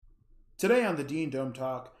Today on the Dean Dome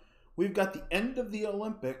Talk, we've got the end of the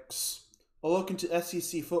Olympics, a look into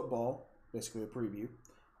SEC football, basically a preview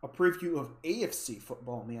of AFC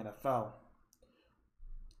football in the NFL,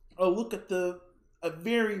 a look at a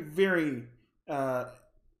very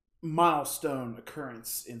milestone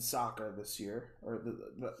occurrence in soccer this year, or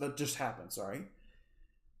that just happened, sorry.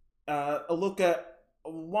 A look at a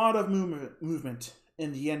lot of movement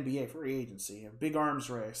in the NBA free agency, a big arms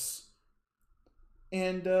race,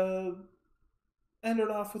 and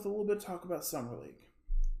ended off with a little bit of talk about Summer League.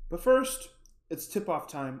 But first, it's tip-off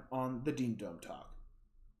time on the Dean Dome Talk.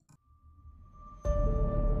 We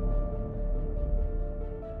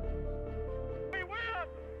win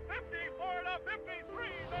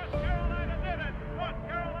 54-53. North Carolina did it. North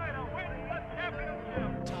Carolina wins the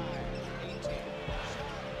championship. Time 18.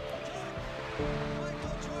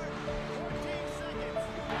 Michael Jordan, 14 seconds.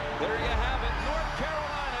 There you have it. North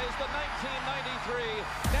Carolina is the 1993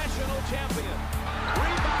 national champion.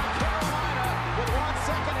 Rebound Carolina with 1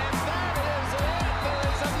 second, and that is it. There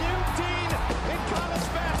is a new team in college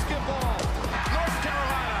basketball. North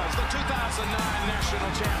Carolina is the 2009 national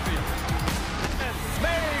champion. And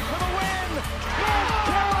made for the win. North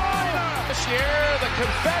Carolina. This year, the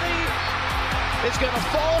confetti is going to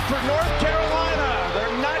fall for North Carolina.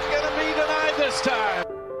 They're not going to be denied this time.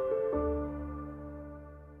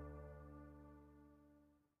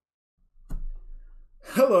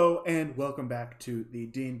 Hello and welcome back to the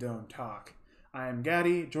Dean Dome Talk. I am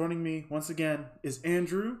Gaddy. Joining me once again is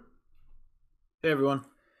Andrew. Hey everyone.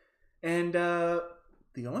 And the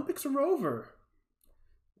Olympics are over.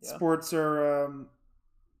 Yeah. Sports are a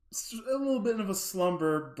little bit of a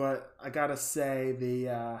slumber, but I gotta say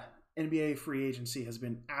the NBA free agency has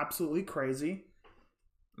been absolutely crazy.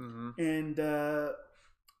 Mm-hmm. And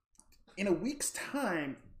in a week's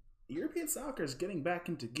time, European soccer is getting back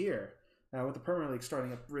into gear. With the Premier League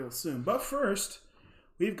starting up real soon. But first,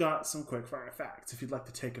 we've got some quick-fire facts, if you'd like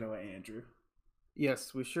to take it away, Andrew.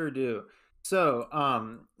 Yes, we sure do. So,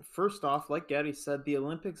 first off, like Gaddy said, the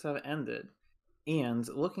Olympics have ended. And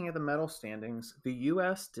looking at the medal standings, the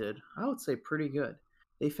U.S. did, I would say, pretty good.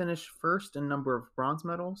 They finished first in number of bronze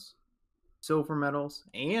medals, silver medals,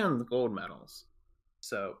 and gold medals.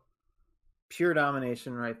 So, pure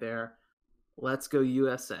domination right there. Let's go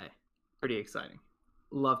USA. Pretty exciting.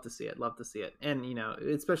 Love to see it. And,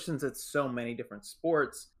 especially since it's so many different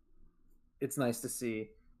sports, it's nice to see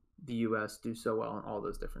the U.S. do so well in all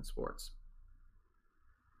those different sports.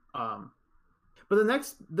 But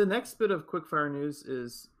the next bit of quickfire news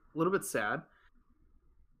is a little bit sad.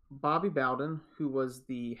 Bobby Bowden, who was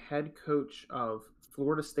the head coach of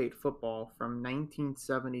Florida State football from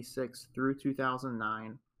 1976 through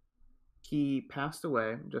 2009, he passed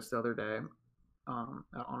away just the other day on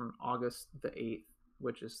August the 8th.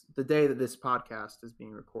 Which is the day that this podcast is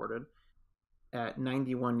being recorded, at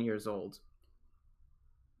 91 years old.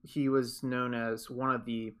 He was known as one of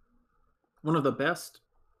the best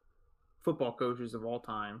football coaches of all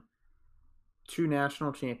time. 2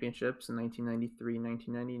 national championships in 1993,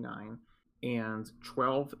 1999, and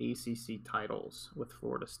 12 ACC titles with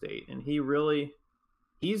Florida State. And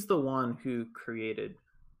he's the one who created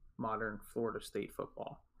modern Florida State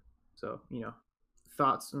football. So,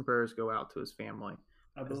 thoughts and prayers go out to his family.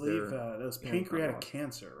 I believe that was pancreatic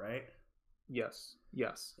cancer, right? Yes.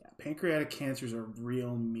 Yeah, pancreatic cancer is a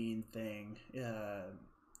real mean thing. A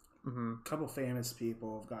couple famous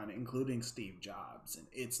people have gotten it, including Steve Jobs, and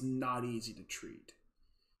it's not easy to treat.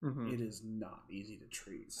 Mm-hmm. It is not easy to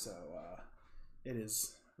treat, so it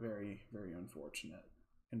is very, very unfortunate.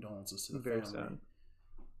 Condolences to the family. Sad.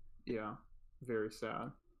 Yeah, very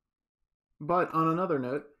sad. But on another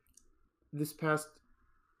note, this past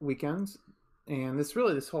weekend, and this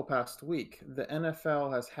whole past week, the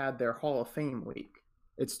NFL has had their Hall of Fame week.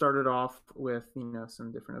 It started off with,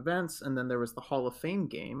 some different events, and then there was the Hall of Fame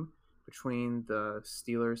game between the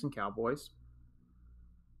Steelers and Cowboys.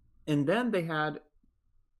 And then they had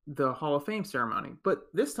the Hall of Fame ceremony. But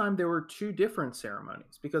this time there were 2 different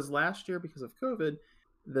ceremonies, because last year, because of COVID,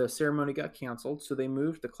 the ceremony got canceled, so they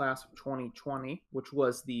moved the class of 2020, which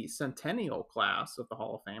was the centennial class of the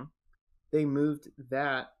Hall of Fame. They moved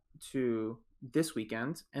that to this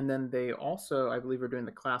weekend, and then they also, I believe, are doing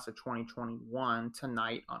the class of 2021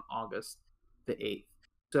 tonight on August the 8th.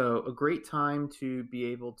 So a great time to be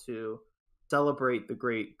able to celebrate the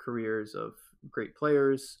great careers of great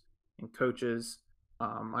players and coaches.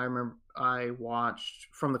 I remember I watched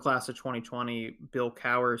from the class of 2020 Bill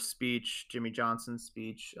Cowher's speech, Jimmy Johnson's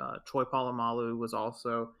speech. Troy Polamalu was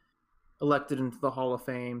also elected into the Hall of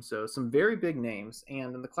Fame. So some very big names.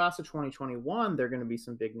 And in the class of 2021, there are going to be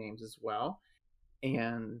some big names as well.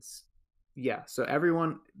 And yeah, so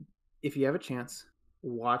everyone, if you have a chance,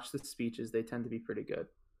 watch the speeches. They tend to be pretty good.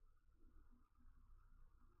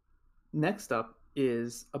 Next up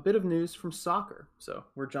is a bit of news from soccer. So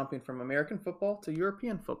we're jumping from American football to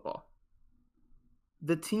European football.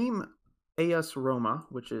 The team AS Roma,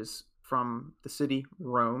 which is from the city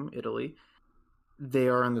Rome, Italy, they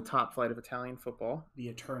are in the top flight of Italian football. The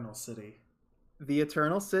Eternal City. The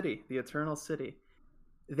Eternal City. The Eternal City.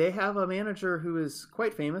 They have a manager who is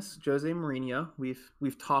quite famous, Jose Mourinho.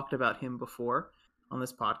 We've talked about him before on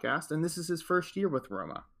this podcast, and this is his first year with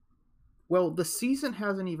Roma. Well, the season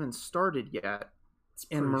hasn't even started yet,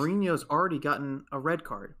 and Mourinho's already gotten a red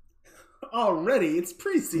card. Already? It's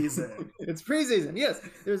preseason. It's preseason, yes.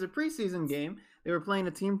 There was a preseason game. They were playing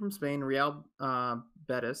a team from Spain, Real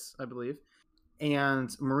Betis, I believe. And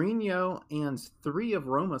Mourinho and 3 of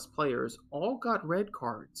Roma's players all got red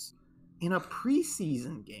cards in a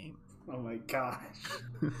preseason game. Oh my gosh.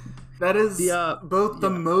 That is both the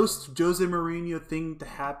most Jose Mourinho thing to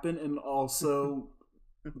happen and also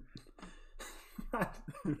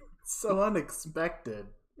so unexpected.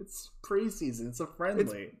 It's preseason. It's a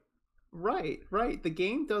friendly. Right. The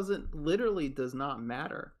game literally does not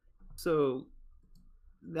matter. So,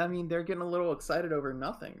 I mean, they're getting a little excited over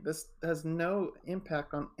nothing. This has no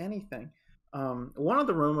impact on anything. One of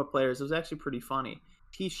the Roma players, it was actually pretty funny.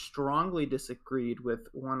 He strongly disagreed with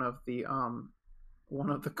one of the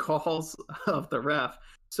calls of the ref.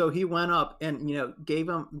 So he went up and gave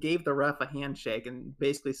the ref a handshake and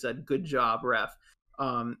basically said, "Good job, ref."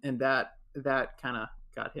 And that kind of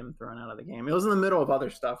got him thrown out of the game. It was in the middle of other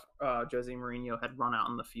stuff. Jose Mourinho had run out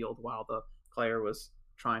in the field while the player was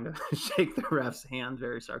trying to shake the ref's hand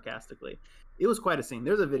very sarcastically. It was quite a scene.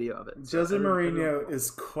 There's a video of it. Jose Mourinho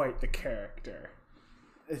is quite the character.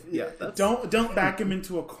 Yeah, don't back him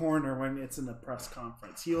into a corner when it's in a press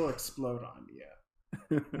conference. He'll explode on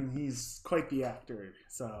you. And he's quite the actor.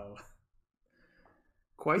 So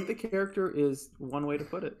quite the character is one way to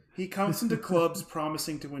put it. He comes into clubs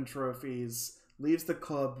promising to win trophies, leaves the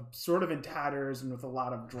club sort of in tatters and with a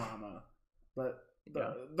lot of drama. But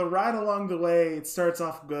the ride along the way, it starts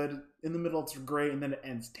off good. In the middle, it's great, and then it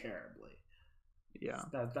ends terribly. Yeah,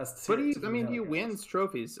 that's. But he wins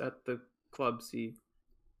trophies at the clubs he.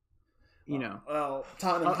 Well,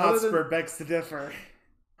 Tottenham Hotspur begs to differ.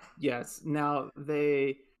 Yes. Now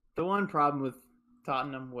the one problem with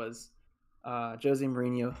Tottenham was Jose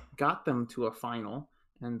Mourinho got them to a final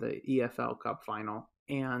and the EFL Cup final,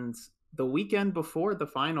 and the weekend before the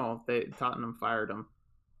final, Tottenham fired him.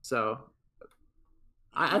 So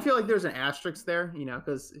I feel like there's an asterisk there,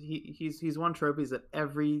 because he's won trophies at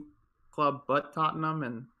every club but Tottenham,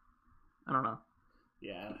 and I don't know.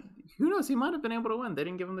 Yeah. Who knows? He might have been able to win. They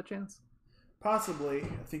didn't give him the chance. Possibly.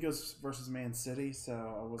 I think it was versus Man City, so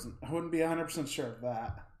I wouldn't be 100% sure of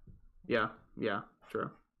that. Yeah,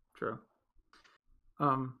 true.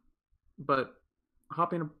 But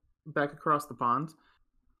hopping back across the pond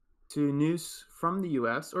to news from the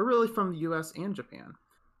U.S., or really from the U.S. and Japan.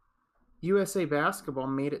 USA Basketball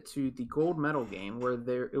made it to the gold medal game where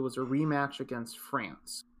it was a rematch against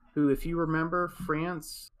France, who, if you remember,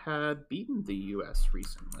 France had beaten the U.S.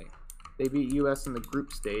 recently. They beat U.S. in the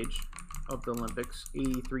group stage of the Olympics,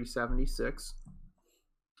 83-76.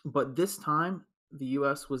 But this time, the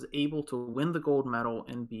U.S. was able to win the gold medal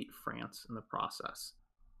and beat France in the process.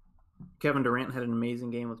 Kevin Durant had an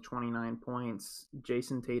amazing game with 29 points.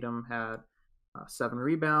 Jason Tatum had 7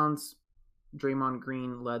 rebounds. Draymond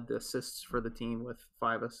Green led the assists for the team with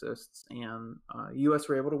 5 assists. And U.S.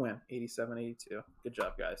 were able to win, 87-82. Good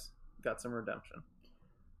job, guys. Got some redemption.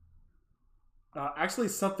 Actually,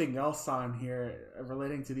 something else on here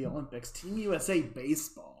relating to the Olympics. Team USA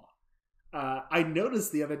Baseball. I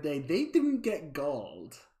noticed the other day they didn't get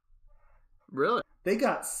gold. Really? They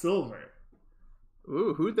got silver.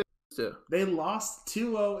 Ooh, who'd they lose to? They lost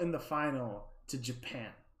 2-0 in the final to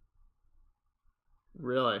Japan.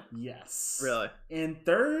 Really? Yes. Really? And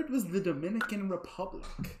third was the Dominican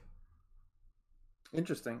Republic.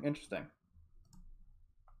 Interesting.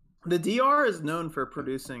 The DR is known for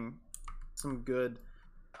producing some good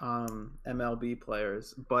MLB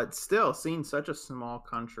players, but still, seeing such a small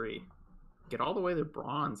country get all the way to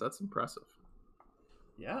bronze, that's impressive.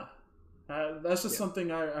 Yeah. That's just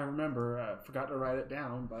something I remember. I forgot to write it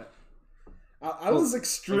down, but I was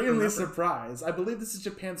extremely surprised. I believe this is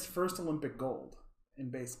Japan's first Olympic gold in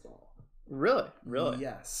baseball. Really?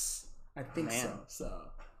 Yes. I think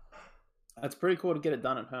so. That's pretty cool to get it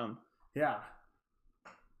done at home. Yeah.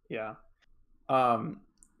 And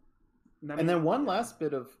then one last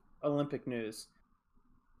bit of Olympic news.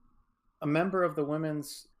 A member of the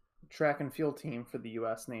women's track and field team for the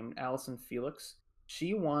U.S. named Allison Felix,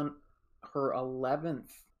 she won her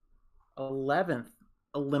 11th 11th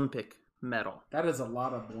Olympic medal. That is a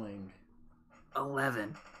lot of bling.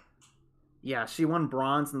 11. Yeah, she won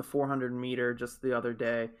bronze in the 400 meter just the other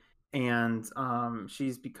day, and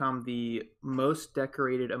she's become the most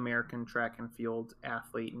decorated American track and field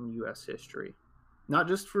athlete in U.S. history. Not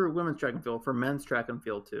just for women's track and field, for men's track and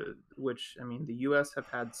field too, which, I mean, the U.S. have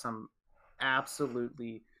had some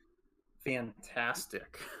absolutely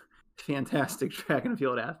fantastic track and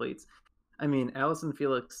field athletes. I mean, Allison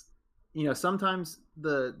Felix, sometimes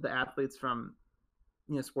the athletes from,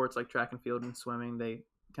 sports like track and field and swimming, they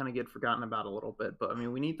kind of get forgotten about a little bit. But, I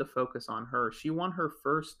mean, we need to focus on her. She won her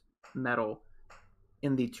first medal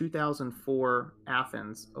in the 2004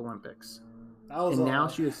 Athens Olympics. That was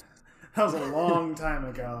a long time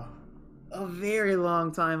ago. A very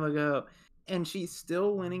long time ago. And she's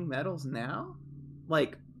still winning medals now?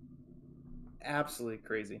 Like, absolutely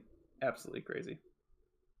crazy. Absolutely crazy.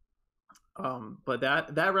 But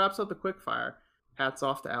that wraps up the quickfire. Hats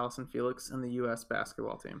off to Allison Felix and the U.S.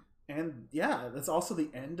 basketball team. And yeah, that's also the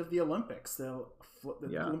end of the Olympics. The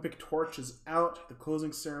Olympic torch is out. The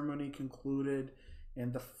closing ceremony concluded,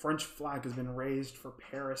 and the French flag has been raised for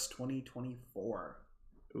Paris 2024.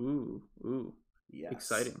 Ooh, yes.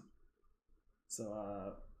 Exciting.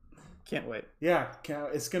 So, can't wait. Yeah,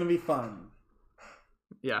 it's gonna be fun.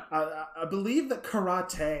 Yeah, I believe that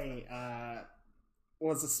karate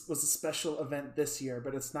was a special event this year,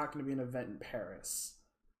 but it's not going to be an event in Paris.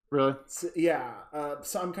 Really? So, yeah.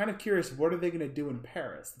 So I'm kind of curious, what are they going to do in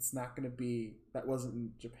Paris? That wasn't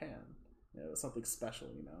in Japan. Something special,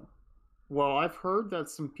 Well, I've heard that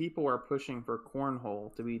some people are pushing for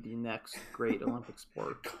cornhole to be the next great Olympic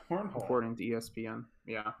sport. Cornhole? According to ESPN.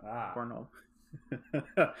 Yeah, cornhole.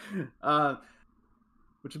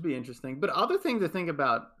 Which would be interesting. But other thing to think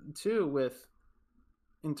about, too,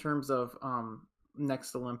 in terms of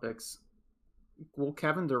next Olympics, will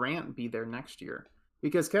Kevin Durant be there next year?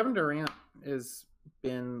 Because Kevin Durant has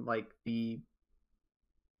been like he's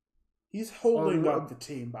holding up the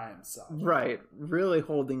team by himself. Right. Really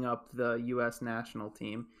holding up the U.S. national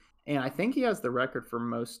team. And I think he has the record for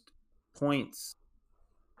most points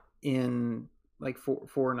in like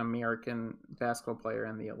for an American basketball player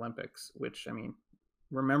in the Olympics, which, I mean,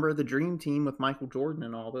 remember the dream team with Michael Jordan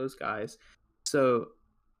and all those guys. So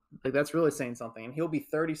like that's really saying something. And he'll be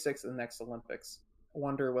 36 at the next Olympics. I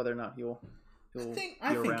wonder whether or not he'll I think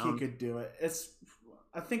he could do it.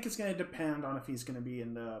 I think it's going to depend on if he's going to be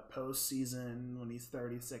in the postseason when he's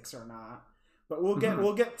 36 or not. But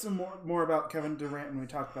we'll get some more about Kevin Durant when we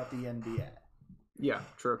talk about the NBA. Yeah,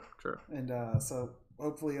 true. And so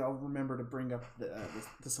hopefully I'll remember to bring up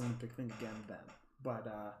this Olympic thing again then. But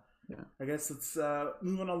yeah, I guess it's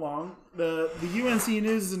moving along. The UNC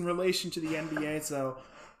news is in relation to the NBA, so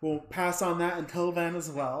we'll pass on that until then as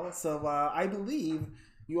well. So I believe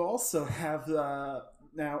you also have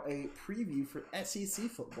now a preview for SEC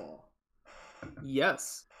football.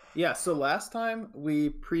 Yes. Yeah, so last time we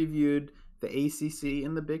previewed the ACC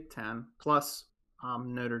and the Big Ten, plus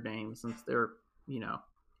Notre Dame, since they're,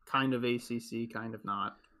 kind of ACC, kind of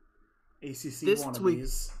not. ACC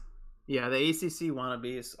wannabes. Yeah, the ACC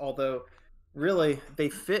wannabes, although really they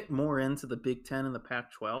fit more into the Big Ten and the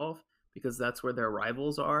Pac-12 because that's where their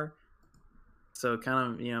rivals are. So it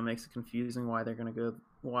kind of, makes it confusing why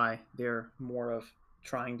they're more of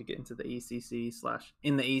trying to get into the ACC /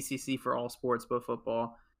 in the ACC for all sports, but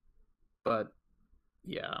football. But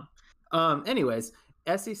yeah. Anyways,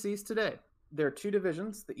 SECs today. There are two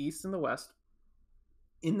divisions, the East and the West.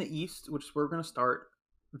 In the East, which we're going to start,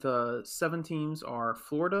 the 7 teams are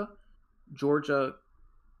Florida, Georgia,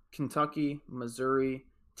 Kentucky, Missouri,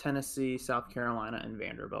 Tennessee, South Carolina, and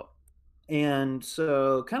Vanderbilt. And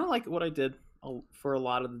so kind of like what I did for a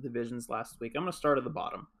lot of the divisions last week, I'm going to start at the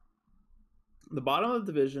bottom. The bottom of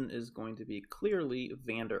the division is going to be clearly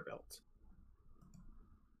Vanderbilt.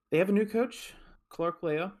 They have a new coach, Clark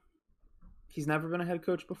Lea. He's never been a head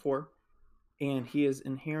coach before, and he is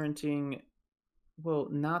inheriting,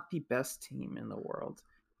 not the best team in the world.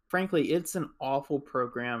 Frankly, it's an awful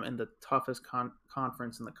program and the toughest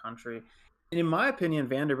conference in the country. And in my opinion,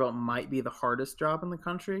 Vanderbilt might be the hardest job in the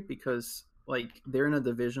country because, they're in a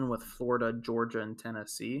division with Florida, Georgia, and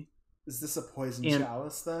Tennessee. Is this a poison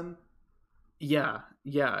chalice then? Yeah.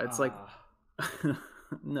 It's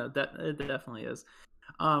no, that it definitely is.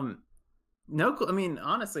 No, I mean,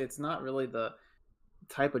 honestly, it's not really the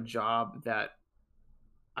type of job that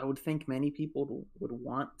I would think many people would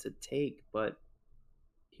want to take, but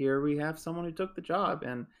here we have someone who took the job,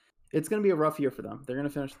 and it's going to be a rough year for them. They're going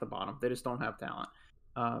to finish at the bottom. They just don't have talent.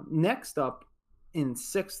 Next up in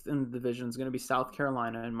 6th in the division is going to be South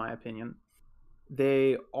Carolina, in my opinion.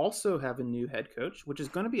 They also have a new head coach, which is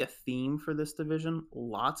going to be a theme for this division.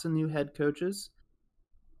 Lots of new head coaches,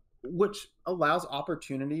 which allows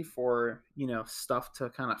opportunity for, stuff to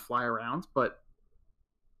kind of fly around, but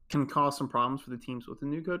can cause some problems for the teams with the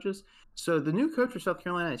new coaches. So the new coach for South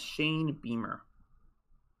Carolina is Shane Beamer.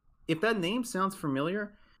 If that name sounds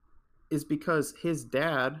familiar, is because his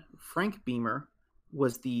dad, Frank Beamer,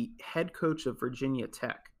 was the head coach of Virginia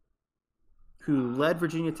Tech, who led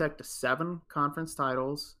Virginia Tech to 7 conference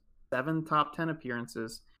titles, 7 top 10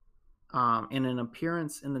 appearances, and an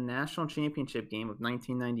appearance in the national championship game of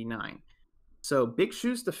 1999. So big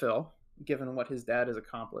shoes to fill, given what his dad has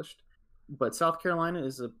accomplished. But South Carolina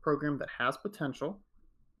is a program that has potential.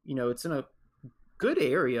 It's in a good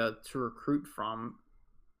area to recruit from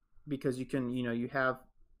because you can, you have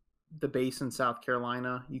the base in South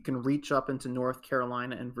Carolina. You can reach up into North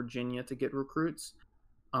Carolina and Virginia to get recruits,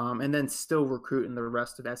 and then still recruit in the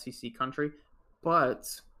rest of SEC country. But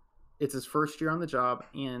it's his first year on the job,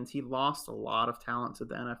 and he lost a lot of talent to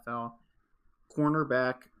the NFL.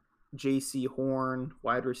 Cornerback J.C. Horn,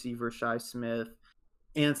 wide receiver Shi Smith,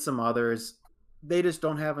 and some others. They just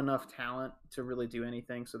don't have enough talent to really do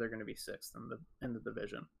anything, so they're going to be 6th in the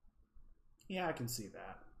division. Yeah, I can see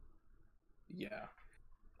that. Yeah.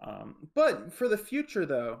 But for the future,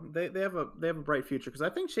 though, they have a bright future, because I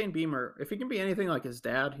think Shane Beamer, if he can be anything like his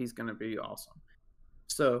dad, he's going to be awesome.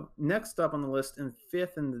 So next up on the list, and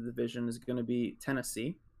 5th in the division, is going to be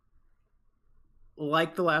Tennessee.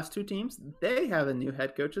 Like the last 2 teams, they have a new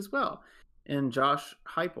head coach as well, and Josh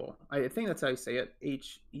Heupel. I think that's how you say it,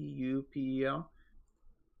 Heupel.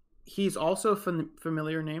 He's also a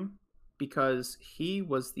familiar name because he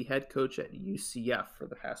was the head coach at UCF for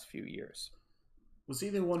the past few years. Was he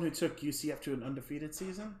the one who took UCF to an undefeated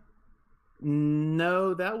season?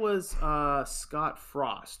 No, that was Scott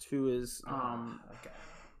Frost, who is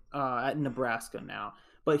at Nebraska now.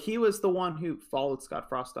 But he was the one who followed Scott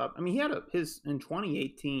Frost up. I mean, he had in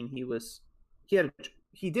 2018.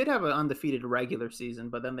 He did have an undefeated regular season,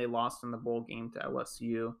 but then they lost in the bowl game to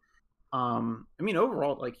LSU. I mean,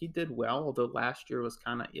 overall, like, he did well, although last year was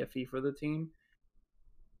kind of iffy for the team.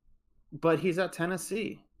 But he's at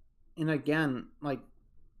Tennessee. And again, like,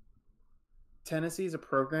 Tennessee is a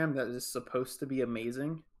program that is supposed to be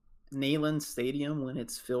amazing. Neyland Stadium, when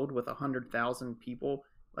it's filled with 100,000 people,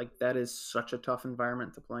 like, that is such a tough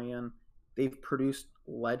environment to play in. They've produced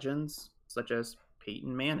legends such as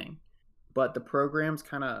Peyton Manning. But the program's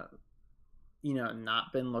kind of,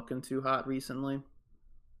 not been looking too hot recently.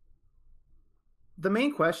 The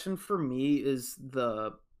main question for me is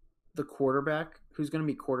the quarterback, who's going to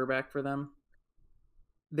be quarterback for them.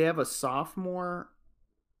 They have a sophomore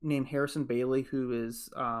named Harrison Bailey, who was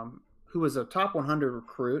a top 100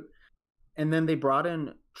 recruit, and then they brought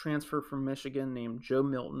in transfer from Michigan named Joe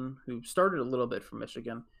Milton, who started a little bit from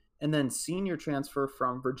Michigan, and then senior transfer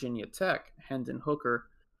from Virginia Tech, Hendon Hooker.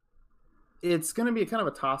 It's going to be kind of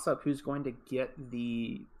a toss-up who's going to get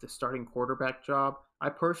the starting quarterback job. I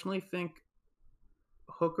personally think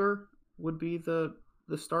Hooker would be the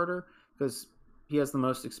starter because he has the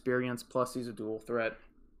most experience, plus he's a dual threat,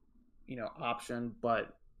 option,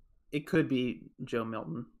 but it could be Joe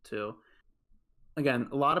Milton too. Again,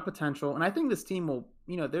 a lot of potential, and I think this team will,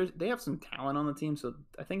 they have some talent on the team, so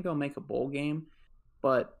I think they'll make a bowl game,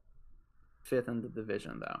 but 5th in the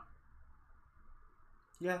division though.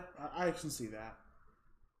 Yeah, I can see that.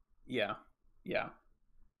 Yeah.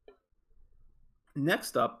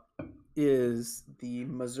 Next up is the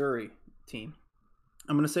Missouri team.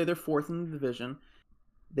 I'm going to say they're 4th in the division.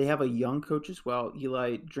 They have a young coach as well,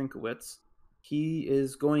 Eli Drinkowitz. He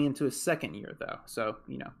is going into his 2nd year, though. So,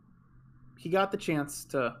 he got the chance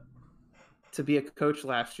to be a coach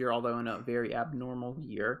last year, although in a very abnormal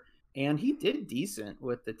year. And he did decent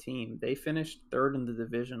with the team. They finished 3rd in the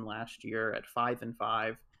division last year at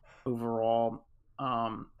 5-5 overall,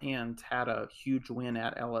 and had a huge win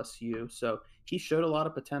at LSU. So he showed a lot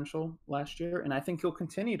of potential last year, and I think he'll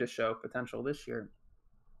continue to show potential this year.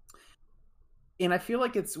 And I feel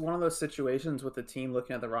like it's one of those situations with the team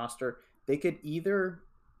looking at the roster. They could either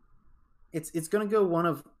it's going to go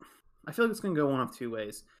I feel like it's going to go one of 2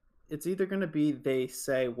 ways. It's either going to be they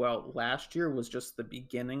say, well, last year was just the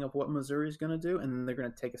beginning of what Missouri is going to do, and then they're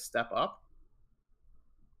going to take a step up.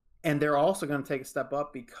 And they're also going to take a step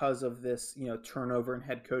up because of this, turnover in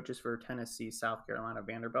head coaches for Tennessee, South Carolina,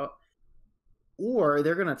 Vanderbilt. Or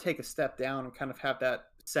they're going to take a step down and kind of have that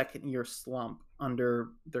 2nd year slump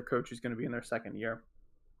under their coach who's going to be in their 2nd year.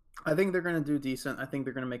 I think they're going to do decent. I think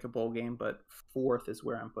they're going to make a bowl game, but 4th is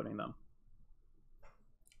where I'm putting them.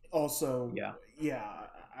 Also, yeah,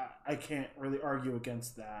 I can't really argue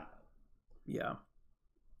against that. Yeah.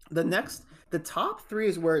 The top three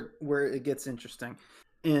is where it gets interesting.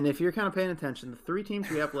 And if you're kind of paying attention, the three teams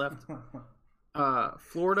we have left,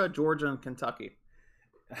 Florida, Georgia, and Kentucky.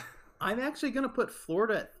 I'm actually going to put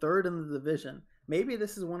Florida at third in the division. Maybe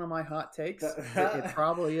this is one of my hot takes. It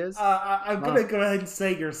probably is. I'm going to go ahead and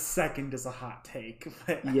say your second is a hot take.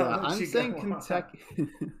 Yeah, I'm saying Kentucky.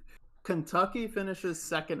 Kentucky finishes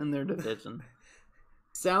second in their division.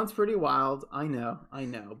 Sounds pretty wild. I know.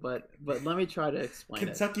 But let me try to explain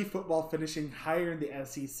Kentucky football finishing higher in the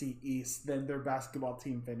SEC East than their basketball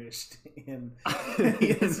team finished in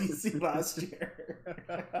the SEC last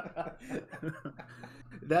year.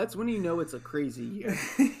 That's when you know it's a crazy year.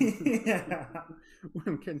 Yeah.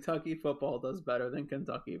 When Kentucky football does better than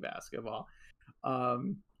Kentucky basketball.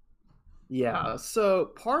 Yeah,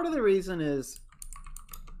 so part of the reason is,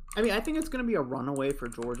 I think it's going to be a runaway for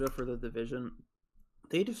Georgia for the division.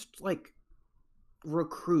 They just,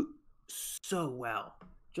 recruit so well.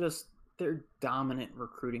 Just, they're dominant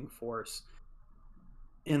recruiting force.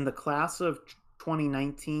 In the class of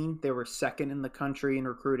 2019, they were second in the country in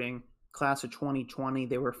recruiting. Class of 2020,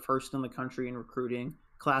 they were first in the country in recruiting.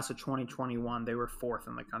 Class of 2021, they were fourth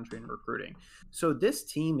in the country in recruiting. So this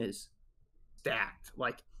team is stacked,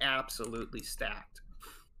 absolutely stacked.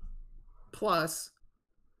 Plus,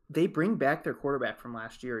 they bring back their quarterback from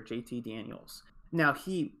last year, JT Daniels. Now,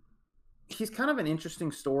 he's kind of an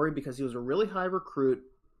interesting story because he was a really high recruit,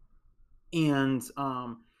 and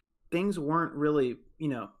things weren't really,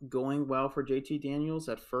 going well for JT Daniels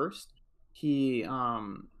at first. He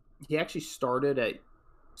actually started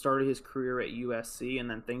his career at USC, and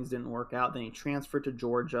then things didn't work out. Then he transferred to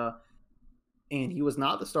Georgia, and he was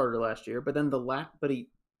not the starter last year. But then but he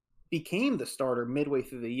became the starter midway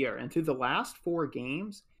through the year, and through the last 4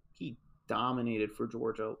 games, he dominated for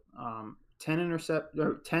Georgia.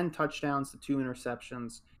 10 touchdowns to 2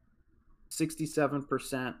 interceptions,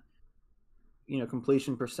 67%,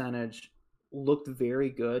 completion percentage, looked very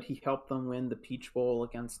good. He helped them win the Peach Bowl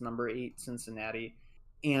against number 8 Cincinnati.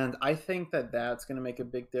 And I think that that's going to make a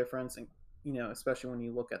big difference, and especially when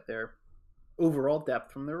you look at their overall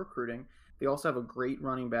depth from their recruiting. They also have a great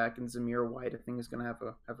running back in Zamir White. I think is going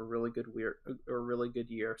to have a really good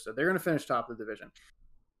year. So they're going to finish top of the division.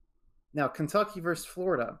 Now, Kentucky versus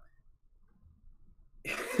Florida.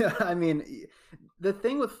 The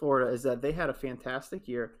thing with Florida is that they had a fantastic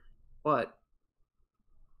year, but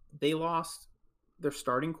they lost their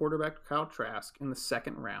starting quarterback, Kyle Trask, in the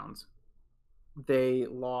second round. They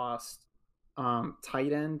lost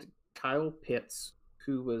tight end Kyle Pitts,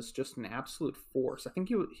 who was just an absolute force. I think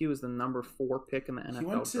he was the number 4 pick in the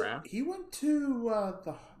NFL draft. He went to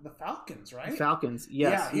the Falcons, right? Falcons,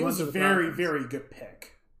 yes. Yeah, he was a very, very good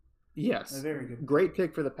pick. Yes, a very good. Great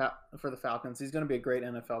pick for the Falcons. He's going to be a great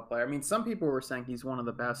NFL player. Some people were saying he's one of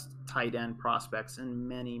the best tight end prospects in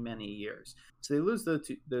many, many years. So they lose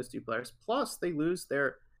those two players. Plus, they lose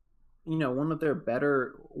their, one of their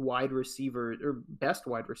better wide receiver or best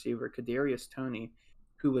wide receiver, Kadarius Toney,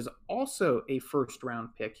 who was also a first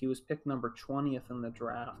round pick. He was picked number 20th in the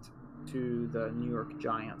draft to the New York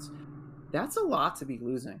Giants. That's a lot to be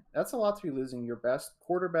losing. Your best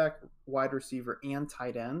quarterback, wide receiver, and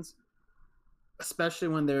tight ends, especially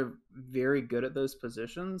when they're very good at those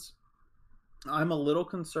positions. I'm a little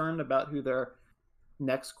concerned about who their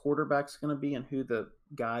next quarterback's going to be and who the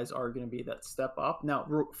guys are going to be that step up. Now,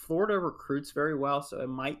 Florida recruits very well, so it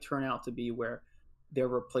might turn out to be where their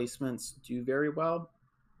replacements do very well,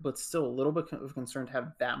 but still a little bit of concern to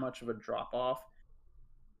have that much of a drop-off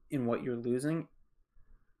in what you're losing.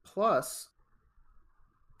 Plus,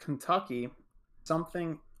 Kentucky,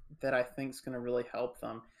 something that I think is going to really help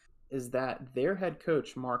them is that their head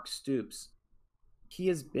coach, Mark Stoops, he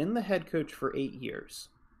has been the head coach for 8 years.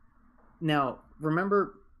 Now,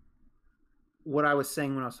 remember what I was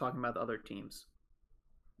saying when I was talking about the other teams.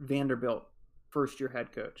 Vanderbilt, first-year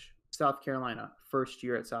head coach. South Carolina, first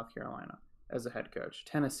year at South Carolina as a head coach.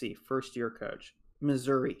 Tennessee, first-year coach.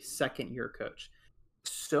 Missouri, second-year coach.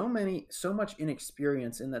 So much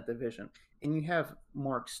inexperience in that division. And you have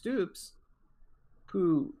Mark Stoops,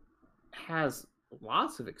 who has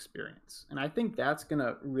lots of experience. And I think that's going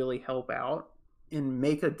to really help out and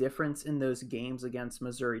make a difference in those games against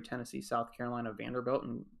Missouri, Tennessee, South Carolina, Vanderbilt,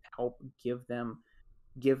 and help give them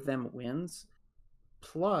wins.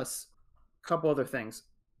 Plus, a couple other things.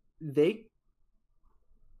 They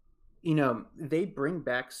bring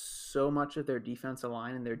back so much of their defensive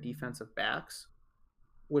line and their defensive backs,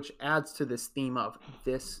 which adds to this theme of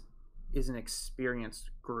this is an experienced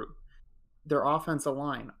group. Their offensive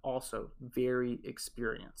line, also very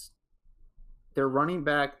experienced. Their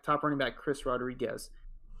top running back, Chris Rodriguez,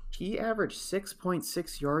 he averaged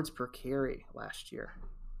 6.6 yards per carry last year.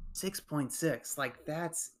 6.6. Like,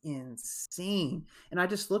 that's insane. And I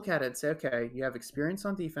just look at it and say, okay, you have experience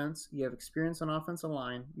on defense, you have experience on offensive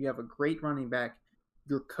line, you have a great running back,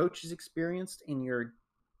 your coach is experienced, and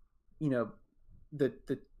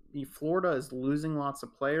Florida is losing lots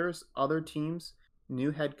of players, other teams,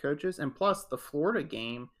 new head coaches, and plus the Florida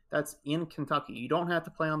game that's in Kentucky. You don't have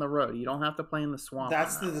to play on the road. You don't have to play in the swamp.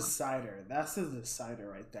 That's the decider. That's the decider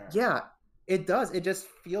right there. Yeah, it does. It just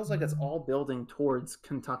feels like it's all building towards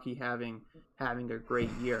Kentucky having a great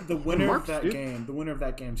year. The winner of that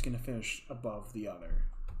game is going to finish above the other.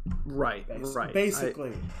 Right.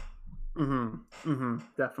 Basically.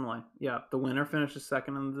 Definitely. Yeah, the winner finishes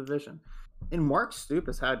second in the division. And Mark Stoops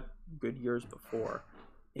has had good years before.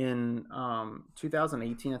 In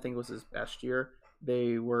 2018, I think it was his best year.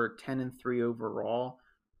 They were 10-3 overall,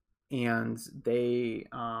 and they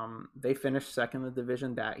finished second in the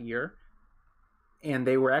division that year. And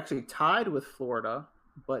they were actually tied with Florida,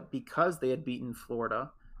 but because they had beaten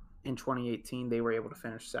Florida in 2018, they were able to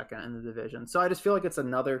finish second in the division. So I just feel like it's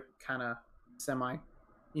another kind of semi,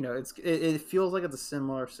 it feels like it's a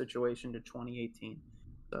similar situation to 2018.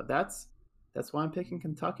 So that's why I'm picking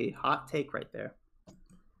Kentucky. Hot take right there.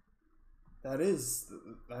 That is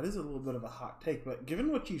a little bit of a hot take, but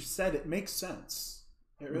given what you said, it makes sense.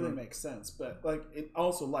 It really makes sense. But like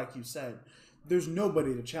you said, there's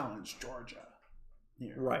nobody to challenge Georgia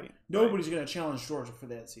here. Right. Nobody's going to challenge Georgia for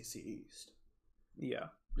the SEC East. Yeah.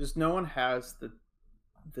 Just no one has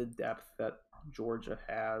the depth that Georgia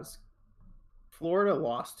has. Florida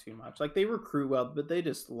lost too much. Like, they recruit well, but they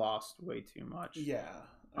just lost way too much. Yeah.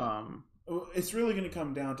 It's really going to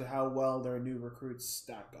come down to how well their new recruits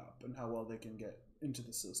stack up and how well they can get into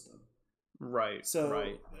the system. Right. So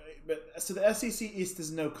the SEC East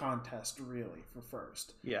is no contest really for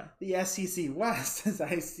first. Yeah. The SEC West, as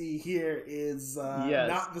I see here, is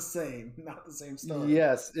not the same. Not the same story.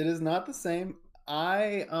 Yes, it is not the same.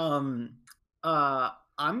 I'm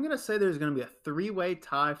gonna say there's gonna be a 3-way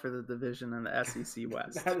tie for the division in the SEC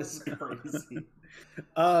West. That is crazy.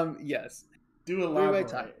 Yes. Do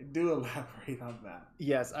elaborate on that.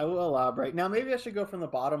 Yes, I will elaborate. Now, maybe I should go from the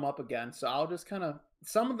bottom up again. So I'll just kind of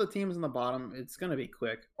some of the teams in the bottom. It's going to be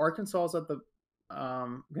quick. Arkansas is at the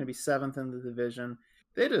going to be 7th in the division.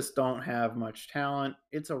 They just don't have much talent.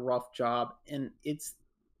 It's a rough job, and it's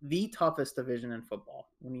the toughest division in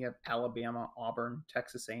football. When you have Alabama, Auburn,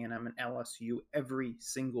 Texas A&M, and LSU every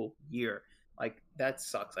single year, like, that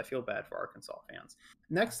sucks. I feel bad for Arkansas fans.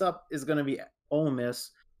 Next up is going to be Ole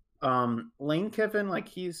Miss. Lane Kiffin, like,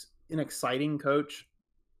 he's an exciting coach,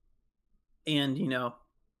 and he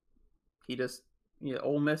just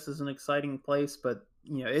Ole Miss is an exciting place, but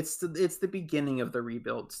it's the beginning of the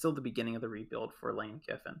rebuild, still the beginning of the rebuild for Lane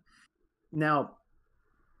Kiffin. Now,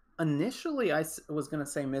 initially I was going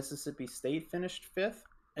to say Mississippi State finished 5th,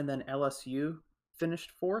 and then LSU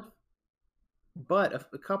finished 4th, but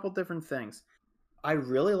a couple different things. I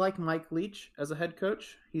really like Mike Leach as a head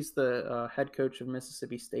coach. He's the head coach of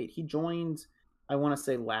Mississippi State. He joined, I want to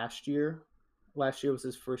say, last year. Last year was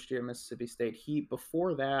his first year at Mississippi State.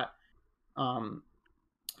 Before that,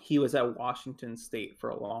 he was at Washington State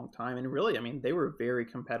for a long time. And really, I mean, they were very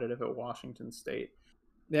competitive at Washington State.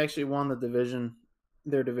 They actually won their division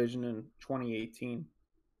in 2018.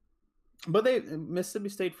 But Mississippi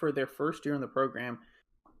State, for their first year in the program,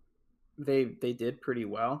 they did pretty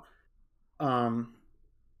well.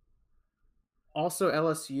 Also,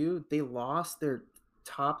 LSU, they lost their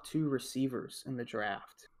top 2 receivers in the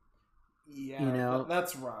draft. Yeah,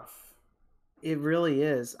 that's rough. It really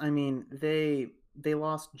is. I mean, they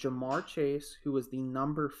lost Jamar Chase, who was the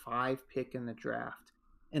number 5 pick in the draft,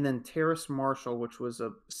 and then Terrace Marshall, which was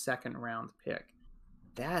a 2nd-round pick.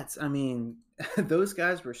 Those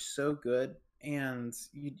guys were so good, and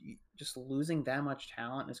you just losing that much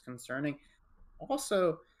talent is concerning.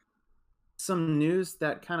 Also, some news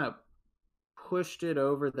that kind of pushed it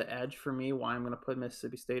over the edge for me, why I'm going to put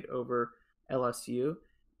Mississippi State over LSU,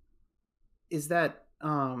 is that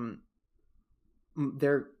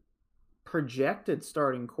their projected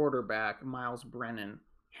starting quarterback, Miles Brennan,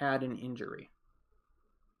 had an injury.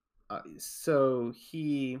 So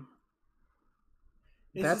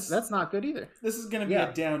that's not good either. This is going to be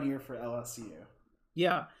a down year for LSU.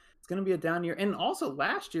 Yeah, it's going to be a down year. And also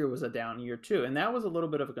last year was a down year too. And that was a little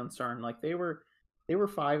bit of a concern. Like, they were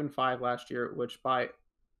 5-5 last year, which by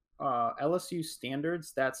LSU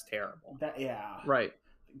standards, that's terrible. Right.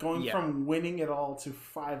 Going from winning it all to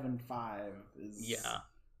 5-5 is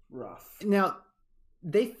rough. Now,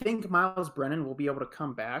 they think Miles Brennan will be able to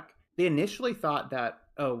come back. They initially thought that,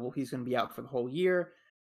 he's going to be out for the whole year.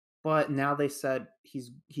 But now they said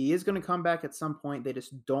he is going to come back at some point. They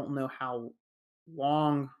just don't know how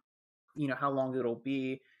long how long it'll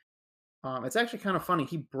be. It's actually kind of funny.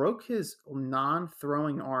 He broke his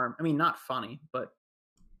non-throwing arm. I mean, not funny, but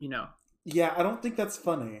Yeah, I don't think that's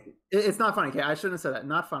funny. it's not funny. Okay, I shouldn't have said that.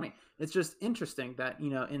 Not funny. It's just interesting that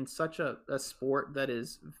in such a sport that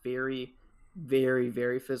is very, very,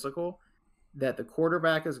 very physical, that the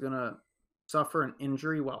quarterback is gonna suffer an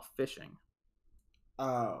injury while fishing.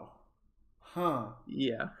 Oh. Huh.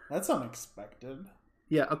 Yeah. That's unexpected.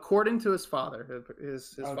 Yeah, according to his father,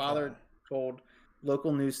 his Okay. father told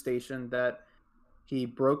local news station that he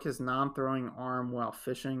broke his non-throwing arm while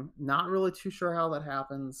fishing. Not really too sure how that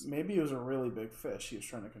happens. Maybe it was a really big fish he was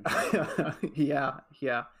trying to control. Yeah.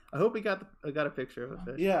 I hope he got a picture of the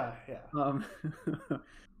fish. Yeah.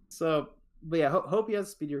 But yeah, hope he has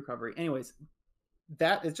a speedy recovery. Anyways,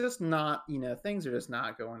 that is just not, things are just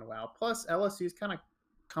not going well. Plus, LSU's kind of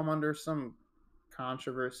come under some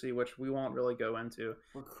controversy, which we won't really go into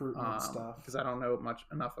Recruitment stuff. because I don't know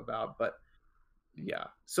enough about. But yeah,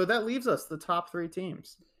 so that leaves us the top 3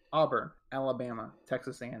 teams: Auburn, Alabama,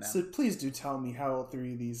 Texas A&M. So please do tell me how all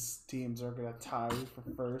 3 of these teams are going to tie for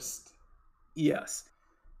first. Yes.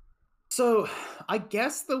 So I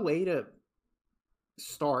guess the way to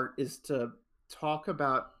start is to talk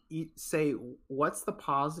about, say, what's the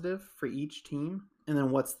positive for each team, and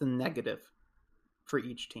then what's the negative for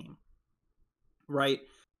each team. Right?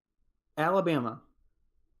 Alabama,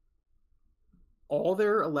 all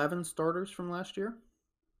their 11 starters from last year,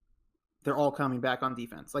 they're all coming back on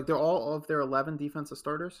defense. Like, they're all of their 11 defensive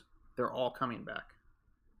starters, they're all coming back.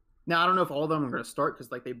 Now, I don't know if all of them are going to start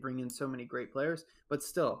because, like, they bring in so many great players, but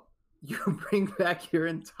still, you bring back your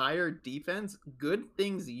entire defense, good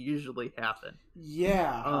things usually happen.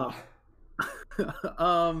 Yeah.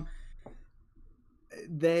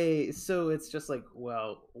 So it's just like,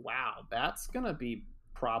 well, wow, that's going to be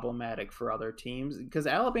problematic for other teams because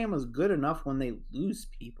Alabama's good enough when they lose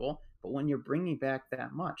people, but when you're bringing back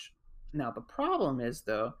that much. Now, the problem is,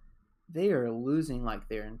 though, they are losing like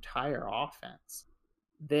their entire offense.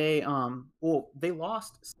 They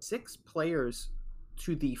lost 6 players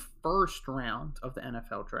to the first round of the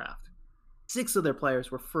NFL draft. 6 of their players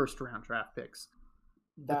were first round draft picks.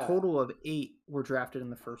 A total of 8 were drafted in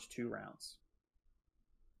the first 2 rounds.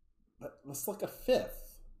 That's like a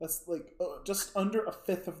fifth. That's like just under a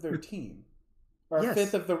fifth of their team, or Yes. a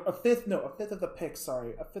fifth of the picks.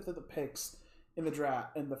 Sorry, a fifth of the picks in the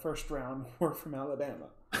draft in the first round were from Alabama.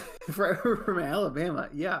 From Alabama,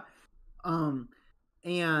 yeah.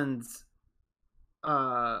 And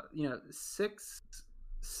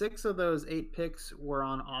 6 of those 8 picks were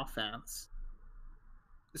on offense.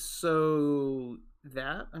 So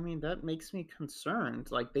that makes me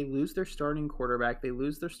concerned. Like, they lose their starting quarterback, they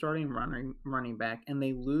lose their starting running back, and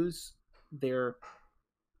they lose their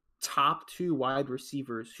top 2 wide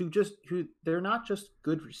receivers who they're not just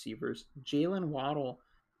good receivers. Jalen Waddle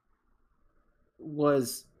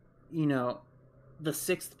was, the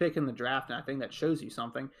 6th pick in the draft, and I think that shows you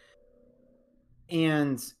something.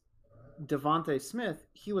 And Devontae Smith,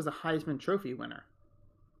 he was a Heisman Trophy winner.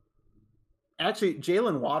 Actually,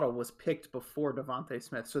 Jalen Waddle was picked before Devontae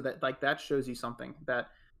Smith, so that shows you something, that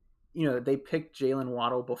they picked Jalen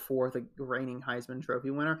Waddle before the reigning Heisman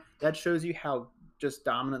Trophy winner. That shows you how just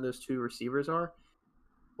dominant those 2 receivers are.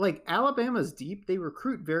 Like, Alabama's deep, they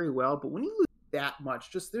recruit very well, but when you lose that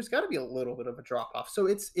much, just there's got to be a little bit of a drop off. So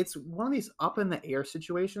it's one of these up in the air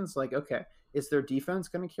situations. Like, okay, is their defense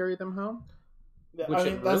going to carry them home? I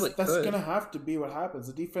mean, that's going to have to be what happens.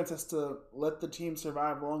 The defense has to let the team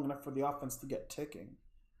survive long enough for the offense to get ticking.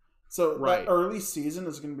 So that early season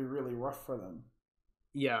is going to be really rough for them.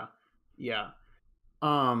 Yeah.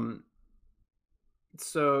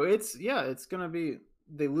 So it's going to be,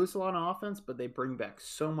 they lose a lot on offense, but they bring back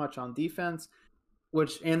so much on defense,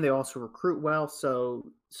 and they also recruit well.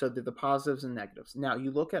 So the positives and negatives. Now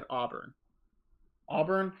you look at Auburn.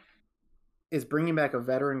 Auburn is bringing back a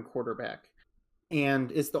veteran quarterback,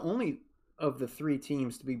 and is the only of the 3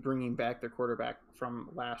 teams to be bringing back their quarterback from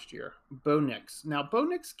last year, Bo Nix. Now, Bo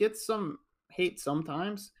Nix gets some hate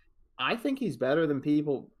sometimes. I think he's better than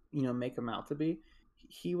people, make him out to be.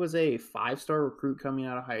 He was a 5-star recruit coming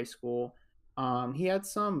out of high school. He had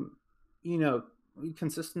some,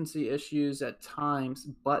 consistency issues at times,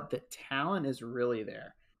 but the talent is really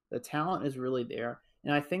there.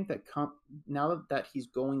 And I think that now that he's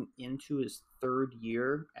going into his 3rd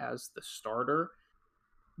year as the starter,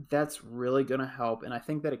 that's really going to help. And I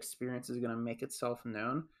think that experience is going to make itself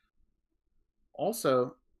known.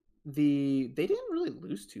 Also, they didn't really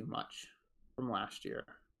lose too much from last year.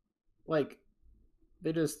 Like,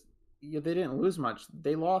 they didn't lose much.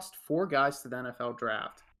 They lost 4 guys to the NFL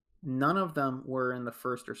draft. None of them were in the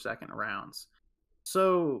 1st or 2nd rounds.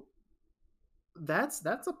 So that's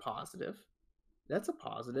a positive. That's a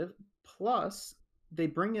positive. Plus, they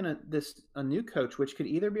bring in a new coach, which could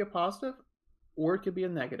either be a positive or it could be a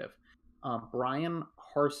negative. Brian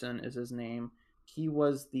Harsin is his name. He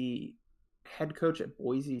was the head coach at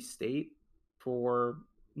Boise State for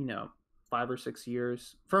 5 or 6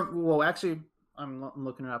 years. Actually, I'm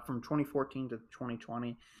looking it up from 2014 to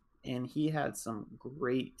 2020, and he had some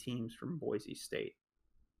great teams from Boise State.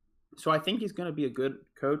 So I think he's going to be a good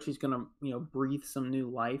coach. He's going to breathe some new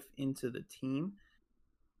life into the team.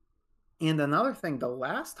 And another thing, the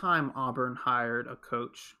last time Auburn hired a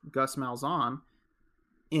coach, Gus Malzahn,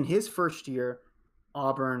 in his first year,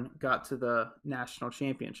 Auburn got to the national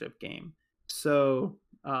championship game. So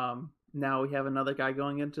now we have another guy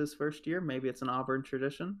going into his first year. Maybe it's an Auburn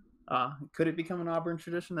tradition. Could it become an Auburn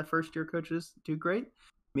tradition that first-year coaches do great?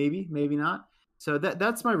 Maybe, maybe not. So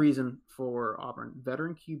that's my reason for Auburn.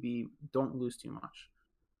 Veteran QB, don't lose too much.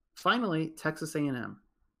 Finally, Texas A&M.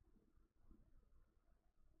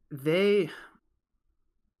 They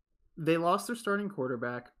lost their starting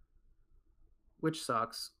quarterback, which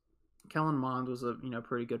sucks. Kellen Mond was a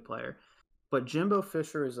pretty good player, but Jimbo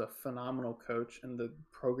Fisher is a phenomenal coach, and the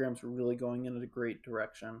program's really going in a great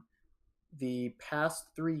direction. The past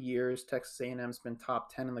 3 years, Texas A&M's been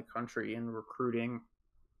top 10 in the country in recruiting,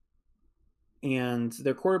 and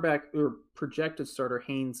their quarterback or projected starter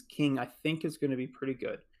Haynes King, I think, is going to be pretty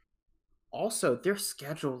good. Also, their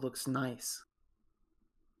schedule looks nice.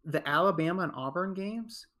 The Alabama and Auburn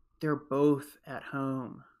games, they're both at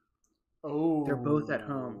home. Oh, They're both at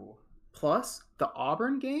home. Plus, the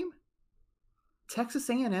Auburn game, Texas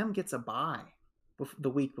A&M gets a bye the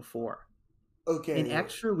week before. Okay, An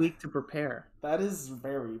extra week to prepare. that is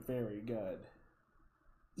very, very good.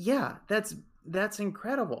 Yeah, that's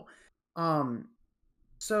incredible.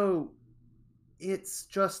 So it's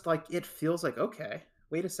just like, it feels like, okay,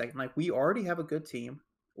 wait a second, like we already have a good team.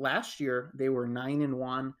 Last year they were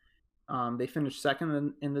 9-1. They finished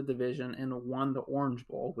second in the division and won the Orange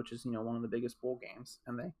Bowl, which is one of the biggest bowl games,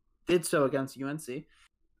 and they did so against UNC.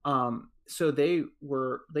 So they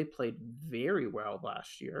played very well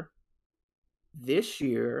last year. This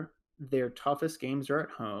year, their toughest games are at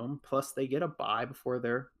home. Plus, they get a bye before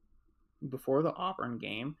the Auburn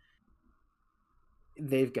game.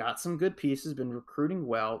 They've got some good pieces, been recruiting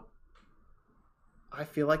well. I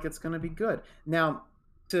feel like it's going to be good. Now,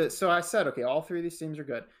 so I said, okay, all three of these teams are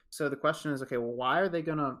good. So the question is, okay, well,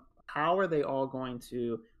 how are they all going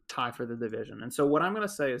to tie for the division? And so what I'm going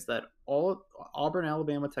to say is that all Auburn,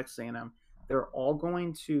 Alabama, Texas A&M, they're all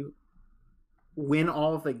going to win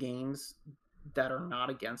all of the games that are not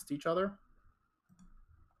against each other.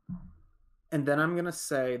 And then I'm going to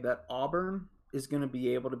say that Auburn is going to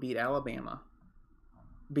be able to beat Alabama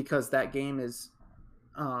because that game is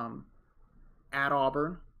at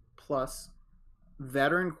Auburn, plus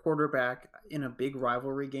veteran quarterback in a big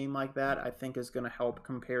rivalry game like that, I think is going to help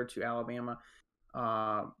compared to Alabama.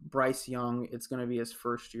 Bryce Young, it's going to be his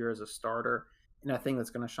first year as a starter, and I think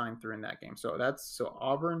that's going to shine through in that game. So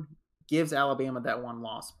Auburn gives Alabama that one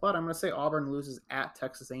loss, but I'm going to say Auburn loses at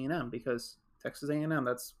Texas A&M because Texas A&M,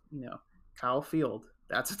 that's Kyle Field.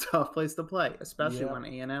 That's a tough place to play, especially when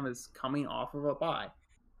A&M is coming off of a bye.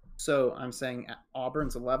 So I'm saying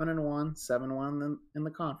Auburn's 11-1, 7-1 in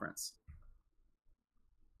the conference.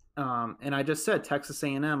 And I just said Texas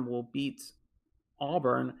A&M will beat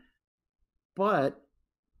Auburn, but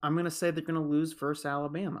I'm going to say they're going to lose versus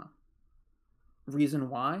Alabama. Reason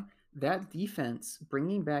why? That defense,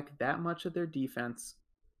 bringing back that much of their defense,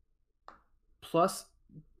 plus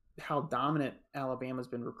how dominant Alabama's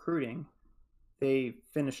been recruiting, they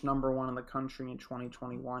finished number 1 in the country in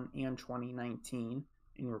 2021 and 2019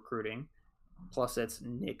 in recruiting. Plus, it's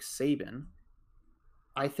Nick Saban.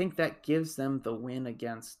 I think that gives them the win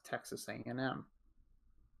against Texas A&M.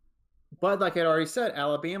 But like I already said,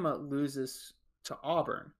 Alabama loses to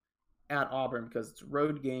Auburn at Auburn because it's a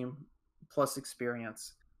road game plus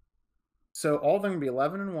experience. So all of them going to be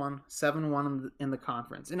 11-1, 7-1 in the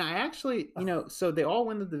conference. And I actually, so they all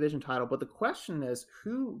win the division title. But the question is,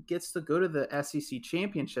 who gets to go to the SEC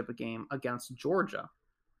championship game against Georgia?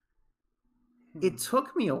 It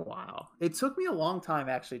took me a while. It took me a long time,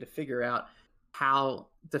 actually, to figure out how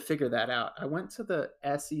to figure that out. I went to the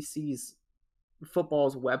SEC's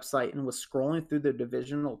football's website and was scrolling through the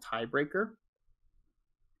divisional tiebreaker.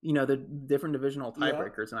 The different divisional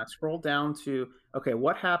tiebreakers. And I scrolled down to, okay,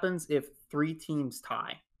 what happens if 3 teams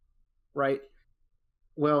tie, right?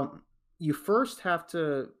 Well, you first have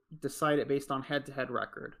to decide it based on head-to-head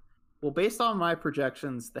record. Well, based on my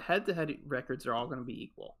projections, the head-to-head records are all going to be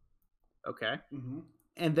equal. Okay? Mm-hmm.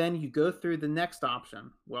 And then you go through the next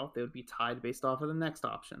option. Well, they would be tied based off of the next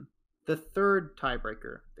option. The third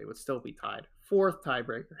tiebreaker, they would still be tied. Fourth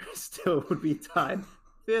tiebreaker, still would be tied.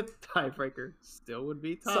 Fifth tiebreaker, still would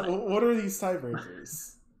be tied. So what are these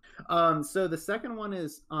tiebreakers? So the second one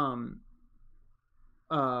is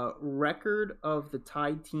record of the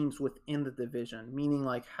tied teams within the division, meaning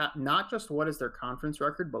like not just what is their conference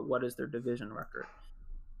record, but what is their division record.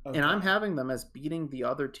 Okay. And I'm having them as beating the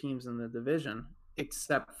other teams in the division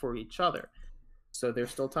except for each other. So they're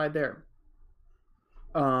still tied there.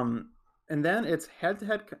 And then it's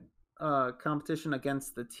head-to-head competition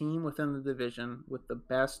against the team within the division with the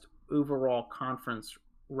best overall conference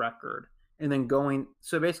record. And then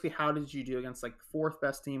so basically, how did you do against like the fourth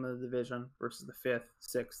best team of the division versus the fifth,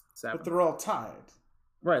 sixth, seventh? But they're all tied.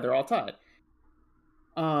 Right, they're all tied.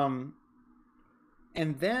 And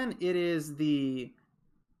then it is the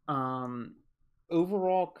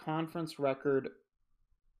overall conference record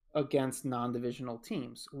against non-divisional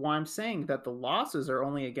teams. Well, I'm saying that the losses are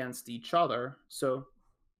only against each other, so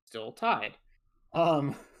still tied.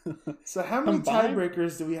 So how many combined-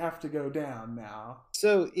 tiebreakers do we have to go down now?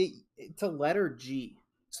 So to letter G.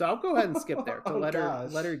 So I'll go ahead and skip there to Oh,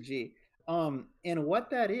 gosh. letter G. And what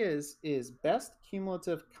that is best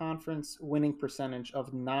cumulative conference winning percentage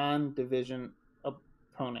of non-division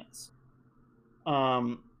opponents.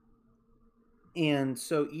 And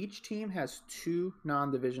so each team has 2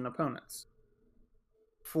 non-division opponents.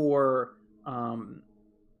 For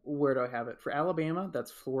where do I have it? For Alabama, that's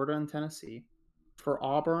Florida and Tennessee. For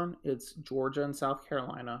Auburn, it's Georgia and South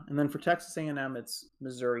Carolina. And then for Texas A&M, it's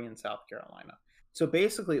Missouri and South Carolina. So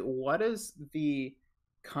basically, what is the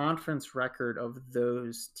conference record of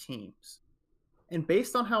those teams? And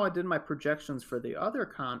based on how I did my projections for the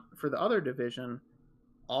other division,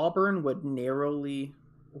 Auburn would narrowly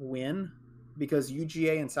win because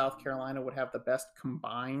UGA and South Carolina would have the best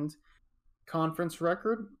combined conference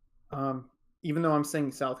record. Even though I'm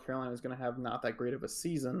saying South Carolina is going to have not that great of a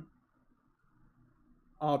season,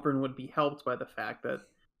 Auburn would be helped by the fact that,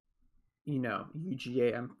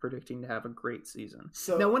 UGA, I'm predicting to have a great season.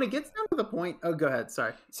 So now, when it gets down to the point, go ahead.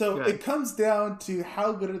 Sorry. So Go ahead. it comes down to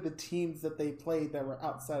how good are the teams that they played that were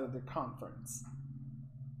outside of their conference.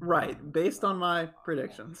 Right, based on my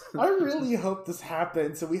predictions. I really hope this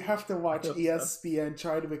happens. So we have to watch hope so. ESPN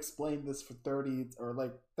try to explain this for 30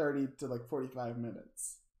 to 45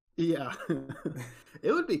 minutes. Yeah,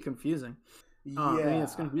 it would be confusing. Yeah. I mean,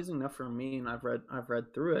 it's confusing enough for me, and I've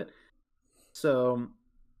read through it. So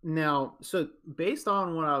based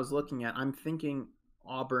on what I was looking at, I'm thinking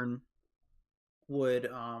Auburn would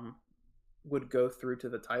go through to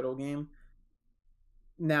the title game.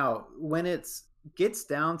 Now, when it gets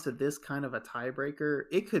down to this kind of a tiebreaker,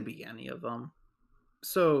 it could be any of them.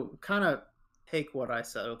 So kind of take what I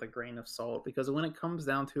said with a grain of salt, because when it comes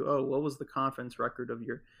down to, what was the conference record of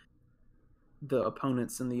the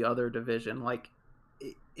opponents in the other division, like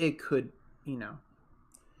it could,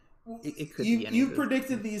 it could be any you of those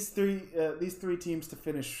predicted teams. these three teams to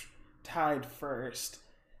finish tied first.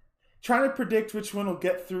 Trying to predict which one will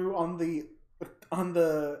get through on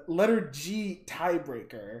the letter G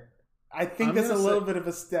tiebreaker, I think that's a little bit of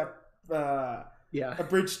a step, a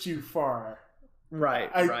bridge too far.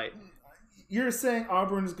 Right. You're saying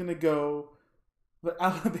Auburn is going to go, but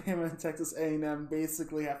Alabama and Texas A&M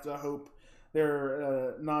basically have to hope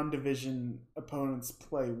their non-division opponents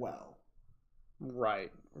play well.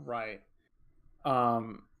 Right.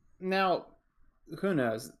 Now, who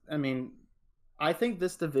knows? I mean, I think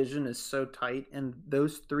this division is so tight, and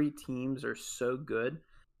those 3 teams are so good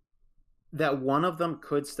that one of them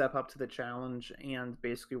could step up to the challenge and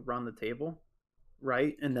basically run the table,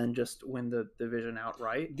 right? And then just win the division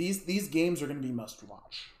outright. These games are going to be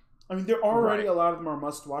must-watch. I mean, they're already, a lot of them are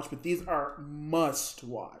must-watch, but these are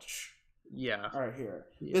must-watch. Yeah. Right here.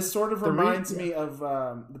 Yeah. This sort of reminds me of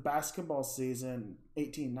the basketball season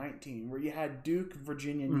 18-19, where you had Duke,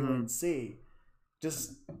 Virginia, and UNC.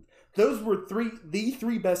 Just those were the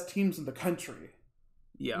three best teams in the country.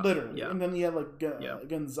 Yeah. Literally. Yeah. And then you had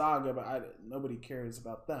Gonzaga, but nobody cares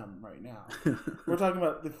about them right now. We're talking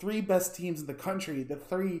about the 3 best teams in the country, the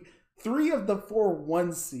three of the 4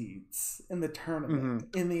 1 seeds in the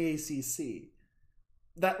tournament in the ACC.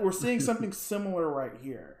 That we're seeing something similar right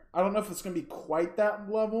here. I don't know if it's going to be quite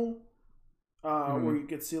that level, where you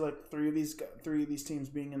could see like 3 of these teams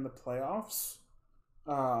being in the playoffs.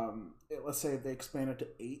 Let's say if they expand it to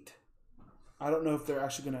 8. I don't know if they're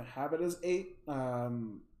actually going to have it as 8.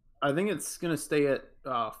 I think it's going to stay at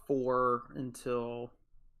 4 until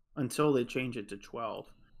they change it to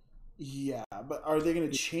 12. Yeah, but are they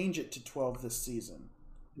going to change it to 12 this season?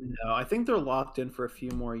 No, I think they're locked in for a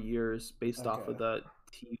few more years based off of the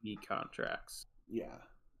TV contracts. Yeah.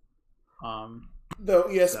 Though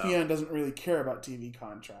ESPN doesn't really care about TV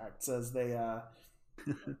contracts, as they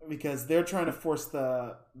because they're trying to force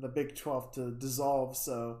the Big 12 to dissolve,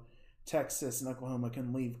 so Texas and Oklahoma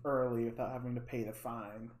can leave early without having to pay the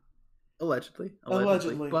fine. Allegedly,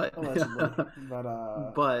 But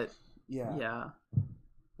but yeah.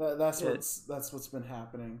 That's what's been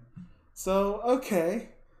happening. So okay,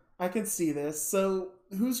 I can see this. So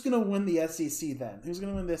who's gonna win the SEC then? Who's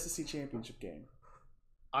gonna win the SEC championship game?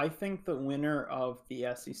 I think the winner of the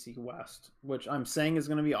SEC West, which I'm saying is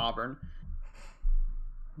going to be Auburn,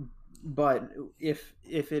 but if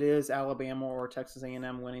it is Alabama or Texas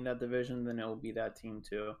A&M winning that division, then it will be that team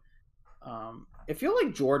too. I feel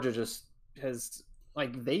like Georgia just has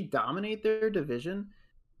they dominate their division,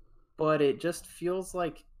 but it just feels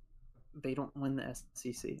like they don't win the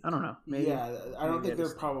SEC. I don't know. I don't think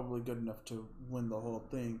they're probably good enough to win the whole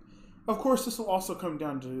thing. Of course, this will also come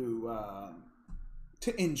down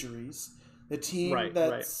to injuries. The team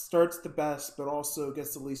that starts the best but also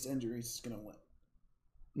gets the least injuries is going to win.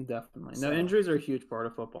 Definitely. No, injuries are a huge part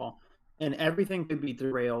of football. And everything could be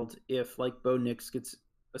derailed if, Bo Nix gets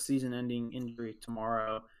a season-ending injury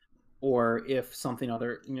tomorrow, or if something else.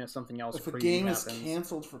 If a game is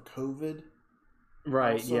canceled for COVID,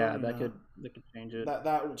 right? Also, that could change it.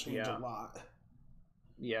 That will change a lot.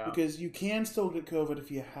 Yeah, because you can still get COVID if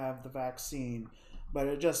you have the vaccine, but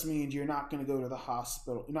it just means you're not going to go to the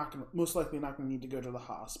hospital. Most likely not going to need to go to the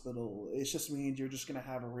hospital. It just means you're just going to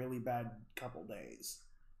have a really bad couple days.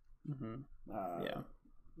 Mm-hmm.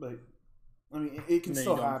 But I mean, it can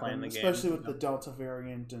still happen, especially with the Delta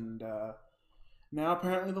variant and now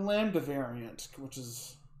apparently the Lambda variant, which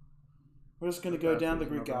is we're just going to go down the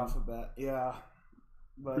Greek alphabet. Yeah,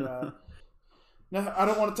 but no, I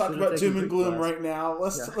don't want to talk about doom and gloom right now.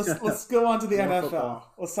 Let's go on to the NFL.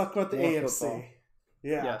 Football. Let's talk about the AFC. Football.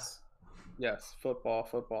 Yeah. Yes. Football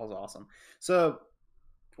is awesome. So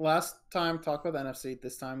last time talk about the NFC.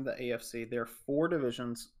 This time the AFC. There are 4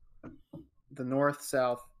 divisions: the North,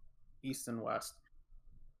 South, East, and West.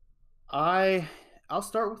 I'll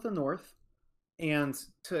start with the North, and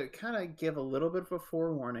to kind of give a little bit of a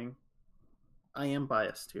forewarning, I am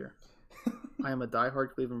biased here. I am a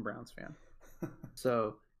diehard Cleveland Browns fan.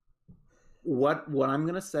 So what I'm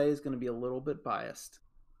going to say is going to be a little bit biased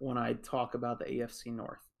when I talk about the AFC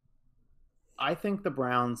North. I think the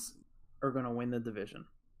Browns are going to win the division.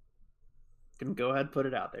 You can go ahead and put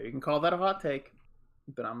it out there. You can call that a hot take,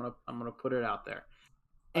 but I'm going to put it out there.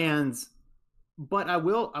 But I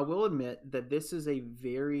will admit that this is going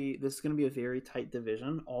to be a very tight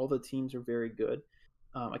division. All the teams are very good.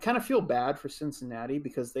 I kind of feel bad for Cincinnati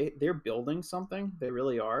because they're building something. They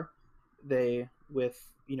really are.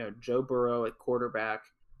 With Joe Burrow at quarterback,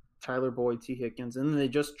 Tyler Boyd, T. Higgins, and then they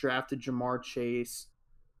just drafted Jamar Chase.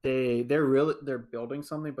 They're building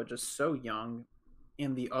something, but just so young.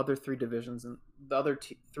 And the other 3 divisions and the other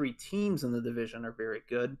 3 teams in the division are very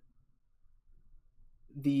good.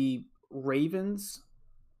 The Ravens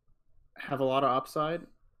have a lot of upside.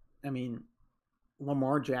 I mean,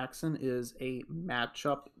 Lamar Jackson is a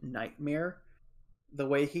matchup nightmare the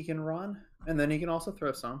way he can run, and then he can also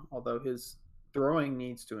throw some, although his throwing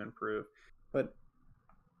needs to improve. But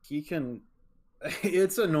he can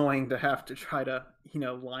it's annoying to have to try to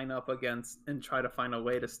line up against and try to find a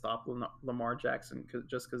way to stop Lamar Jackson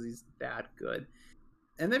just because he's that good.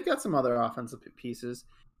 And they've got some other offensive pieces.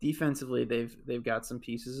 Defensively, they've got some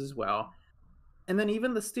pieces as well. And then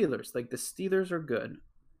even the Steelers, the Steelers are good.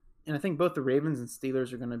 And I think both the Ravens and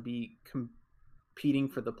Steelers are going to be competing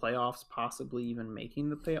for the playoffs, possibly even making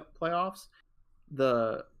the playoffs.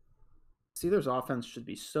 The Steelers offense should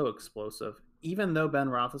be so explosive. Even though Ben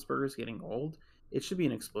Roethlisberger is getting old, it should be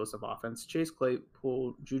an explosive offense. Chase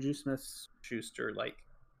Claypool, Juju Smith-Schuster,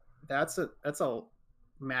 that's a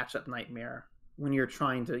matchup nightmare when you're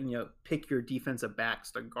trying to pick your defensive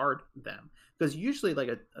backs to guard them, because usually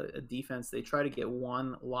a defense, they try to get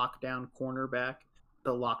one lockdown cornerback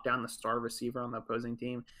to lock down the star receiver on the opposing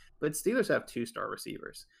team, but Steelers have 2 star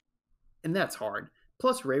receivers, and that's hard.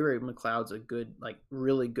 Plus Ray McLeod's a good,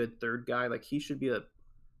 really good third guy. He should be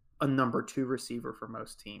a number 2 receiver for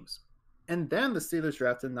most teams. And then the Steelers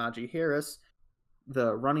drafted Najee Harris,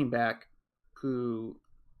 the running back who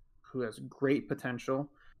has great potential.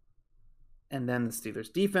 And then the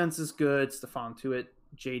Steelers defense is good. Stephon Tuitt,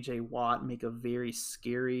 J.J. Watt make a very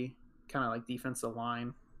scary kind of defensive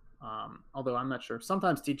line. Although I'm not sure.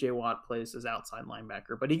 Sometimes T.J. Watt plays as outside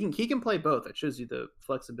linebacker, but he can play both. It shows you the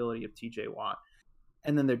flexibility of T.J. Watt.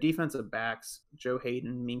 And then their defensive backs, Joe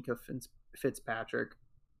Hayden, Minka Fitzpatrick,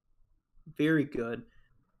 very good,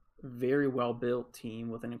 very well-built team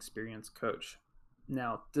with an experienced coach.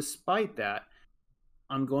 Now, despite that,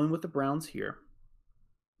 I'm going with the Browns here.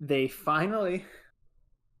 they finally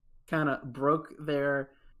kind of broke their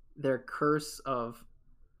curse of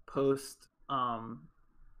post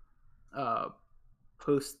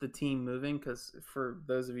post the team moving, because for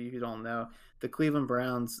those of you who don't know, the Cleveland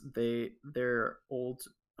Browns, their old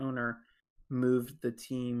owner moved the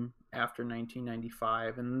team after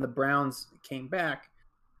 1995, and the Browns came back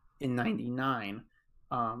in 99.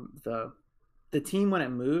 The team, when it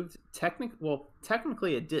moved,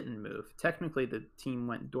 technically it didn't move. Technically the team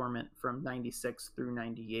went dormant from 96 through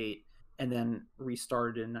 98 and then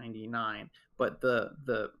restarted in 99. But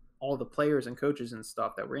the all the players and coaches and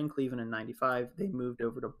stuff that were in Cleveland in 95, they moved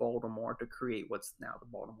over to Baltimore to create what's now the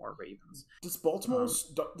Baltimore Ravens. Does Baltimore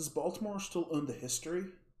still own the history?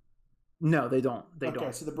 No, they don't.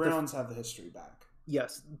 Okay, so the Browns have the history back.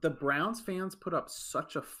 Yes, the Browns fans put up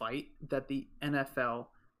such a fight that the NFL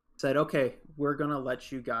said, okay, we're going to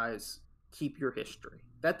let you guys keep your history.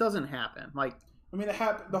 That doesn't happen. Like, I mean,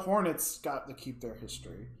 the Hornets got to keep their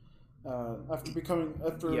history. After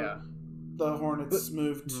the Hornets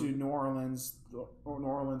moved to New Orleans, the New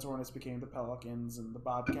Orleans Hornets became the Pelicans, and the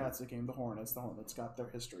Bobcats became the Hornets. The Hornets got their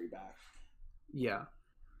history back. Yeah.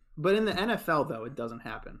 But in the NFL, though, it doesn't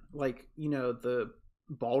happen. Like, the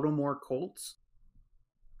Baltimore Colts,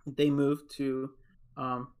 they moved to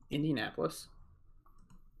Indianapolis,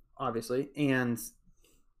 obviously, and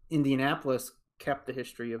Indianapolis kept the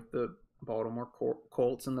history of the Baltimore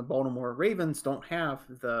Colts, and the Baltimore Ravens don't have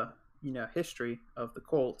the history of the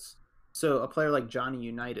Colts. So a player like Johnny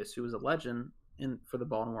Unitas, who was a legend for the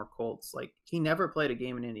Baltimore Colts, like, he never played a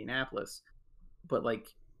game in Indianapolis, but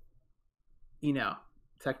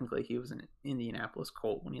technically he was an Indianapolis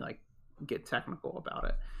Colt when you get technical about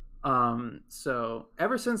it. So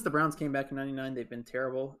ever since the Browns came back in 99, they've been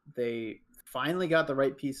terrible. They finally got the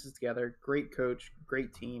right pieces together. Great coach,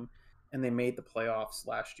 great team, and they made the playoffs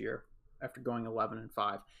last year after going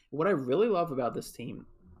 11-5. What I really love about this team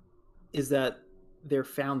is that their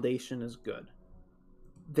foundation is good.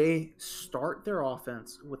 They start their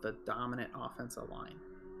offense with a dominant offensive line.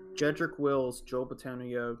 Jedrick Wills, Joel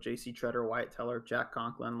Bitonio, J.C. Treader, Wyatt Teller, Jack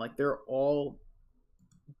Conklin, they're all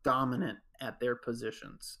dominant at their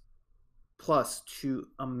positions. Plus 2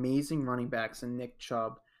 amazing running backs in Nick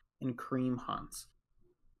Chubb and Kareem Hunt.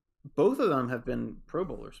 Both of them have been Pro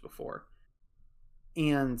Bowlers before.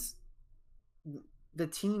 And the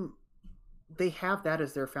team, they have that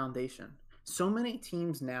as their foundation. So many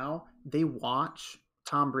teams now, they watch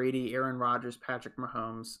Tom Brady, Aaron Rodgers, Patrick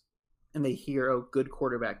Mahomes, and they hear, oh, good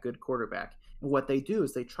quarterback, good quarterback. And what they do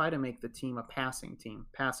is they try to make the team a passing team,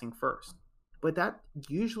 passing first. But that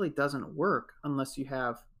usually doesn't work unless you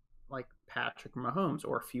have Patrick Mahomes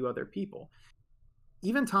or a few other people.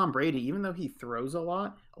 Even Tom Brady, even though he throws a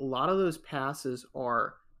lot of those passes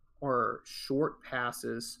are short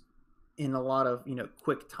passes in a lot of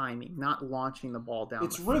quick timing, not launching the ball down.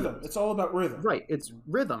 It's rhythm. It's all about rhythm. Right. It's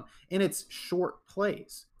rhythm, and it's short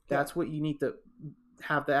plays. That's what you need to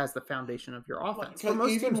have that as the foundation of your offense. But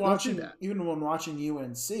most teams don't do that. Even when watching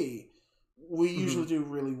UNC, we usually do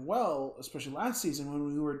really well, especially last season when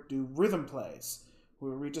we would do rhythm plays,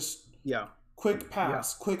 where we just quick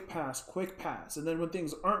pass, quick pass, quick pass, and then when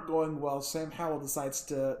things aren't going well, Sam Howell decides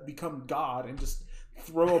to become God and just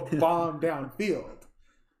throw a bomb downfield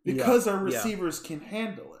because our receivers can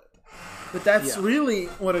handle it. But that's really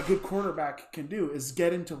what a good quarterback can do, is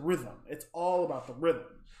get into rhythm. It's all about the rhythm.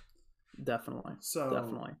 Definitely.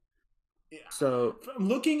 Yeah. So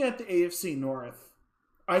looking at the AFC North,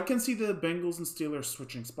 I can see the Bengals and Steelers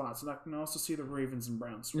switching spots, and I can also see the Ravens and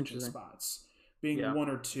Browns switching spots, being 1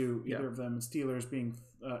 or 2, either of them, and Steelers being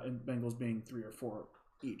and Bengals being 3 or 4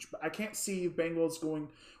 each. But I can't see Bengals going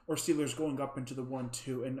or Steelers going up into the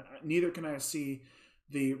 1-2, and neither can I see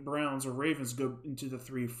the Browns or Ravens go into the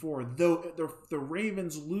 3-4. Though the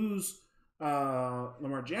Ravens lose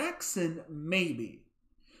Lamar Jackson, maybe,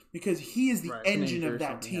 because he is the engine of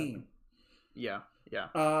that team. Yeah.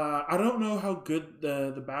 I don't know how good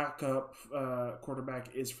the backup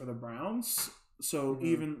quarterback is for the Browns, so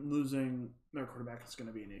even losing their quarterback is going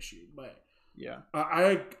to be an issue. But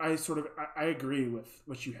I agree with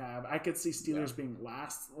what you have. I could see Steelers being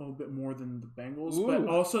last a little bit more than the Bengals, but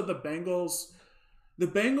also the Bengals.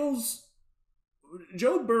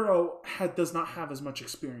 Joe Burrow does not have as much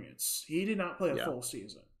experience. He did not play a full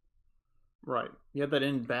season. Right. He had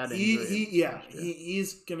that bad injury.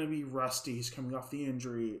 He's going to be rusty. He's coming off the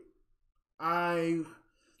injury. I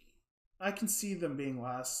can see them being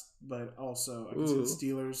last, but also I can see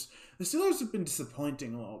the Steelers. The Steelers have been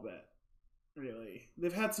disappointing a little bit, really.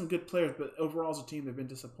 They've had some good players, but overall as a team, they've been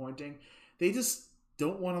disappointing. They just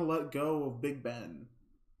don't want to let go of Big Ben,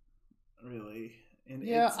 really. And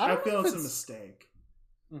I feel it's a mistake.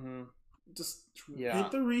 Mm-hmm. Just Yeah.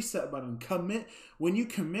 hit the reset button. Commit. When you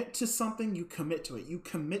commit to something, you commit to it. You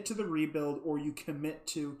commit to the rebuild, or you commit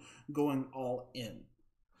to going all in.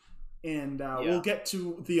 And we'll get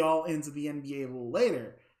to the all ins of the NBA a little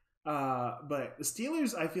later. But the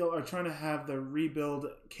Steelers, I feel, are trying to have the rebuild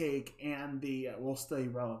cake and the we'll stay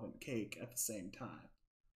relevant cake at the same time.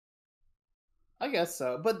 I guess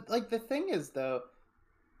so. But like the thing is though,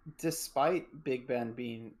 despite Big Ben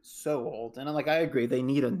being so old, and like I agree, they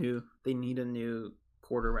need a new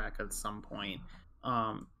quarterback at some point.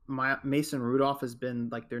 Mason Rudolph has been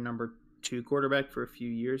like their number 2 quarterback for a few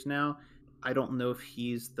years now. I don't know if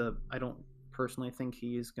I don't personally think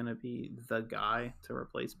he's going to be the guy to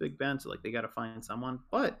replace Big Ben. So like they got to find someone.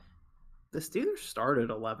 But the Steelers started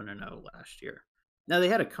 11-0 last year. Now they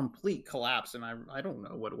had a complete collapse, and I don't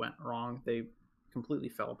know what went wrong. They completely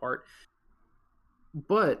fell apart.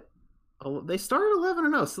 But they started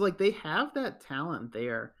 11-0, so like they have that talent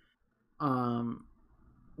there,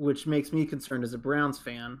 which makes me concerned as a Browns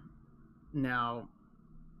fan. Now,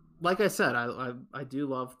 like I said, I do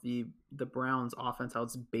love the Browns offense, how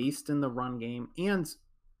it's based in the run game, and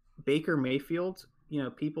Baker Mayfield. You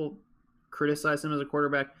know, people criticize him as a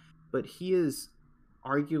quarterback, but he is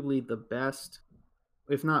arguably the best,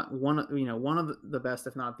 if not one of the best,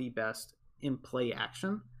 if not the best in play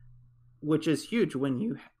action, which is huge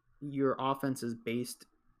when your offense is based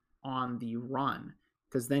on the run,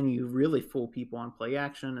 because then you really fool people on play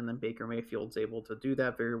action, and then Baker Mayfield's able to do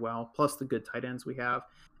that very well, plus the good tight ends we have.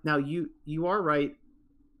 Now, you are right.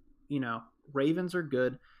 You know, Ravens are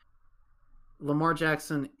good. Lamar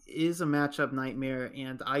Jackson is a matchup nightmare,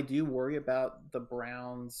 and I do worry about the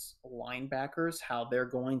Browns linebackers, how they're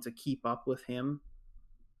going to keep up with him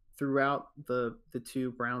throughout the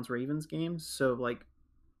 2 Browns-Ravens games. So, like,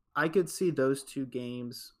 I could see those 2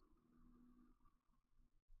 games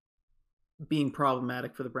being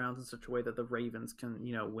problematic for the Browns in such a way that the Ravens can,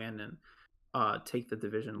 win and take the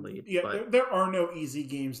division lead. Yeah, but, there are no easy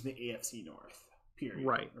games in the AFC North, period.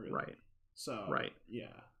 Right, really. right. So, right.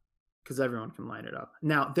 Yeah. Because everyone can line it up.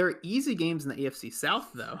 Now, there are easy games in the AFC South,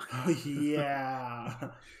 though. Yeah.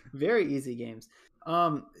 Very easy games.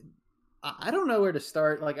 I don't know where to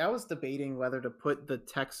start. Like, I was debating whether to put the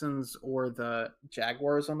Texans or the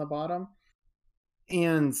Jaguars on the bottom.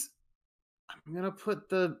 And I'm gonna put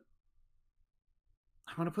the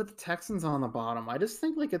Texans on the bottom. I just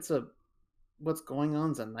think like what's going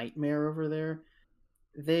on is a nightmare over there.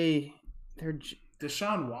 They're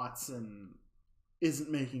Deshaun Watson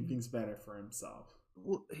isn't making things better for himself.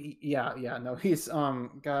 No, he's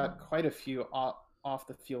got quite a few off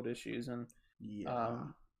the field issues, and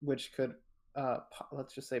which could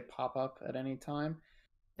let's just say pop up at any time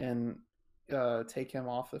and take him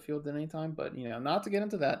off the field at any time. But not to get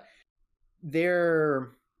into that,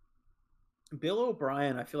 Bill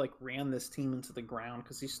O'Brien, I feel like, ran this team into the ground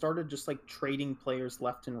because he started just like trading players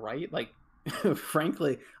left and right. Like,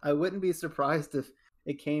 frankly, I wouldn't be surprised if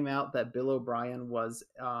it came out that Bill O'Brien was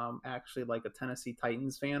actually like a Tennessee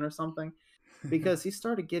Titans fan or something, because he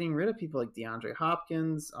started getting rid of people like DeAndre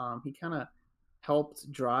Hopkins. He kind of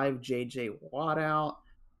helped drive J.J. Watt out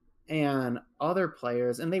and other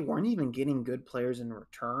players, and they weren't even getting good players in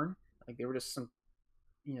return. Like, they were just some,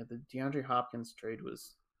 the DeAndre Hopkins trade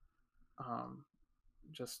was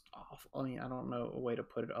just awful. I mean, I don't know a way to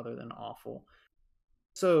put it other than awful.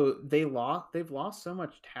 So they've lost so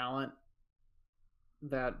much talent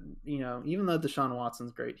that, even though Deshaun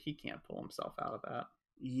Watson's great, he can't pull himself out of that.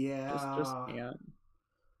 Yeah. Just can't.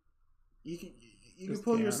 You can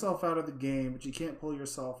pull yourself out of the game, but you can't pull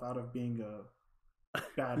yourself out of being a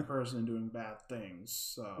bad person and doing bad things.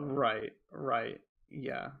 So Right.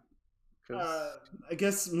 Yeah. I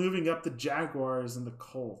guess moving up the Jaguars and the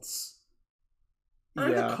Colts. Are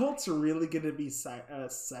the Colts really going to be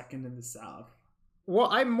second in the South? Well,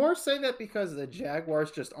 I more say that because the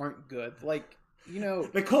Jaguars just aren't good. Like,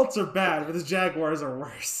 the Colts are bad, but the Jaguars are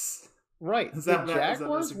worse. Right. The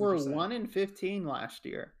Jaguars were 1-15 last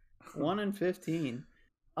year. 1-15.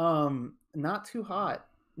 Not too hot.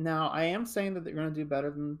 Now, I am saying that they're going to do better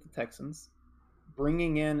than the Texans.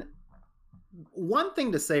 Bringing in one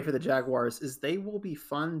thing to say for the Jaguars is they will be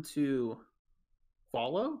fun to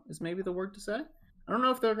follow, is maybe the word to say. I don't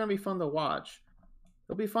know if they're going to be fun to watch.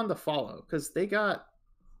 They'll be fun to follow because they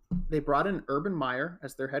brought in Urban Meyer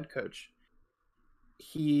as their head coach.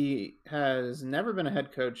 He has never been a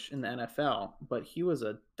head coach in the NFL, but he was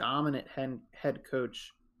a dominant head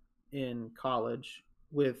coach in college.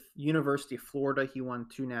 With University of Florida, he won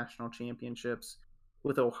 2 national championships.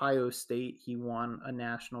 With Ohio State, he won a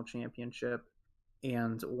national championship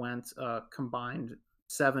and went combined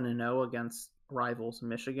 7-0 against rivals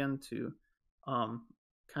Michigan to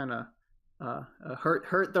kind of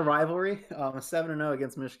hurt the rivalry. 7-0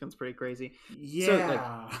 against Michigan's pretty crazy.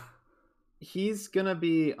 Yeah. So, he's gonna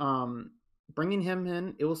be bringing him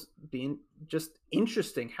in. It was being just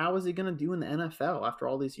interesting. How is he gonna do in the NFL after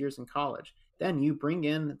all these years in college? Then you bring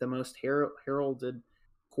in the most heralded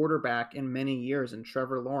quarterback in many years in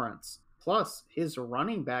Trevor Lawrence, plus his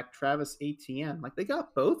running back Travis Etienne. Like, they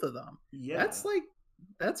got both of them. Yeah.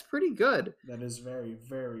 That's pretty good. That is very,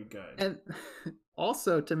 very good. And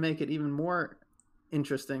also, to make it even more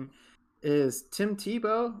interesting, is Tim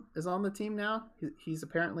Tebow is on the team now. He's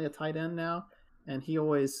apparently a tight end now, and he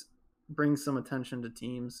always brings some attention to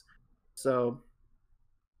teams. So,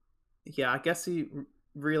 yeah, I guess he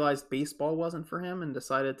realized baseball wasn't for him and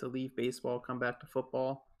decided to leave baseball, come back to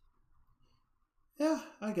football. Yeah,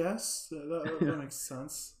 I guess that makes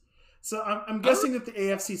sense. So I'm guessing that the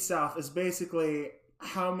AFC South is basically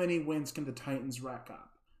how many wins can the Titans rack up?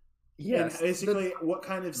 Yes. And basically, what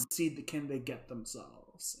kind of seed can they get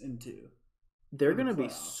themselves into? They're going to be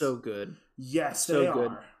so good. Yes, so they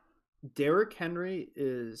good. are. Derrick Henry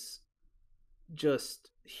is just,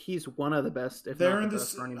 he's one of the best, if they're not in the this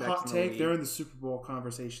best running backs hot in the take. league. They're in the Super Bowl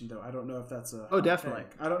conversation, though. I don't know if that's a definitely.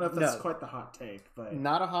 take. I don't know if that's quite the hot take, but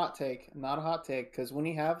Not a hot take, because when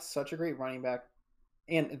you have such a great running back,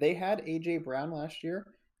 and they had A.J. Brown last year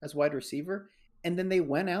as wide receiver, and then they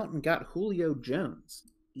went out and got Julio Jones,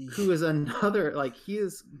 who is another, he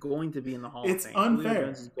is going to be in the Hall of Fame. It's unfair. Julio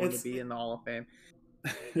Jones is going to be in the Hall of Fame.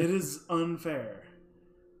 It is unfair.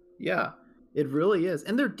 Yeah, it really is.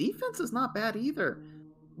 And their defense is not bad either.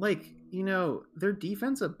 Their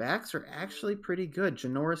defensive backs are actually pretty good.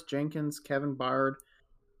 Janoris Jenkins, Kevin Byard.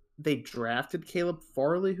 They drafted Caleb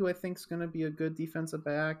Farley, who I think is going to be a good defensive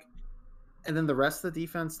back. And then the rest of the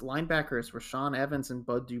defense, linebackers, Rashawn Evans and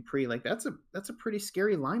Bud Dupree. That's a pretty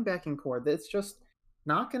scary linebacking core. That's just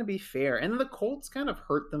not going to be fair. And the Colts kind of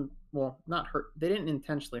hurt them. Well, not hurt. They didn't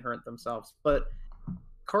intentionally hurt themselves. But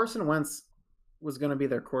Carson Wentz was going to be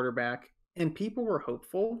their quarterback. And people were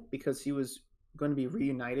hopeful because he was going to be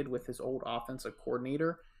reunited with his old offensive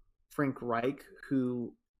coordinator, Frank Reich,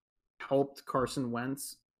 who helped Carson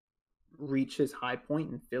Wentz reach his high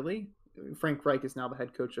point in Philly. Frank Reich is now the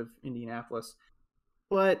head coach of Indianapolis.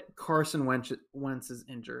 But Carson Wentz is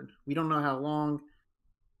injured. We don't know how long,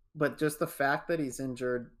 but just the fact that he's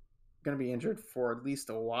going to be injured for at least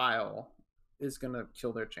a while, is going to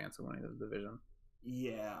kill their chance of winning the division.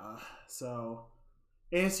 Yeah. So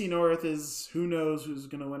AFC North is, who knows who's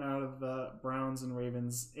going to win out of the Browns and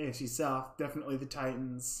Ravens. AFC South, definitely the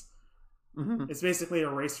Titans. Mm-hmm. It's basically a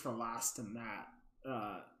race for last in that.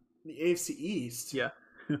 The AFC East. Yeah.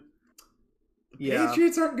 The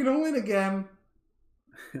Patriots aren't going to win again.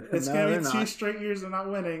 It's going to be 2 straight years of not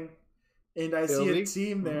winning. And I see a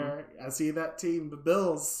team there. Mm-hmm. I see that team, the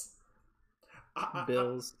Bills.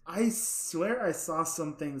 Bills. I swear I saw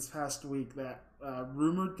something this past week that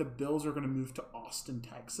rumored the Bills are going to move to Austin,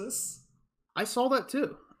 Texas. I saw that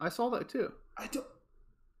too. I don't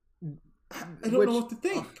know what to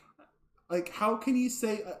think. How can you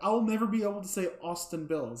say? I'll never be able to say Austin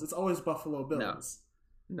Bills. It's always Buffalo Bills.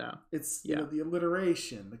 No. It's the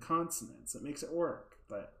alliteration, the consonants. It makes it work.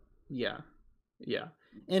 But yeah.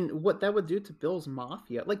 And what that would do to Bills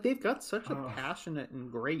Mafia, they've got such a passionate and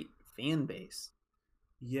great fan base.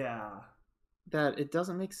 Yeah. That it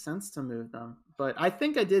doesn't make sense to move them. But I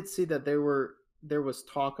think I did see that there was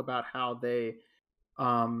talk about how they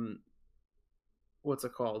what's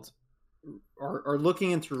it called? Are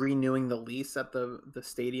looking into renewing the lease at the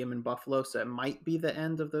stadium in Buffalo, so it might be the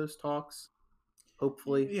end of those talks.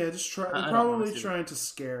 Hopefully. Yeah, just probably trying to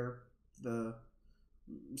scare the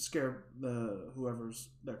whoever's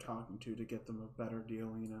they're talking to get them a better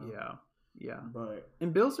deal, Yeah.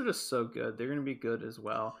 And Bills are just so good. They're going to be good as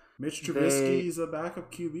well. Mitch Trubisky is a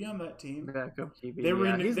backup QB on that team. Backup QB. They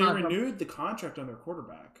renewed the contract on their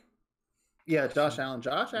quarterback. Yeah, Josh Allen.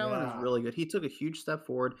 Josh Allen is really good. He took a huge step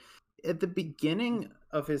forward. At the beginning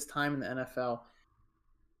of his time in the NFL,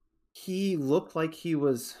 he looked like he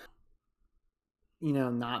was,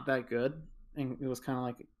 not that good. And it was kind of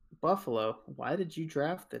like, Buffalo, why did you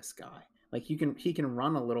draft this guy? He can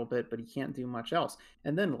run a little bit, but he can't do much else.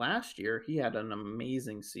 And then last year, he had an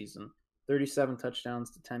amazing season. 37 touchdowns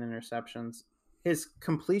to 10 interceptions. His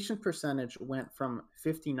completion percentage went from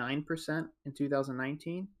 59% in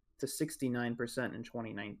 2019 to 69% in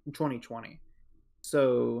 2020.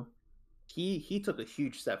 So he took a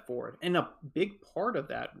huge step forward. And a big part of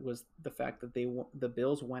that was the fact that the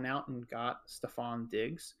Bills went out and got Stephon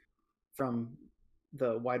Diggs from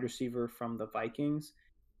the wide receiver from the Vikings.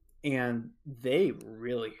 And they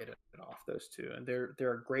really hit it off, those two. And they're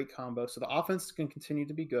a great combo. So the offense can continue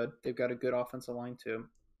to be good. They've got a good offensive line too.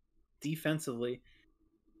 defensively,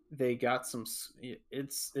 they got some.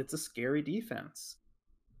 It's a scary defense.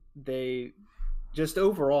 They just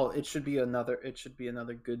overall, it should be another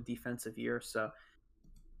good defensive year. So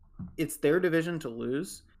it's their division to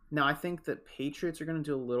lose. Now I think that Patriots are going to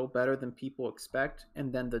do a little better than people expect,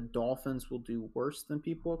 and then the Dolphins will do worse than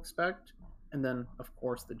people expect, and then of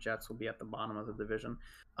course the Jets will be at the bottom of the division.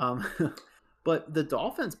 Um, but the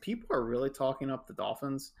Dolphins, people are really talking up the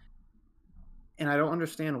Dolphins, and I don't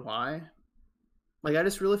understand why. Like, I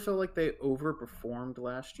just really feel like they overperformed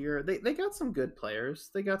last year. They got some good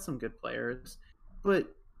players. But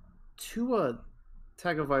Tua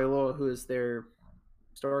Tagovailoa, who is their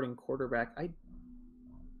starting quarterback, I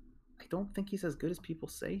don't think he's as good as people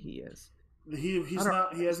say he is. He's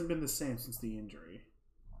not. He hasn't been the same since the injury.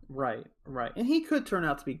 Right. And he could turn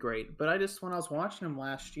out to be great. But when I was watching him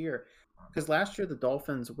last year, because last year the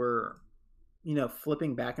Dolphins were,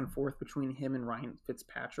 flipping back and forth between him and Ryan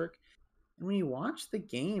Fitzpatrick. And when you watch the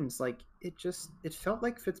games, like, it felt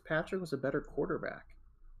like Fitzpatrick was a better quarterback.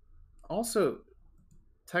 Also,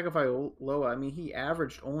 Tagovailoa, I mean, he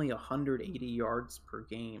averaged only 180 yards per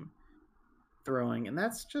game throwing, and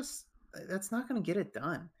that's not going to get it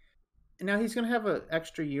done. And now he's going to have an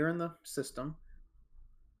extra year in the system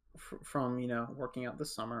from working out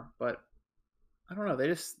this summer, but I don't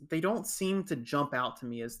know. They don't seem to jump out to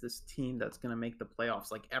me as this team that's going to make the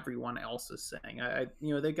playoffs like everyone else is saying.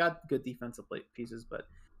 They got good defensive pieces, but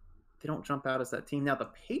they don't jump out as that team. Now the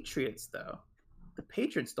Patriots, though,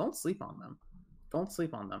 don't sleep on them. Don't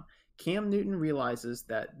sleep on them. Cam Newton realizes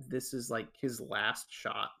that this is like his last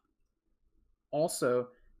shot. Also,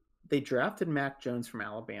 they drafted Mac Jones from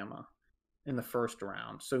Alabama in the first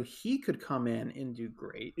round, so he could come in and do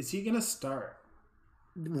great. Is he going to start?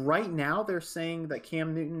 Right now, they're saying that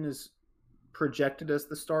Cam Newton is projected as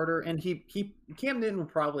the starter, and Cam Newton will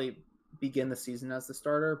probably begin the season as the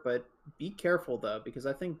starter. But be careful though, because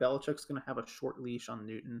I think Belichick's going to have a short leash on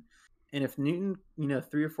Newton, and if Newton,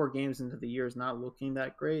 3 or 4 games into the year is not looking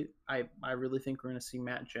that great, I really think we're going to see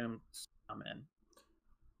Matt Jones come in.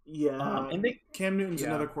 Yeah, Cam Newton's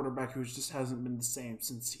another quarterback who just hasn't been the same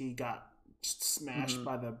since he got smashed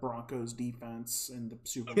by the Broncos defense in the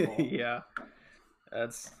Super Bowl. Yeah.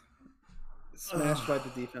 That's smashed by the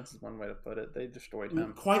defense is one way to put it. They destroyed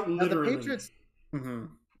him. Quite literally. The Patriots.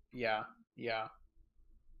 Yeah.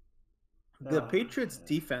 The Patriots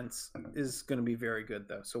defense is going to be very good,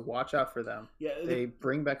 though. So watch out for them. Yeah, they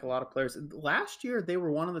bring back a lot of players. Last year, they were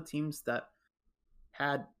one of the teams that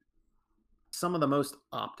had some of the most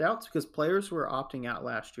opt-outs because players were opting out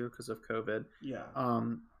last year because of COVID. Yeah.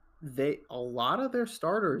 A lot of their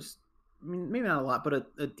starters. I mean, maybe not a lot, but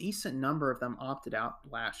a decent number of them opted out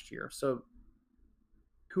last year. So,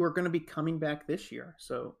 who are going to be coming back this year?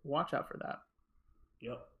 So, watch out for that.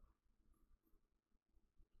 Yep.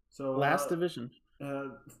 So, last division.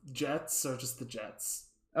 Jets or just the Jets?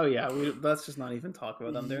 Oh, yeah. Let's just not even talk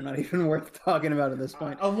about them. They're not even worth talking about at this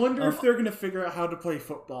point. I wonder if they're going to figure out how to play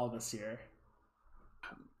football this year.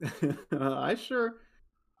 I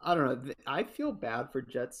don't know. I feel bad for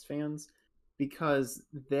Jets fans. Because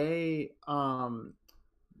they,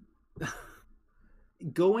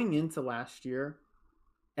 going into last year,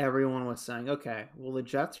 everyone was saying, okay, well, the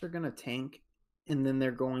Jets are going to tank, and then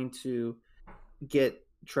they're going to get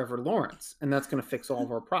Trevor Lawrence, and that's going to fix all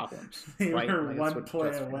of our problems. They right? were one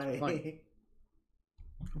play away.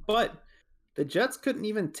 But the Jets couldn't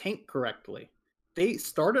even tank correctly. They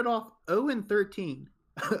started off 0-13,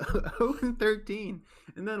 0-13,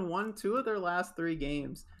 and then won 2 of their last 3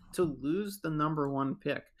 games to lose the number 1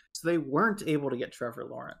 pick. So they weren't able to get Trevor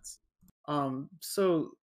Lawrence.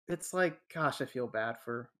 So it's like, gosh, I feel bad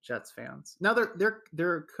for Jets fans. Now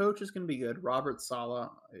their coach is going to be good. Robert Saleh,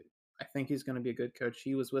 I think he's going to be a good coach.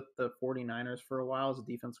 He was with the 49ers for a while as a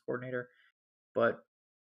defense coordinator. But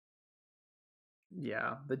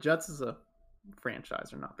yeah, the Jets as a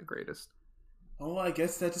franchise are not the greatest. Oh, I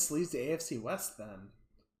guess that just leaves the AFC West then.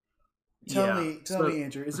 Tell me,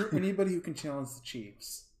 Andrew, is there anybody who can challenge the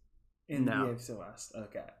Chiefs in the AFC West?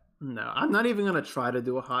 Okay. No, I'm not even going to try to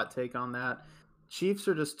do a hot take on that. Chiefs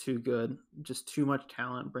are just too good, just too much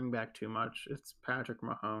talent, bring back too much. It's Patrick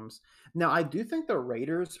Mahomes. Now, I do think the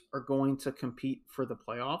Raiders are going to compete for the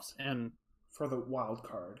playoffs and for the wild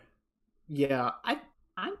card. Yeah, I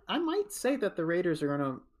might say that the Raiders are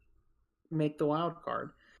going to make the wild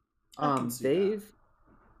card.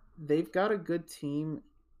 They've got a good team.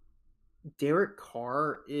 Derek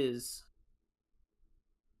Carr is.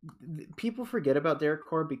 People forget about Derek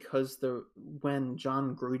Carr because when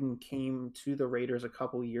John Gruden came to the Raiders a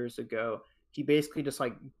couple years ago, he basically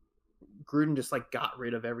Gruden got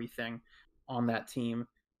rid of everything on that team.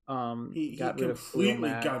 He got rid of Khalil completely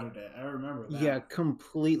Mack. gutted it. I remember that. Yeah,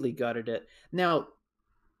 completely gutted it. Now,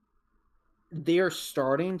 they are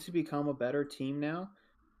starting to become a better team now.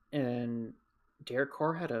 And Derek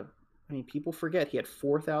Carr people forget he had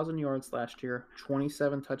 4,000 yards last year,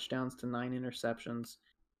 27 touchdowns to 9 interceptions,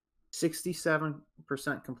 67%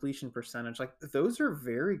 completion percentage. Like, those are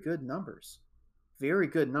very good numbers. Very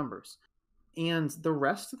good numbers. And the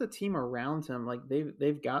rest of the team around him, like,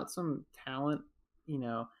 they've got some talent.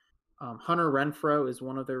 Hunter Renfrow is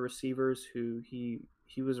one of their receivers who he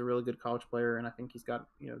was a really good college player, and I think he's got,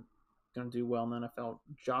 going to do well in the NFL.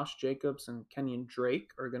 Josh Jacobs and Kenyon Drake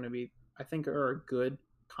are going to be, I think, are a good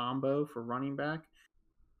combo for running back.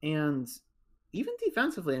 And even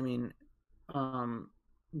defensively, Damon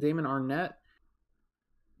Arnett,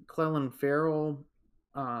 Clelin Ferrell,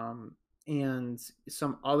 and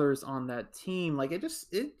some others on that team, like, it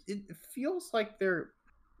feels like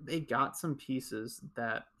they got some pieces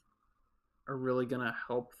that are really going to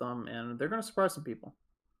help them, and they're going to surprise some people.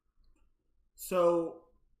 So,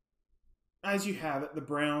 as you have it, the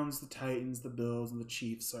Browns, the Titans, the Bills, and the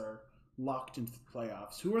Chiefs are locked into the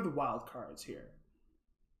playoffs. Who are the wild cards here?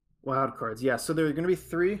 Wild cards, yeah. So there are going to be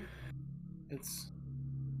 3. It's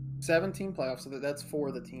 17 playoffs, so that's 4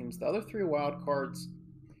 of the teams. The other 3 wild cards,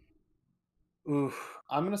 I'm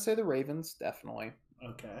going to say the Ravens, definitely.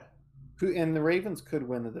 Okay. And the Ravens could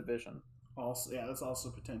win the division. Also, yeah, that's also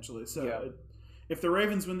potentially. So, Yeah. If the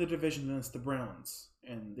Ravens win the division, then it's the Browns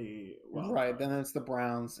and the wild Right, card. then it's the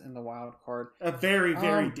Browns in the wild card. A very,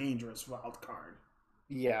 very dangerous wild card.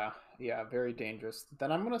 Yeah, very dangerous.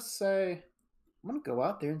 Then I'm going to go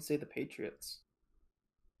out there and say the Patriots.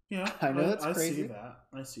 Yeah, I know that's I crazy.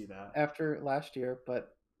 I see that. After last year,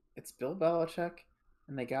 but it's Bill Belichick,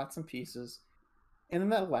 and they got some pieces. And in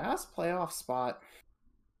that last playoff spot,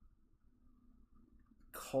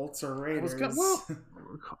 Colts or Raiders?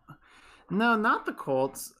 No, not the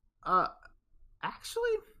Colts.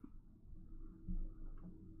 Actually,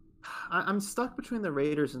 I'm stuck between the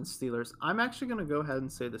Raiders and Steelers. I'm actually going to go ahead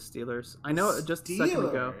and say the Steelers. I know just a second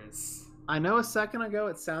ago. I know a second ago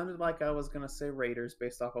it sounded like I was going to say Raiders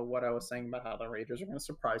based off of what I was saying about how the Raiders are going to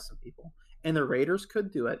surprise some people. And the Raiders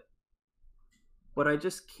could do it. But I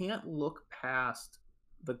just can't look past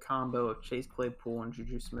the combo of Chase Claypool and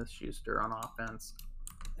Juju Smith-Schuster on offense.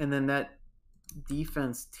 And then that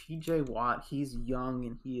defense, TJ Watt, he's young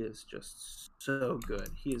and he is just so good.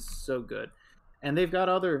 He is so good. And they've got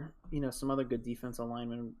other, some other good defensive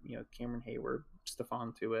linemen, Cameron Hayward,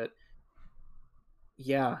 Stephon Tuitt.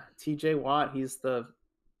 Yeah, TJ Watt, he's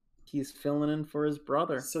filling in for his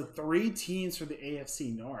brother. So 3 teams for the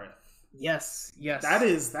AFC North. Yes. That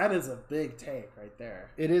is a big take right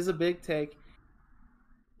there. It is a big take.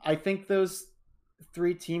 I think those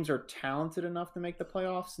 3 teams are talented enough to make the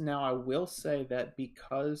playoffs. Now, I will say that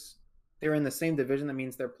because they're in the same division, that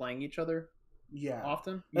means they're playing each other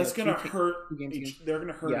often. That's going to hurt. They're going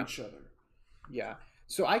to hurt each other. Yeah.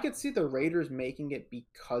 So I could see the Raiders making it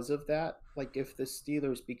because of that. Like, if the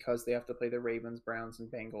Steelers, because they have to play the Ravens, Browns,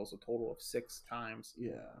 and Bengals a total of 6 times,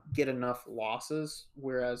 get enough losses,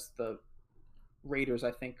 whereas the Raiders,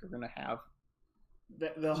 I think, are going to have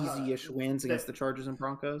easy-ish wins against the Chargers and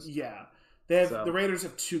Broncos. Yeah. The Raiders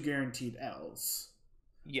have 2 guaranteed L's.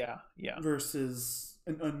 Yeah. Versus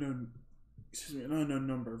an unknown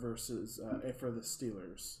number versus for the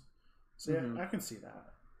Steelers. So I can see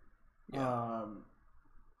that. Yeah.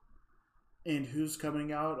 And who's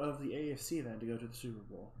coming out of the AFC then to go to the Super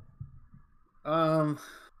Bowl?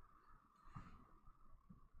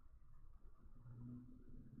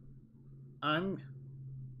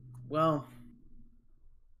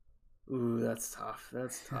 That's tough.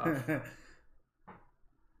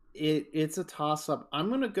 It's a toss-up. I'm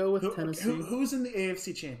going to go with Tennessee. Who's in the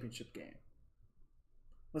AFC Championship game?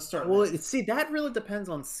 Let's start. Well, see, that really depends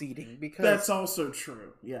on seeding because that's also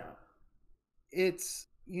true. Yeah, it's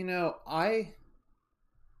I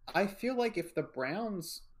feel like if the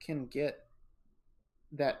Browns can get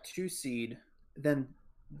that 2 seed, then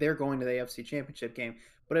they're going to the AFC Championship game.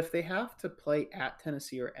 But if they have to play at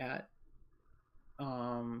Tennessee or at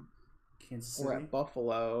Kansas City or at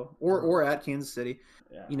Buffalo or at Kansas City,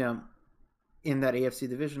 in that AFC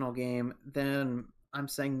divisional game, then I'm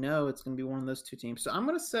saying no, it's going to be one of those 2 teams. So I'm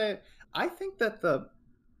going to say I think that the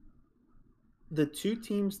 2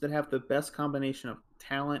 teams that have the best combination of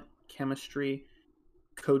talent, chemistry,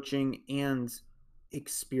 coaching, and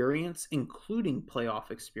experience, including playoff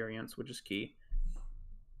experience, which is key,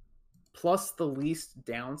 plus the least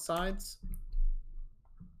downsides,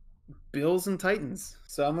 Bills and Titans.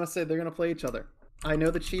 So I'm going to say they're going to play each other. I know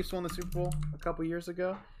the Chiefs won the Super Bowl a couple years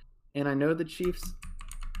ago, and I know the Chiefs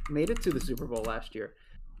made it to the Super Bowl last year.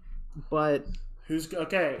 but Who's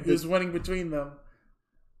winning between them?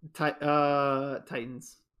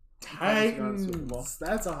 Titans. are going to the Super Bowl. Titans.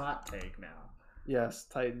 That's a hot take now. Yes,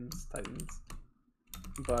 Titans.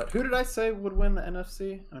 But who did I say would win the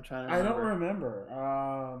NFC? I'm trying to remember. I don't remember.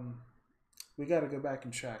 We got to go back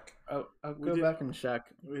and check. I'll go back and check.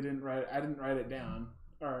 I didn't write it down.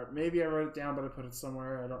 Or maybe I wrote it down, but I put it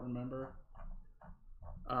somewhere. I don't remember.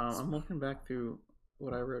 I'm looking back through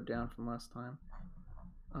what I wrote down from last time.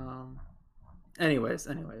 Anyways,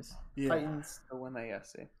 Yeah. Titans to win the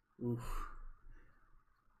AFC. Oof.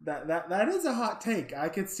 That is a hot take. I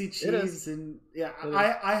could see Chiefs and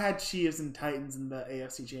I had Chiefs and Titans in the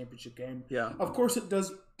AFC Championship game. Yeah. Of course, it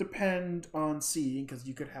does depend on seeding because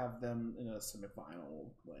you could have them in a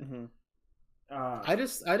semifinal win. Mm-hmm. I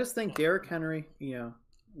just think Derrick Henry,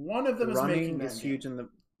 one of them is making that huge in the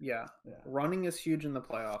running is huge in the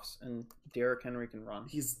playoffs, and Derrick Henry can run.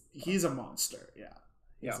 He's a monster.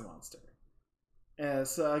 He's a monster.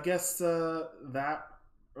 So I guess that.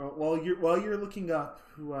 While you're looking up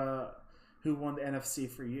who won the NFC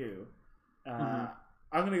for you, I'm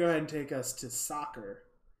gonna go ahead and take us to soccer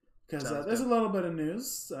because there's a little bit of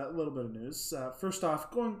news. First off,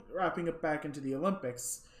 wrapping up back into the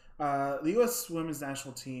Olympics, the U.S. women's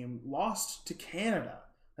national team lost to Canada.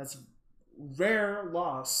 That's a rare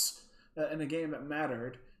loss in a game that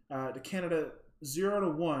mattered. To Canada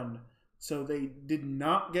 0-1, so they did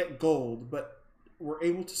not get gold, but were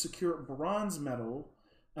able to secure a bronze medal.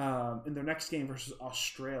 In their next game versus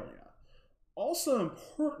Australia. Also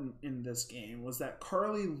important in this game was that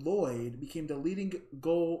Carly Lloyd became the leading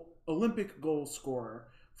Olympic goal scorer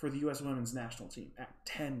for the U.S. women's national team at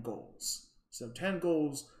 10 goals. So 10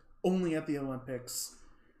 goals only at the Olympics.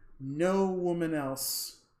 No woman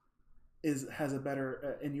else has a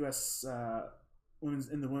better in U.S.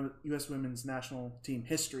 U.S. women's national team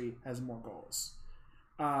history has more goals.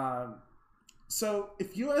 So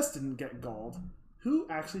if U.S. didn't get gold, who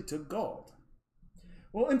actually took gold?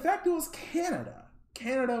 Well, in fact, it was Canada.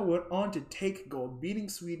 Canada went on to take gold, beating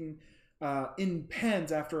Sweden in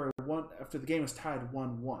pens after the game was tied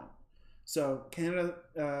 1-1. So Canada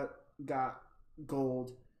got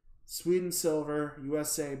gold, Sweden silver,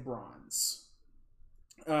 USA bronze.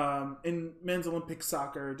 In men's Olympic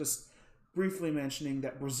soccer, just briefly mentioning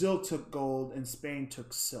that Brazil took gold and Spain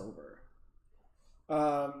took silver.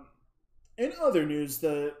 In other news,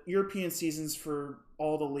 the European seasons for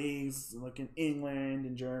all the leagues, like in England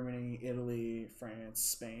and Germany, Italy, France,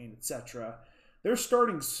 Spain, etc., they're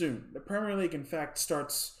starting soon. The Premier League, in fact,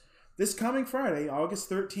 starts this coming Friday, August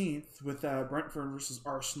 13th, with Brentford versus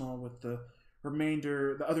Arsenal, with the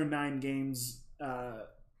other 9 games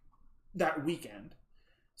that weekend.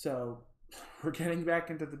 So we're getting back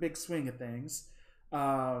into the big swing of things.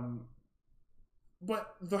 But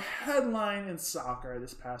the headline in soccer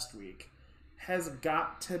this past week has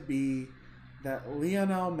got to be that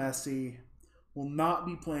Lionel Messi will not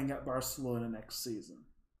be playing at Barcelona next season.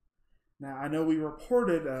 Now, I know we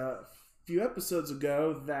reported a few episodes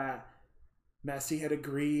ago that Messi had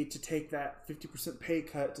agreed to take that 50% pay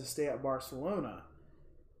cut to stay at Barcelona.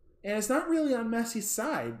 And it's not really on Messi's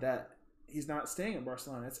side that he's not staying at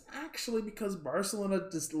Barcelona. It's actually because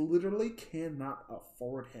Barcelona just literally cannot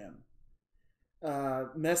afford him.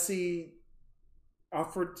 Messi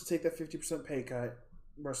offered to take that 50% pay cut.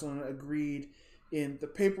 Barcelona agreed, and the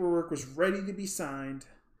paperwork was ready to be signed,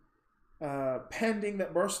 pending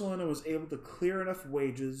that Barcelona was able to clear enough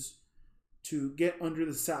wages to get under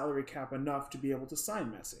the salary cap enough to be able to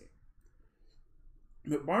sign Messi.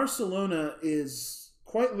 But Barcelona is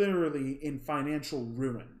quite literally in financial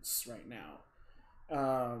ruins right now.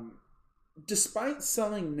 Despite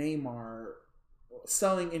selling Neymar,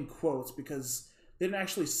 selling in quotes because they didn't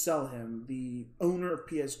actually sell him, the owner of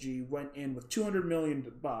PSG went in with $200 million,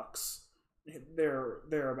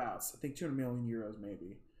 thereabouts. I think 200 million euros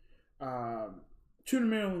maybe.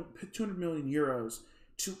 200 million euros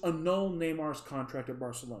to annul Neymar's contract at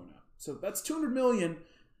Barcelona. So that's 200 million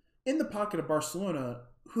in the pocket of Barcelona,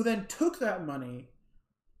 who then took that money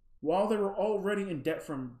while they were already in debt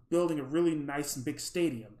from building a really nice and big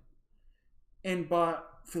stadium and bought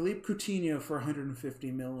Philippe Coutinho for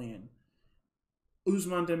 150 million.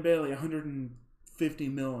 Ousmane Dembele, 150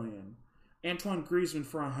 million. Antoine Griezmann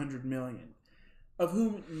for 100 million. Of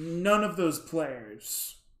whom none of those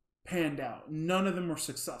players panned out. None of them were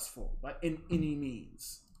successful by any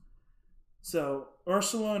means. So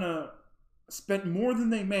Barcelona spent more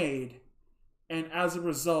than they made, and as a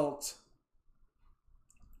result,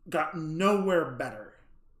 got nowhere better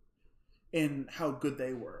in how good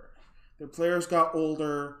they were. Their players got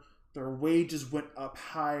older. Their wages went up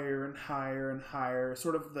higher and higher and higher.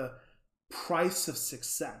 Sort of the price of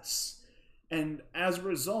success. And as a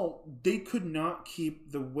result, they could not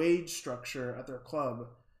keep the wage structure at their club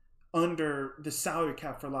under the salary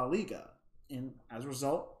cap for La Liga. And as a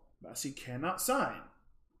result, Messi cannot sign,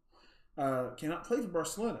 cannot play for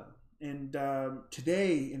Barcelona. And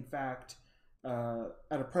today, in fact, at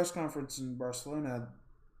a press conference in Barcelona,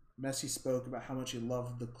 Messi spoke about how much he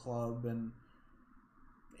loved the club, and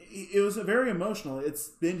it was very emotional. It's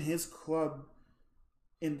been his club,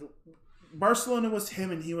 and Barcelona was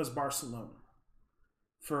him, and he was Barcelona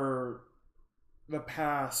for the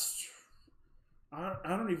past. I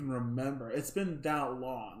don't even remember. It's been that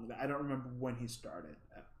long that I don't remember when he started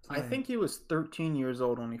playing. I think he was 13 years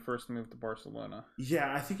old when he first moved to Barcelona.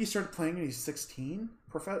 Yeah, I think he started playing when he's 16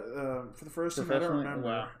 for the first team. I don't remember.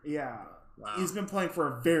 Wow. Yeah. Wow. He's been playing for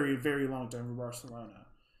a very, very long time for Barcelona.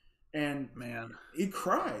 And Man, he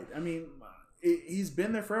cried. I mean, he's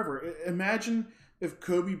been there forever. Imagine if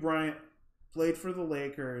Kobe Bryant played for the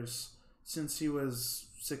Lakers since he was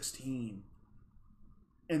 16.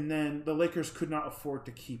 And then the Lakers could not afford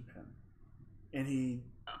to keep him. And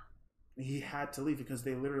he had to leave because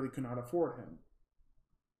they literally could not afford him.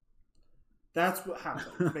 That's what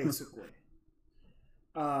happened, basically.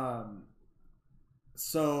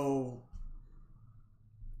 So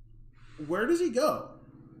where does he go?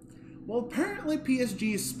 Well, apparently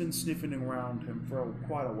PSG has been sniffing around him for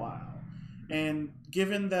quite a while. And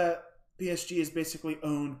given that PSG is basically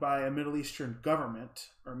owned by a Middle Eastern government,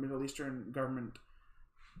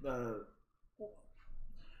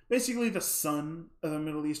 basically the son of a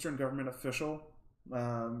Middle Eastern government official,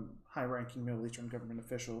 high-ranking Middle Eastern government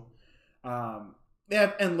official. They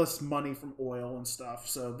have endless money from oil and stuff,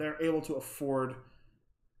 so they're able to afford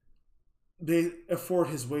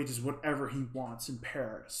his wages whatever he wants in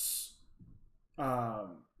Paris.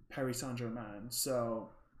 Paris Saint-Germain. So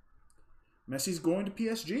Messi's going to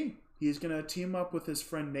PSG. He's going to team up with his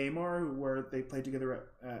friend Neymar, where they played together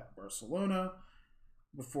at Barcelona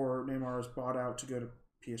before Neymar was bought out to go to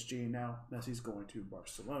PSG. Now Messi's going to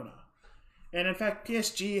Barcelona. And in fact,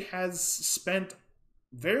 PSG has spent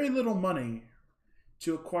very little money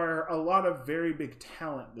to acquire a lot of very big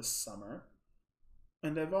talent this summer.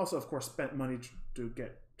 And they've also, of course, spent money to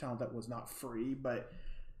get talent that was not free. But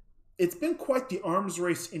it's been quite the arms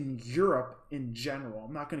race in Europe in general.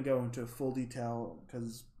 I'm not going to go into full detail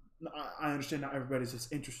because I understand not everybody's as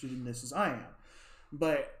interested in this as I am.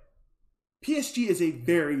 But PSG is a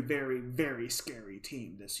very, very, very scary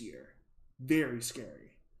team this year. Very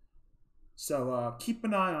scary. So keep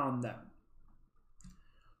an eye on them.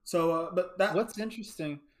 So, but that. what's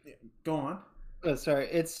interesting? Go on. Oh, sorry,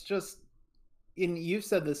 it's just, and you've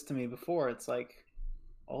said this to me before. It's like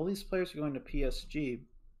all these players are going to PSG,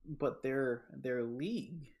 but their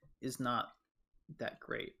league is not that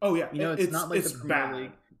great. Oh yeah, it's not like the Premier bad.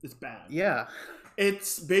 League. It's bad. Yeah,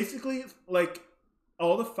 It's basically like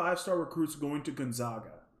all the 5-star recruits going to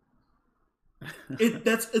Gonzaga.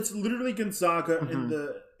 It's literally Gonzaga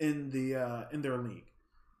in their league,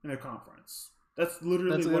 in their conference. That's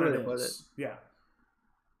literally what it is. Yeah.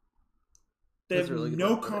 They have really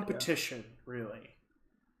no good, competition, really.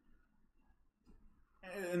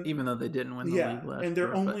 And, even though they didn't win the league last and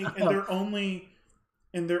year.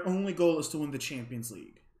 And their only goal is to win the Champions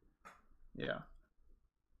League. Yeah.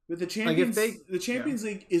 But the Champions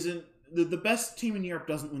League isn't the best team in Europe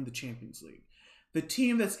doesn't win the Champions League. The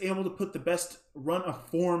team that's able to put the best run of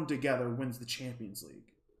form together wins the Champions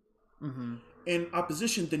League. Mm-hmm. In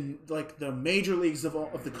opposition, the major leagues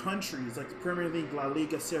of the countries, like the Premier League, La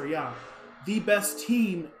Liga, Serie A, the best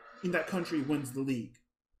team in that country wins the league.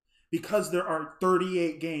 Because there are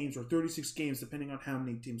 38 games or 36 games, depending on how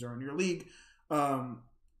many teams are in your league,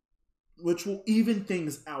 which will even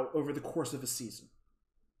things out over the course of a season.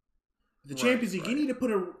 The Champions League, you need to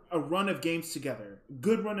put a run of games together, a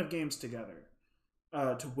good run of games together,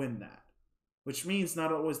 to win that. Which means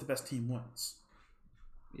not always the best team wins.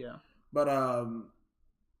 Yeah. But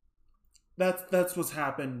that's what's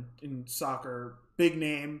happened in soccer. Big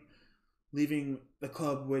name leaving the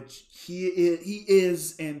club, which he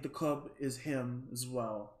is, and the club is him as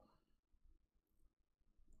well.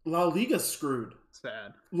 La Liga's screwed.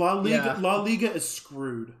 Sad. La Liga is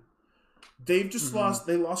screwed. They've just lost.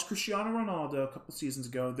 They lost Cristiano Ronaldo a couple seasons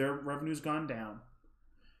ago. Their revenue's gone down.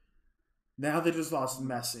 Now they just lost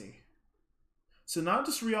Messi. So not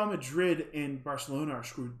just Real Madrid and Barcelona are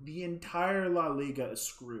screwed. The entire La Liga is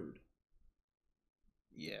screwed.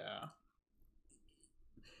 Yeah.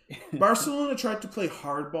 Barcelona tried to play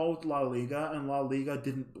hardball with La Liga, and La Liga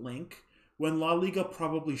didn't blink, when La Liga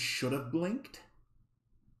probably should have blinked.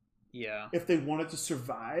 Yeah. If they wanted to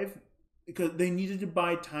survive, because they needed to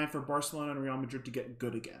buy time for Barcelona and Real Madrid to get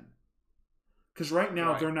good again. Because right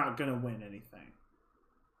now Right. they're not going to win anything.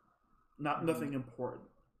 Nothing important.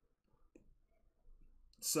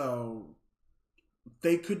 So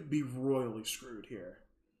they could be royally screwed here.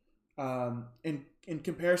 In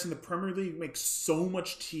comparison, the Premier League makes so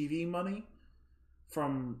much TV money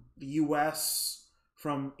from the US,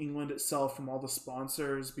 from England itself, from all the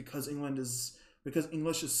sponsors, because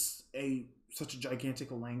English is such a gigantic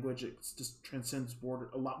language. It just transcends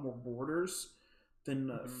a lot more borders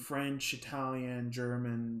than French, Italian,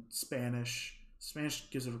 German, Spanish. Spanish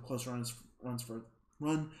gives it a close run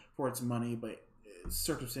for its money, but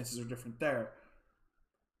circumstances are different there.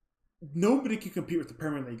 Nobody can compete with the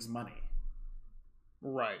Premier League's money.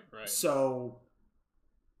 Right. So,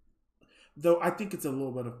 though I think it's a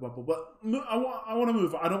little bit of a bubble, but I want to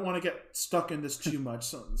move. I don't want to get stuck in this too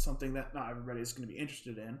much. Something that not everybody is going to be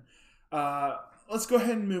interested in. Let's go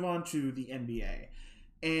ahead and move on to the NBA.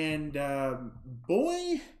 And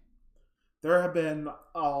boy, there have been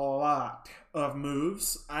a lot of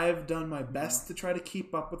moves. I've done my best to try to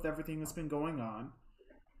keep up with everything that's been going on,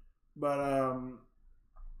 but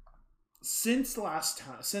since the last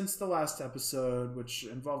episode, which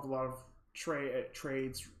involved a lot of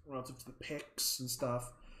trades relative to the picks and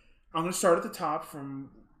stuff, I'm going to start at the top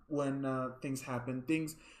from when things happened.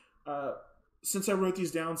 Since I wrote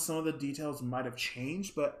these down, some of the details might have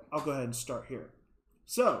changed, but I'll go ahead and start here.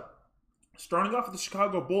 So, starting off with the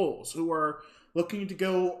Chicago Bulls, who are looking to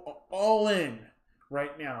go all in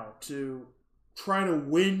right now to try to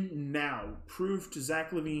win now, prove to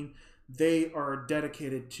Zach LaVine they are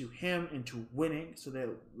dedicated to him and to winning, so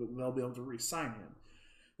they'll be able to re-sign him.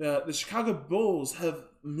 The Chicago Bulls have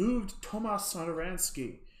moved Tomas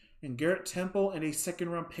Satoransky and Garrett Temple and a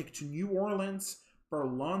second-round pick to New Orleans for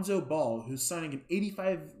Alonzo Ball, who's signing an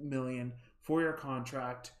 $85 million 4-year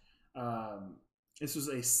contract. This was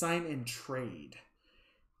a sign and trade,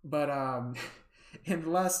 but in the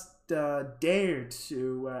last day or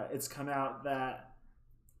two, it's come out that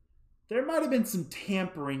there might have been some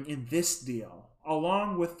tampering in this deal,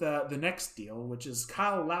 along with the next deal, which is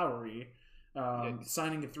Kyle Lowry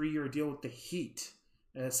signing a 3-year deal with the Heat,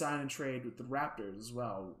 a sign and trade with the Raptors as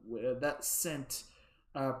well. That sent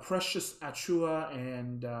Precious Achua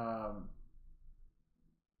and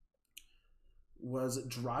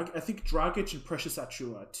Dragic and Precious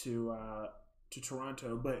Achua to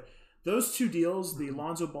Toronto. But those two deals, the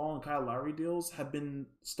Alonzo Ball and Kyle Lowry deals, have been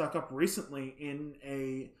stuck up recently in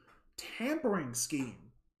a tampering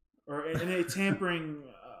scheme, or in a tampering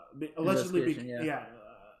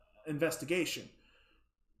investigation.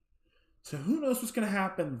 So who knows what's going to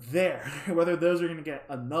happen there? Whether those are going to get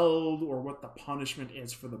annulled or what the punishment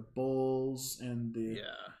is for the Bulls and the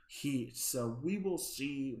Heat. So we will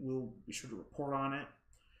see. We'll be sure to report on it.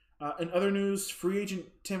 In other news, free agent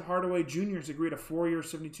Tim Hardaway Jr. has agreed a 4-year,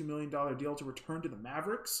 $72 million deal to return to the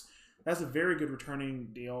Mavericks. That's a very good returning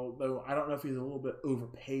deal, though I don't know if he's a little bit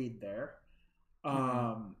overpaid there.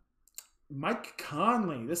 Mike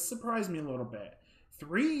Conley, this surprised me a little bit.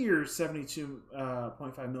 3 years,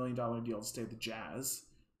 $72.5 million deal to stay with the Jazz.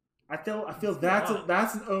 I feel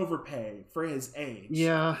that's an overpay for his age.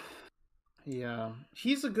 Yeah.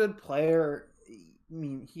 He's a good player. I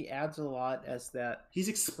mean, he adds a lot as that. He's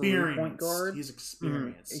experienced. Point guard. He's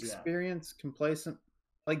experienced. Experienced, complacent,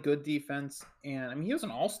 like good defense, and I mean he was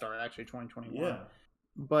an all-star actually 2021. Yeah.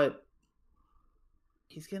 But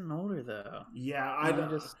he's getting older though. Yeah, I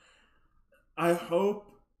hope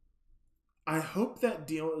that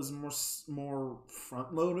deal is more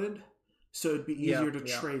front loaded, so it'd be easier to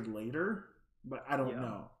trade later. But I don't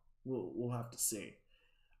know. We'll have to see.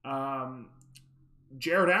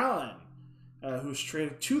 Jared Allen, who's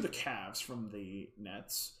traded to the Cavs from the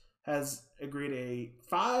Nets, has agreed a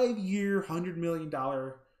 5-year, $100 million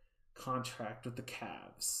contract with the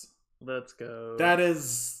Cavs. Let's go. That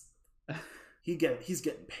is, he's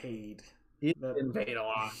getting paid. He's getting paid a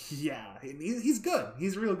lot. Yeah, he's good.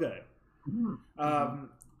 He's real good. Mm-hmm.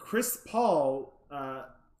 Chris Paul,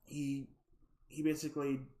 he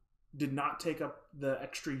basically did not take up the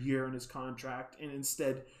extra year in his contract and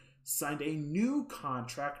instead signed a new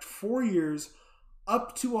contract, 4 years,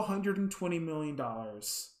 up to $120 million.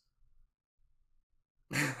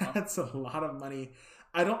 That's a lot of money.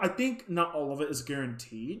 I think not all of it is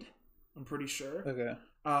guaranteed. I'm pretty sure. Okay.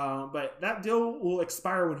 But that deal will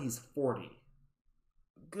expire when he's 40.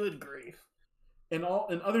 Good grief. In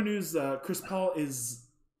other news, Chris Paul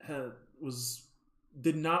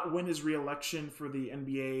did not win his re-election for the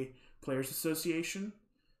NBA Players Association.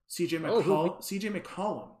 CJ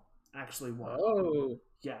McCollum actually won. Oh.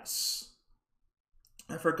 Yes.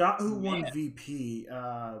 I forgot who won VP.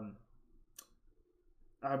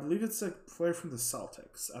 I believe it's a player from the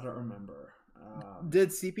Celtics. I don't remember. Did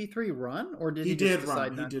CP3 run, or did He he just did decide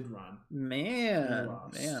run. He not? did run. Man, He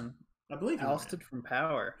lost. man, I believe he ousted ran. from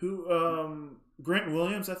power. Who? Grant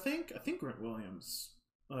Williams. I think Grant Williams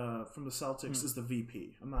from the Celtics is the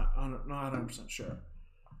VP. I'm not 100% sure.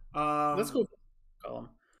 Let's go call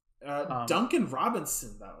him. Duncan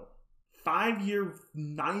Robinson, though, 5-year,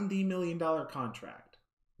 $90 million contract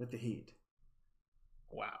with the Heat.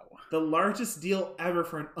 Wow, The largest deal ever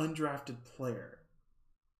for an undrafted player.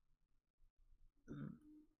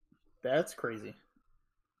 that's crazy.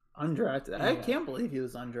 Undrafted. I can't believe he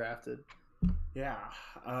was undrafted. Yeah.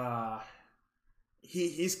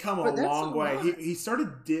 He's come a But that's long a way. lot. He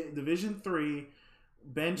started Division III,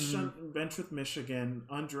 bench with Michigan,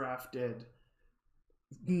 undrafted,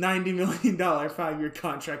 $90 million 5-year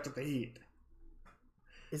contract with the Heat.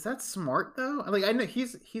 Is that smart though? Like, I know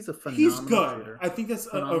he's a phenomenal He's good. shooter. I think that's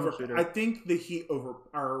Phenomenal shooter. I think the Heat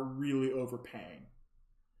are really overpaying.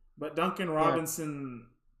 But Duncan Robinson,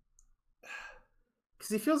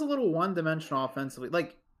 because he feels a little one-dimensional offensively.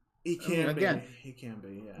 Like, he can be. again, He can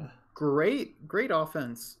be. Yeah. great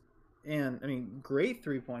offense, and I mean, great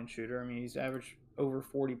three-point shooter. I mean, he's averaged over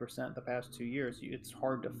 40% the past 2 years. It's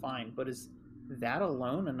hard to find, but is that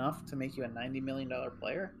alone enough to make you a $90 million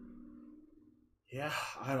player? Yeah,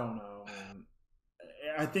 I don't know, man.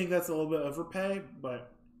 I think that's a little bit overpay,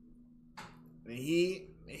 but the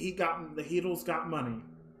Heatles got money.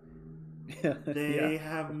 They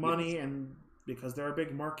have money, and because they're a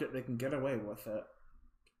big market, they can get away with it.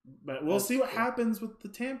 But we'll see what happens with the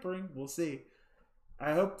tampering. We'll see.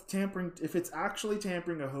 I hope the tampering, if it's actually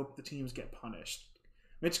tampering, I hope the teams get punished.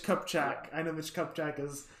 Mitch Kupchak, I know Mitch Kupchak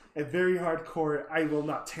is a very hardcore, I will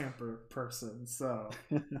not tamper person, so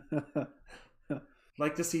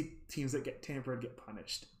like to see teams that get tampered get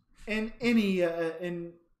punished. In any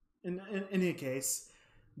case,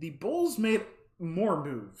 the Bulls made more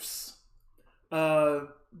moves. They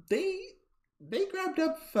grabbed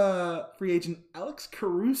up free agent Alex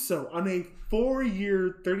Caruso on a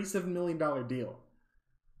 4-year, $37 million deal.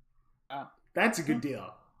 That's a good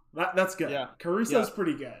deal. That's good. Yeah. Caruso's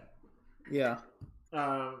pretty good. Yeah.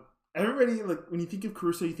 Everybody, like, when you think of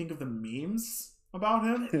Caruso, you think of the memes about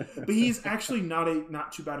him, but he's actually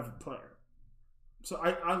not too bad of a player. So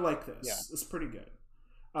I like this. Yeah. It's pretty good.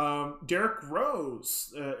 Derrick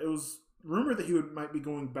Rose, it was rumored that he might be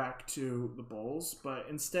going back to the Bulls, but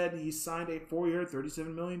instead he signed a 4-year,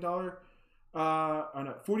 $37 million,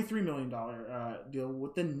 $43 million deal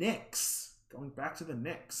with the Knicks. Going back to the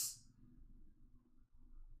Knicks.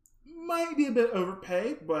 Might be a bit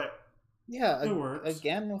overpay, but Yeah, it works.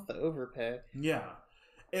 again with the overpay. Yeah.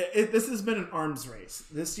 This has been an arms race.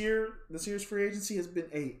 This year's free agency has been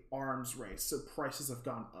a arms race, so prices have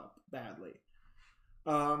gone up badly.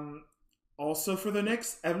 Also for the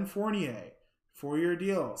Knicks, Evan Fournier, 4-year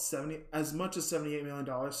deal, as much as $78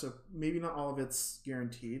 million, so maybe not all of it's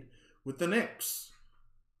guaranteed with the Knicks.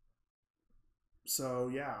 So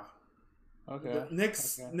yeah. Okay. The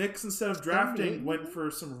Knicks instead of drafting went for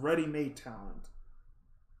some ready-made talent.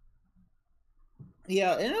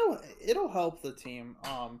 Yeah, and it'll help the team.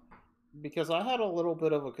 Because I had a little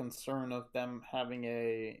bit of a concern of them having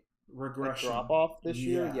a Regression. drop off this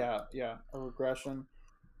year. Yeah, a regression.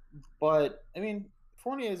 But I mean,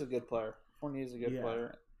 Fournier is a good player.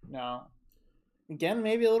 Player. Now, again,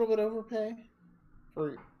 maybe a little bit overpay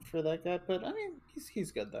for that guy, but I mean,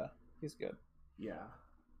 he's good though. He's good. Yeah.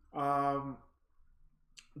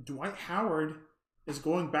 Dwight Howard is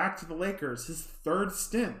going back to the Lakers. His third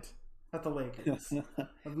stint at the Lakers.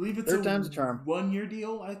 I believe it's Third time's a charm. 1-year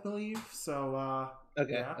deal, I believe. So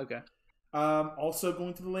Okay. yeah. Okay. Also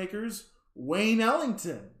going to the Lakers, Wayne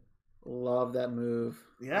Ellington. Love that move.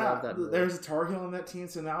 Yeah, Love that move. there's a Tar Heel on that team,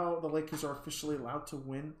 so now the Lakers are officially allowed to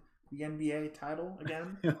win the NBA title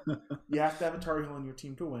again. You have to have a Tar Heel on your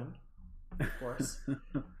team to win, of course.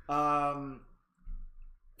 And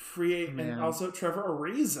also Trevor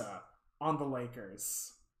Ariza on the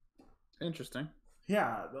Lakers. Interesting.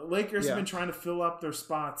 Yeah, the Lakers have been trying to fill up their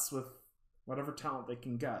spots with whatever talent they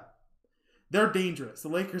can get. They're dangerous. The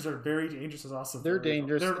Lakers are very dangerous. They're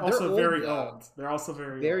dangerous. They're also old, very though. old. They're also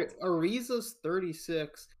very old. Ariza's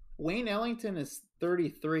 36. Wayne Ellington is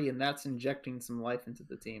 33, and that's injecting some life into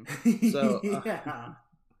the team. So yeah.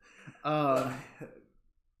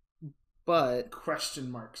 But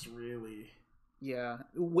Question marks, really. yeah,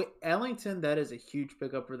 Ellington, that is a huge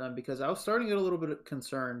pickup for them because I was starting to get a little bit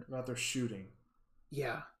concerned. About their shooting.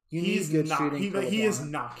 Yeah, you need good shooting. He is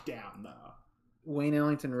knocked down, though. Wayne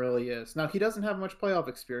Ellington really is. Now, he doesn't have much playoff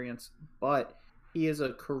experience, but he is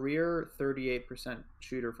a career 38%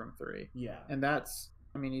 shooter from three. Yeah. And that's,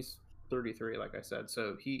 I mean, he's 33, like I said,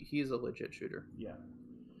 so he is a legit shooter. Yeah.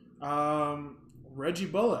 Reggie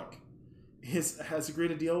Bullock has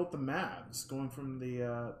agreed a deal with the Mavs, going from the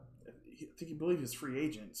I believe he's free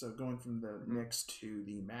agent, so going from the Knicks to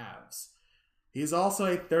the Mavs. He's also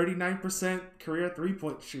a 39% career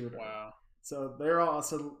 3-point shooter. Wow. So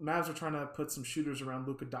Mavs are trying to put some shooters around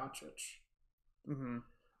Luka Doncic. Mm-hmm.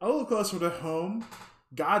 A little closer to home,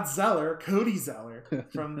 Cody Zeller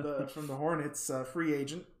from the Hornets, free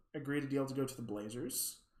agent, agreed a deal to go to the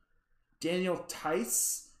Blazers. Daniel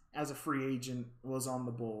Tice, as a free agent, was on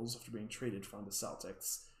the Bulls after being traded from the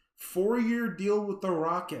Celtics. 4-year deal with the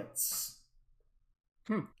Rockets.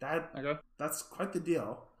 That's quite the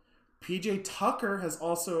deal. PJ Tucker has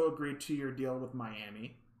also agreed 2-year deal with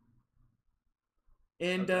Miami.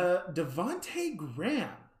 And Devontae Graham,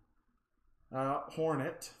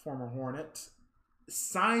 former Hornet,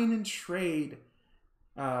 sign and trade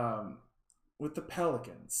with the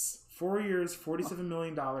Pelicans. 4 years, $47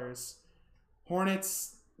 million.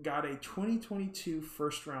 Hornets got a 2022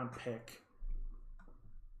 first-round pick.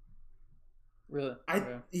 Really?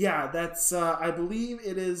 That's. I believe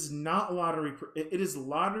it is not lottery. It is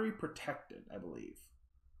lottery protected, I believe.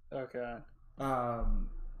 Okay.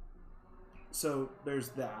 So there's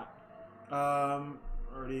that. I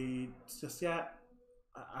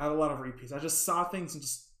have a lot of repeats. I just saw things and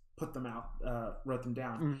just put them out, wrote them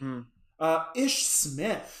down. Mm-hmm. Ish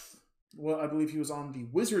Smith. Well, I believe he was on the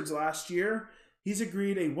Wizards last year. He's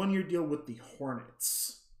agreed a 1-year deal with the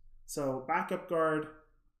Hornets. So backup guard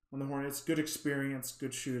on the Hornets, good experience,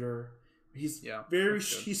 good shooter. He's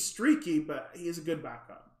he's streaky, but he is a good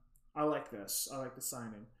backup. I like this. I like the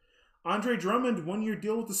signing. Andre Drummond, 1-year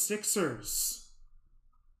deal with the Sixers.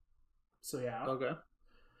 So yeah. Okay.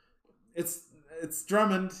 It's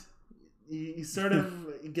Drummond. You sort of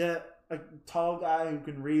get a tall guy who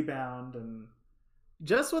can rebound, and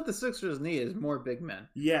just what the Sixers need is more big men.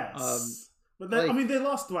 Yes. But then, they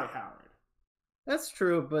lost Dwight Howard. That's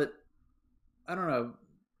true, but I don't know.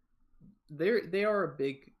 They are a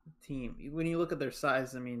big team. When you look at their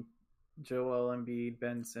size, I mean, Joel Embiid,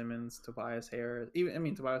 Ben Simmons, Tobias Harris.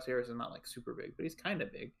 Tobias Harris is not like super big, but he's kind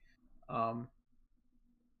of big.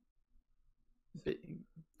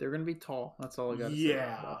 They're going to be tall. That's all I got to say.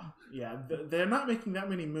 Yeah. They're not making that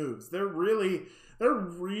many moves. They're really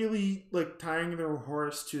like tying their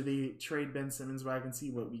horse to the trade Ben Simmons wagon,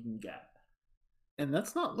 see what we can get. And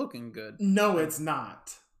that's not looking good. No, it's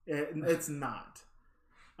not. It's not.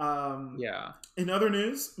 In other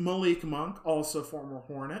news, Malik Monk, also former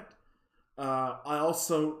Hornet. I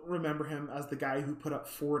also remember him as the guy who put up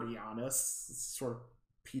 40 on us. It's sort of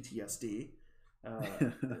PTSD.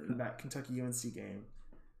 In that Kentucky UNC game.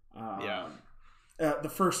 The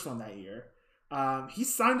first one that year. He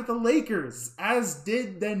signed with the Lakers, as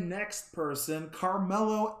did the next person,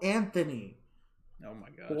 Carmelo Anthony. Oh my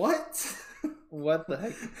gosh. What? What the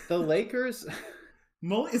heck? The Lakers?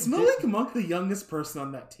 Is Malik Monk the youngest person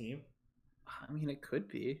on that team? I mean, it could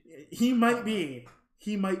be. He might be.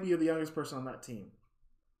 He might be the youngest person on that team.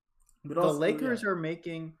 But also, the Lakers are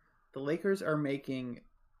making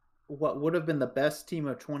what would have been the best team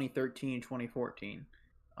of 2013, 2014.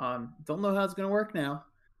 Don't know how it's going to work now,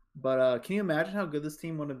 but can you imagine how good this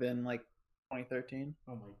team would have been like 2013?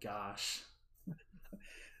 Oh my gosh.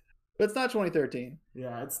 But it's not 2013.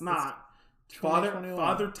 Yeah, it's not.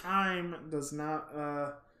 Father Time does not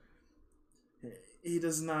he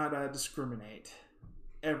does not discriminate.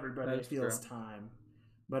 Everybody feels true. time.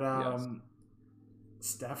 But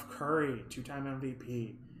Steph Curry, 2-time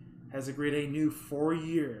MVP, has agreed a new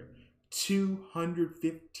 4-year,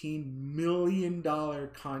 $215 million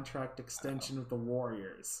contract extension with the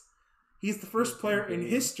Warriors. He's the first player in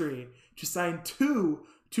history to sign 2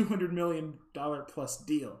 $200 million plus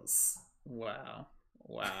deals. Wow.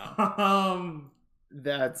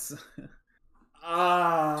 That's 2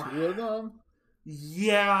 of them.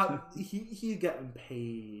 Yeah, he getting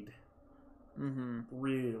paid. Mm-hmm.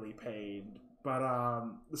 Really paid. But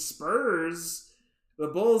the Spurs, the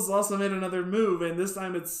Bulls also made another move, and this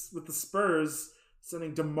time it's with the Spurs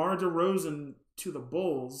sending DeMar DeRozan to the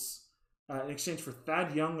Bulls in exchange for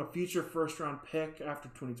Thad Young, a future first-round pick after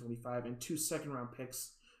 2025, and 2 second-round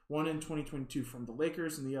picks, one in 2022 from the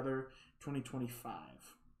Lakers and the other 2025.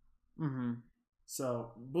 Mm-hmm.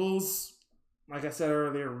 So Bulls, like I said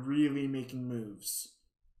earlier, really making moves.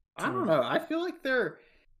 I don't know. I feel like they're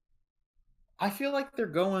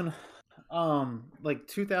going like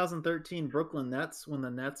 2013 Brooklyn Nets, when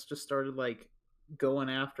the Nets just started like going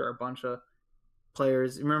after a bunch of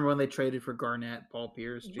players. Remember when they traded for Garnett, Paul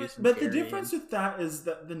Pierce, Jason But the Terry, difference with that is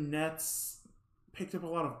that the Nets picked up a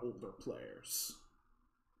lot of older players.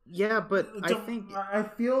 Yeah, but I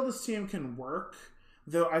feel this team can work.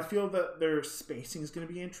 Though I feel that their spacing is going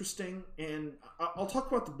to be interesting, and I'll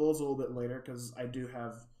talk about the Bulls a little bit later because I do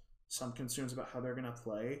have some concerns about how they're going to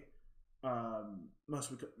play.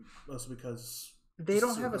 Mostly because They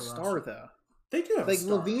don't have a star though. They do have a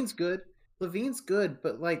star. Levine's good. Levine's good,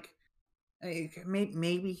 but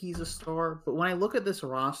maybe he's a star. But when I look at this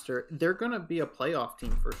roster, they're going to be a playoff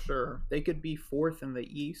team for sure. They could be 4th in the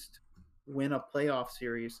East, win a playoff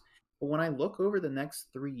series. But when I look over the next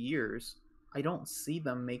 3 years, I don't see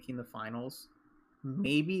them making the finals.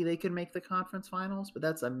 Maybe they could make the conference finals, but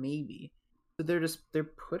that's a maybe. So they're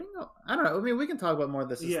putting up. I don't know. I mean, we can talk about more of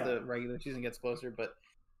this as the regular season gets closer, but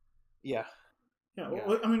yeah.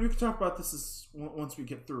 Well, I mean, we can talk about this once we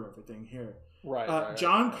get through everything here. Right.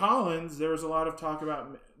 John Collins, there was a lot of talk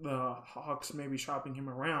about the Hawks maybe shopping him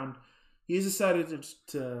around. He's decided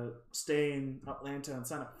to stay in Atlanta and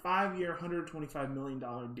sign a 5-year, $125 million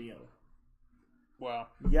deal. Wow.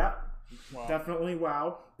 Yeah. Wow. Definitely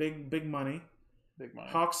wow. Big money. Big money.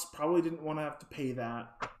 Hawks probably didn't want to have to pay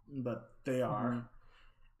that, but they are.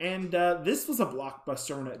 Mm-hmm. And this was a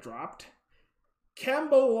blockbuster when it dropped.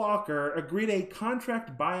 Kemba Walker agreed a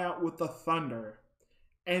contract buyout with the Thunder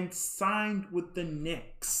and signed with the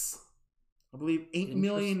Knicks. I believe $8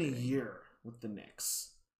 million a year with the Knicks.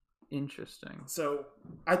 Interesting. So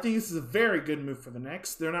I think this is a very good move for the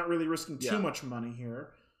Knicks. They're not really risking too much money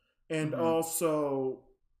here. And also,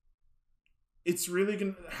 it's really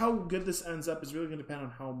going to, how good this ends up is really going to depend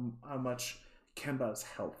on how much Kemba is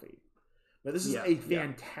healthy. But this is a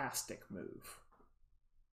fantastic move.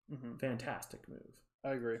 Mm-hmm. Fantastic move.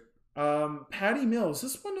 I agree. Patty Mills.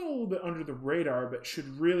 This one a little bit under the radar, but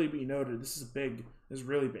should really be noted. This is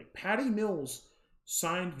really big. Patty Mills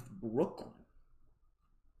signed with Brooklyn.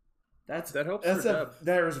 That helps their depth.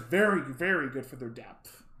 That is very, very good for their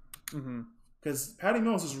depth. Mm-hmm. Because Patty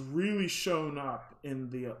Mills has really shown up in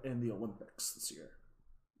the Olympics this year.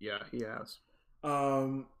 Yeah, he has.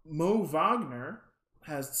 Mo Wagner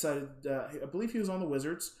has decided, I believe he was on the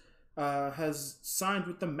Wizards, has signed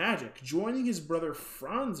with the Magic, joining his brother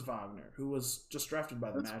Franz Wagner, who was just drafted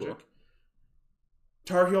by the Magic. Cool.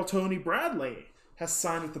 Tar Heel Tony Bradley has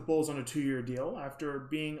signed with the Bulls on a 2-year deal after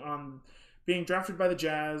being drafted by the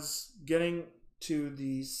Jazz, getting to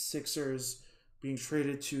the Sixers, being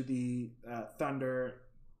traded to the Thunder,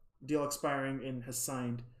 deal expiring, and has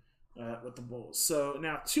signed with the Bulls. So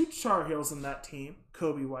now 2 Tar Heels in that team,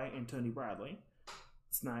 Kobe White and Tony Bradley.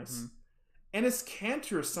 It's nice. Mm-hmm. Ennis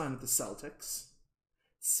Cantor signed with the Celtics.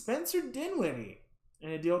 Spencer Dinwiddie,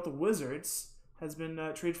 in a deal with the Wizards, has been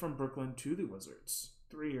traded from Brooklyn to the Wizards.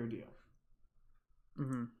 3-year deal.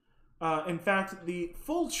 Mm-hmm. In fact, the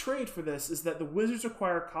full trade for this is that the Wizards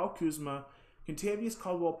acquire Kyle Kuzma, Contavious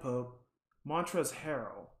Caldwell-Pope, Montrezl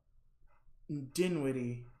Harrell,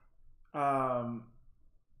 Dinwiddie, Aaron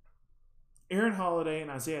Holiday,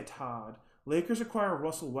 and Isaiah Todd. Lakers acquire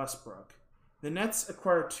Russell Westbrook. The Nets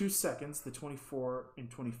acquire 2 seconds, the 24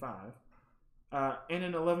 and 25, and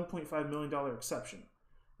an $11.5 million exception.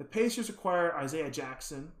 The Pacers acquire Isaiah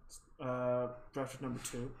Jackson, drafted number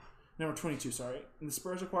 22, sorry. And the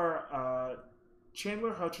Spurs acquire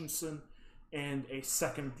Chandler Hutchinson and a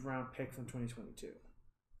second-round pick from 2022.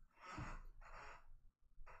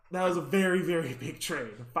 That was a very, very big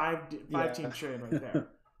trade. A five-team trade right there.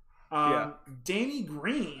 Danny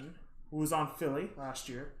Green, who was on Philly last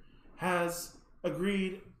year, has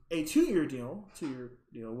agreed a 2-year deal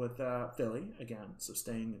with Philly again, so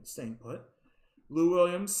staying put. Lou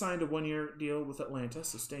Williams signed a 1-year deal with Atlanta,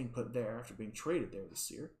 so staying put there after being traded there this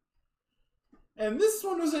year. And this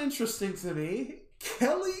one was interesting to me.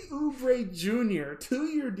 Kelly Oubre Jr.,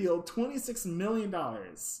 2-year deal, $26 million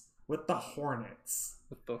with the Hornets.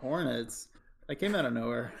 With the Hornets? That came out of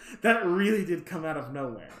nowhere. That really did come out of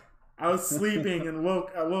nowhere. I was sleeping and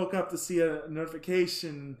woke up to see a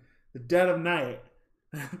notification the dead of night.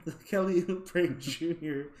 Kelly Oubre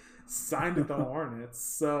Jr. signed with the Hornets.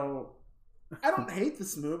 So I don't hate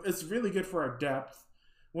this move. It's really good for our depth.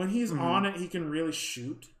 When he's on it, he can really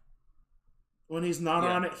shoot. When he's not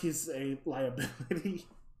on it, he's a liability.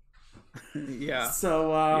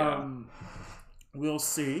 So we'll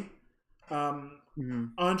see. Andre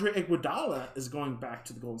Iguodala is going back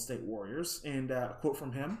to the Golden State Warriors, and a quote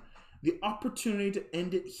from him: "The opportunity to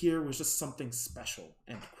end it here was just something special."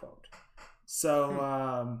 End quote.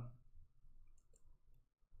 So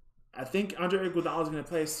I think Andre Iguodala is going to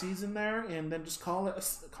play a season there, and then just call it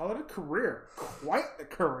a career. Quite a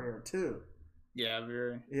career too. Yeah,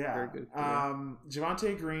 very good.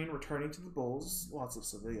 Javonte Green returning to the Bulls.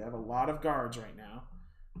 So they have a lot of guards right now,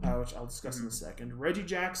 which I'll discuss in a second. Reggie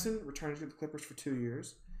Jackson returning to the Clippers for 2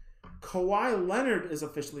 years. Kawhi Leonard is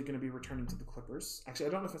officially going to be returning to the Clippers. Actually, I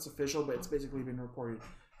don't know if it's official, but it's basically been reported.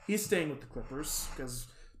 He's staying with the Clippers because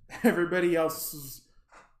everybody else has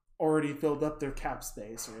already filled up their cap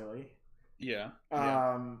space, really. Yeah.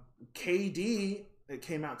 KD, it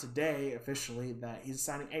came out today officially that he's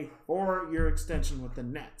signing a 4-year extension with the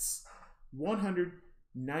Nets.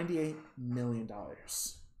 $198 million.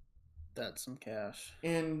 That's some cash.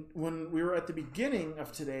 And when we were at the beginning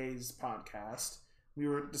of today's podcast, we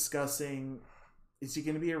were discussing, is he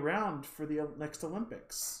going to be around for the next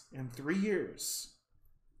Olympics in 3 years?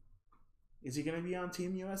 Is he going to be on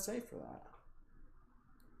Team USA for that?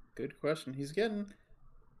 Good question. He's getting,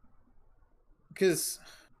 because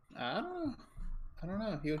I don't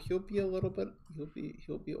know. He'll be a little bit.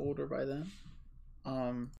 He'll be older by then.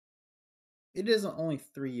 It isn't only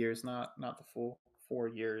 3 years, not the full 4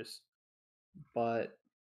 years, but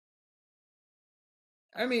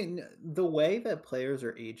I mean the way that players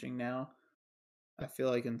are aging now, I feel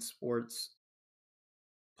like in sports,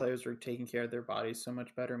 players are taking care of their bodies so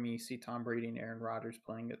much better. I mean, you see Tom Brady and Aaron Rodgers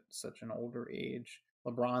playing at such an older age.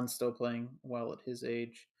 LeBron's still playing well at his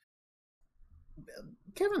age.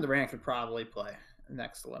 Kevin Durant could probably play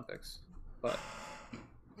next Olympics, but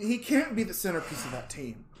he can't be the centerpiece of that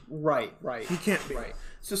team. Right. He can't be. Right.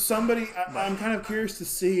 So somebody, I'm kind of curious to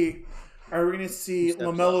see, are we going to see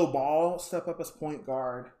LaMelo Ball step up as point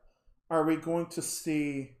guard? Are we going to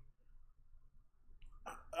see,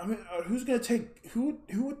 I mean, who's going to take, who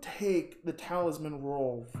would take the talisman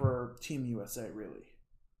role for Team USA, really?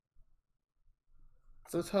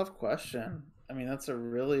 It's a tough question. I mean, that's a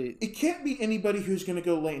really... It can't be anybody who's going to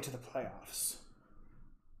go late into the playoffs.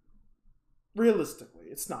 Realistically,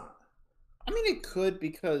 it's not. I mean, it could,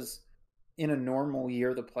 because in a normal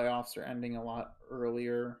year, the playoffs are ending a lot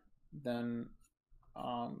earlier than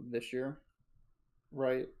this year,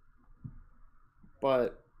 right?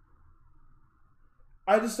 But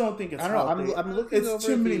I just don't think it's. I don't know. I'm looking over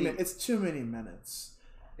too many. It's too many minutes.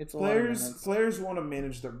 It's players want to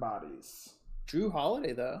manage their bodies. Drew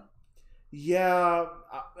Holiday, though. Yeah,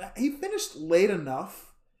 he finished late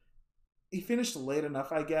enough.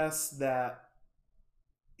 I guess, that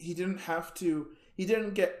he didn't have to. He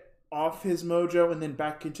didn't get off his mojo and then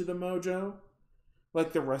back into the mojo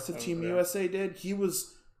like the rest of Team USA did. He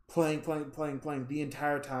was playing the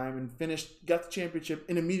entire time and got the championship,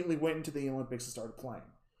 and immediately went into the Olympics and started playing.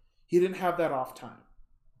 He didn't have that off time.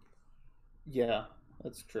 Yeah,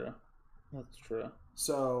 that's true.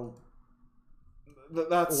 So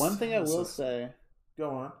that's one thing I will say.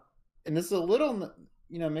 Go on. And this is a little,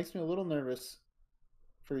 makes me a little nervous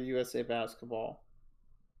for USA basketball.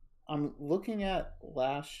 I'm looking at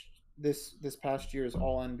this past year's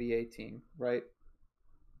All-NBA team, right?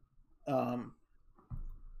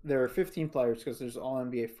 There are 15 players because there's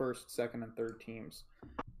All-NBA first, second, and third teams.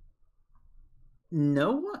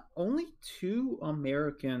 Only 2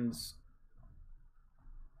 Americans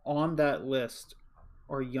on that list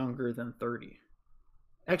are younger than 30.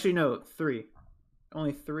 Actually, no, 3.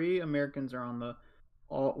 Only 3 Americans are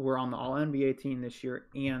were on the All-NBA team this year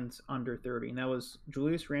and under 30. And that was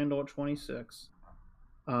Julius Randle at 26,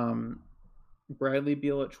 Bradley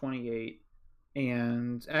Beal at 28,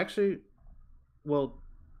 and actually, well,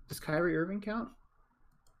 does Kyrie Irving count?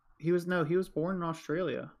 He was born in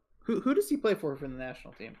Australia. Who does he play for the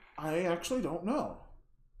national team? I actually don't know.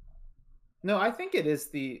 No, I think it is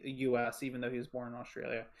the U.S., even though he was born in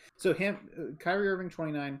Australia. So Kyrie Irving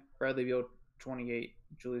 29, Bradley Beal 28,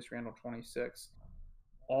 Julius Randle 26.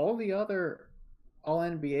 All the other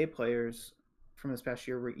All-NBA players from this past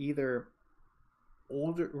year were either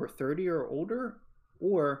older, were 30 or older,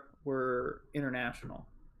 or were international.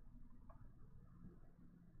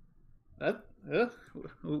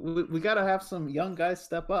 We got to have some young guys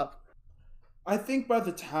step up. I think by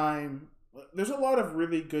the time there's a lot of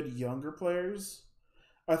really good younger players.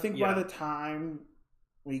 I think by the time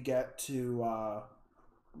we get to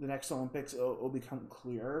the next Olympics, it'll become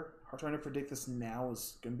clear. Trying to predict this now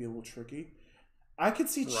is going to be a little tricky. I could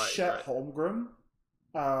see Chet Holmgren,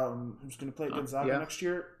 who's going to play at Gonzaga next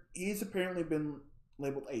year. He's apparently been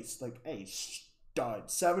labeled a stud,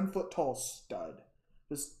 7-foot tall stud,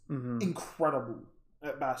 just incredible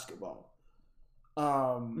at basketball. He's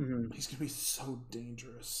going to be so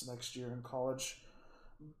dangerous next year in college.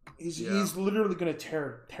 He's literally going to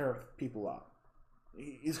tear people up.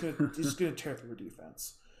 He's going to tear through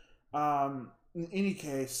defense. In any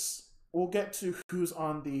case, we'll get to who's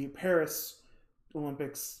on the Paris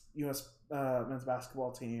Olympics U.S. Men's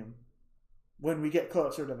basketball team when we get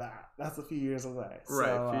closer to that. That's a few years away. Right,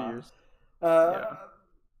 a few years.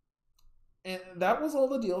 And that was all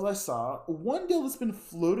the deals I saw. One deal that's been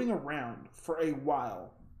floating around for a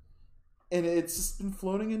while and it's just been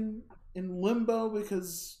floating in limbo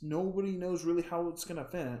because nobody knows really how it's going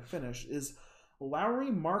to finish, is Lauri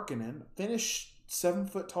Markkanen, Finnish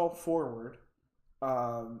 7-foot tall forward,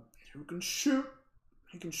 who can shoot.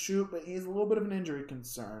 He can shoot, but he has a little bit of an injury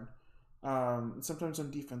concern. Sometimes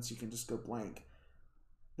on defense, you can just go blank.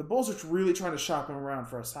 The Bulls are really trying to shop him around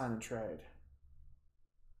for a sign and trade.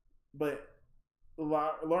 But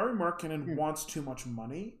Lauri Markkanen wants too much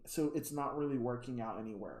money, so it's not really working out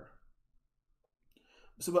anywhere.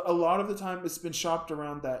 So, but a lot of the time, it's been shopped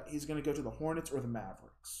around that he's going to go to the Hornets or the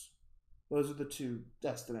Mavericks. Those are the two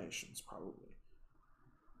destinations, probably.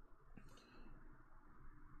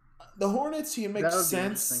 The Hornets, he makes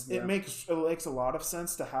sense. Yeah. It makes a lot of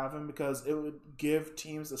sense to have him because it would give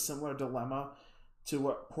teams a similar dilemma to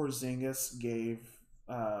what Porzingis gave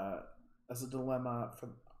as a dilemma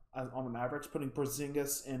on the Mavericks, putting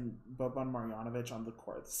Porzingis and Boban Marjanovic on the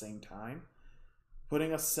court at the same time.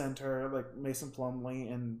 Putting a center like Mason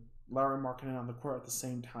Plumlee and Lauri Markkanen on the court at the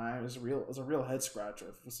same time is a real head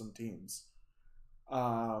scratcher for some teams.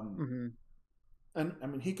 And I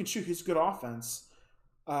mean, he can shoot. He's good offense.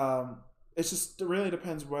 It really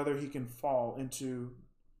depends whether he can fall into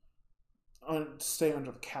stay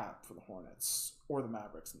under the cap for the Hornets or the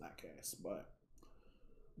Mavericks in that case. But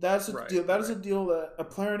that's a deal. That is a deal, that a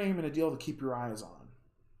player name and a deal to keep your eyes on.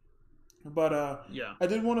 But I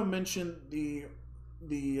did want to mention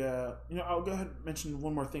I'll go ahead and mention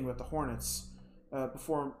one more thing about the Hornets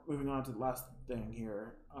before moving on to the last thing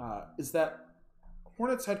here. Is that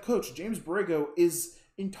Hornets head coach James Borrego is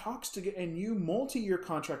in talks to get a new multi-year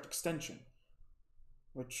contract extension,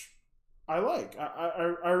 which I like.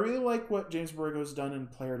 I really like what James Borrego has done in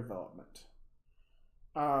player development.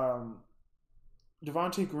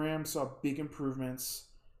 Devontae Graham saw big improvements.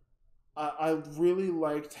 I really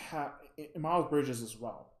liked Miles Bridges as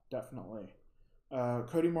well, definitely.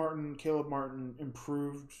 Cody Martin, Caleb Martin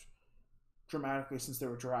improved dramatically since they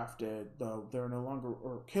were drafted, though they're no longer,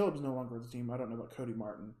 or Caleb's no longer with the team. I don't know about Cody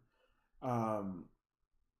Martin.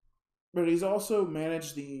 But he's also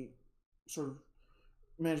managed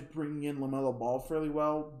bringing in LaMelo Ball fairly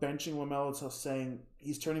well, benching LaMelo until saying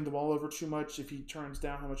he's turning the ball over too much. If he turns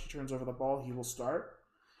down how much he turns over the ball, he will start.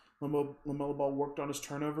 LaMelo Ball worked on his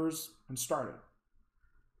turnovers and started.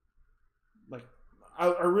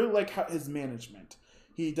 I really like his management.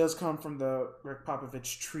 He does come from the Greg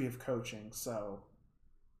Popovich tree of coaching, so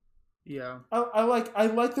yeah, I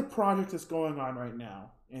like the project that's going on right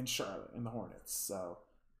now in Charlotte in the Hornets. So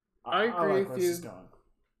I agree like with where you. this is going.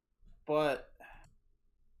 But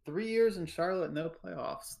 3 years in Charlotte, no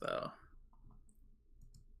playoffs though.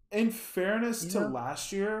 In fairness to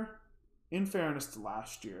last year,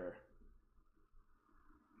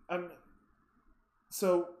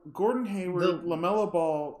 so Gordon Hayward, LaMelo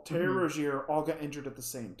Ball, Terry Rozier all got injured at the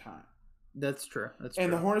same time. That's true.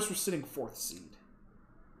 The Hornets were sitting 4th seed.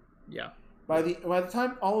 Yeah. By the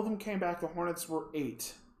time all of them came back, the Hornets were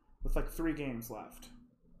 8 with 3 games left.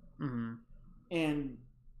 Mm-hmm. And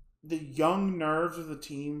the young nerves of the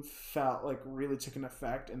team felt really took an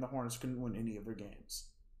effect, and the Hornets couldn't win any of their games.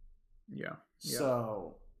 Yeah.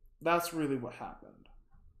 So that's really what happened.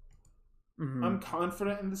 Mm-hmm. I'm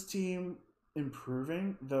confident in this team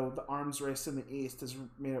improving, though the arms race in the East has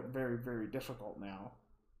made it very, very difficult now.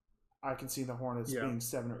 I can see the Hornets being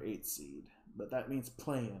 7 or 8 seed, but that means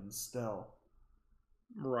play-in still.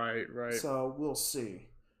 Right. So we'll see.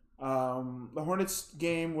 The Hornets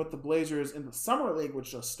game with the Blazers in the Summer League,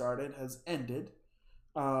 which just started, has ended.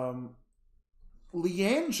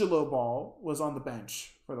 LiAngelo Ball was on the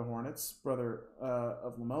bench for the Hornets, brother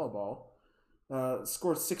of LaMelo Ball.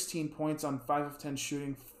 Scored 16 points on 5 of 10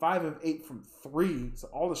 shooting, 5 of 8 from 3. So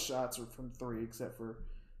all the shots are from 3 except for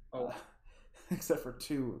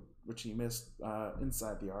 2, which he missed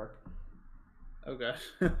inside the arc. Okay.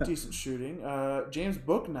 Decent shooting. James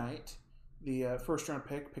Bouknight, the first-round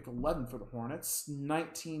pick 11 for the Hornets,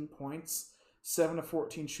 19 points, 7 of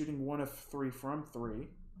 14 shooting, 1 of 3 from 3.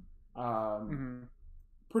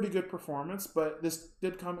 Pretty good performance, but this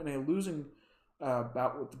did come in a losing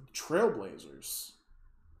bout with the Trailblazers.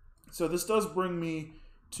 So this does bring me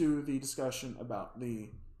to the discussion about the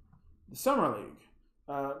Summer League.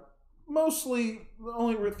 Mostly, the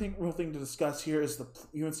only real thing to discuss here is the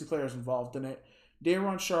UNC players involved in it.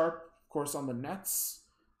 Day'Ron Sharpe, of course, on the Nets.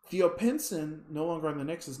 Theo Pinson, no longer on the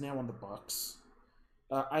Knicks, is now on the Bucks.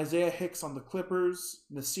 Isaiah Hicks on the Clippers.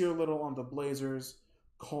 Nasir Little on the Blazers.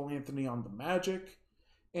 Cole Anthony on the Magic.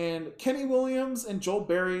 And Kenny Williams and Joel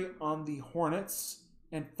Berry on the Hornets.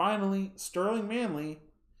 And finally, Sterling Manley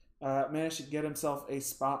managed to get himself a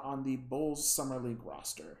spot on the Bulls Summer League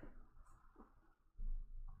roster.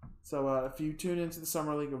 So if you tune into the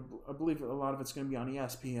Summer League, I believe a lot of it's going to be on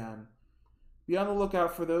ESPN. Be on the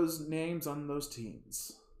lookout for those names on those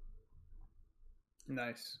teams.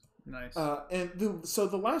 Nice. So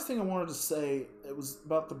the last thing I wanted to say, it was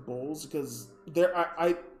about the Bulls, because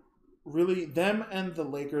I really, them and the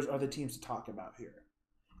Lakers are the teams to talk about here.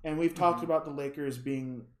 And we've talked about the Lakers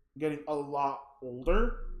getting a lot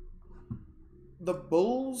older. The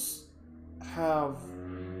Bulls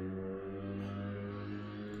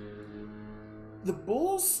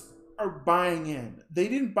are buying in. They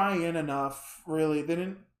didn't buy in enough, really. They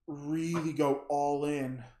didn't really go all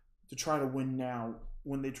in to try to win now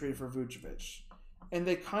when they traded for Vucevic. And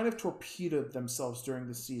they kind of torpedoed themselves during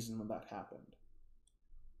the season when that happened.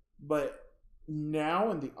 But now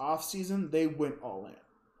in the offseason, they went all in.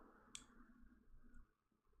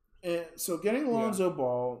 And so getting Lonzo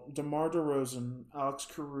Ball, DeMar DeRozan, Alex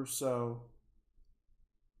Caruso,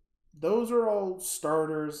 those are all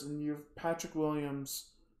starters, and you have Patrick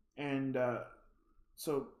Williams, and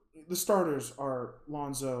so the starters are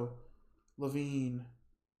Lonzo, LaVine,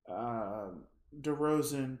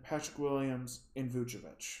 DeRozan, Patrick Williams, and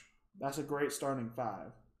Vucevic. That's a great starting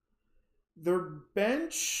five. Their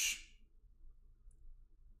bench,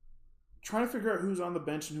 trying to figure out who's on the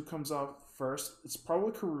bench and who comes off first. It's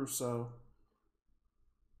probably Caruso.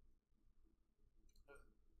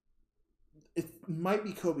 It might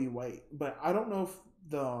be Kobe White, but I don't know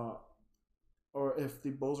if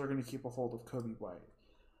the Bulls are going to keep a hold of Kobe White.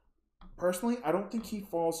 Personally, I don't think he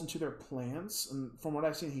falls into their plans, and from what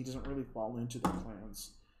I've seen, he doesn't really fall into their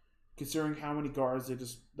plans, considering how many guards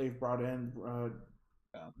they've brought in.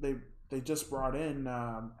 They just brought in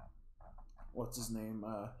what's his name,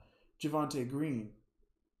 Javonte Green.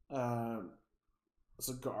 As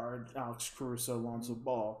a guard, Alex Caruso, Lonzo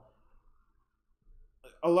Ball.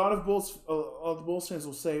 A lot of the Bulls fans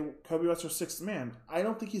will say Kobe White's our sixth man. I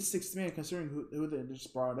don't think he's sixth man considering who they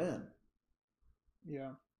just brought in.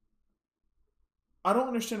 Yeah. I don't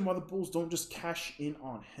understand why the Bulls don't just cash in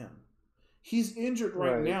on him. He's injured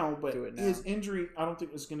right now, but his injury I don't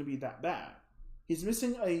think is going to be that bad. He's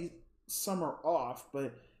missing a summer off,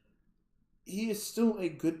 but he is still a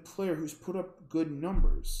good player who's put up good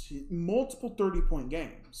numbers. Multiple 30-point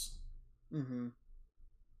games. Mm-hmm.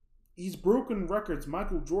 He's broken records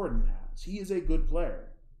Michael Jordan has. He is a good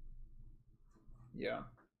player. Yeah.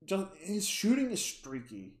 Just his shooting is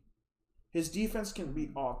streaky. His defense can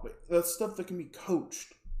be off, but that's stuff that can be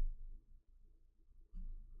coached.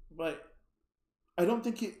 But I don't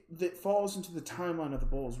think that falls into the timeline of the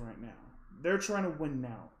Bulls right now. They're trying to win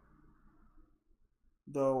now.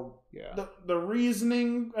 Though the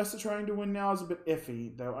reasoning as to trying to win now is a bit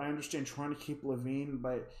iffy, though I understand trying to keep LaVine,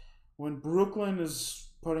 but when Brooklyn is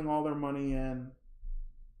putting all their money in,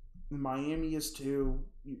 Miami is too,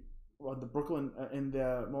 the Brooklyn and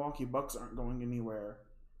the Milwaukee Bucks aren't going anywhere.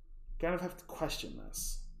 Kind of have to question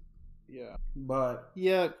this. Yeah. But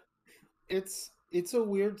yeah, it's a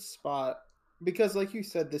weird spot because like you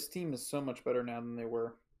said, this team is so much better now than they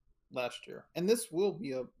were last year. And this will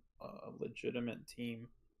be a legitimate team.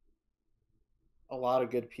 A lot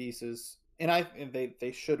of good pieces. And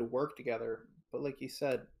they should work together. But like you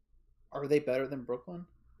said, are they better than Brooklyn?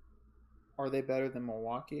 Are they better than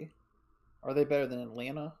Milwaukee? Are they better than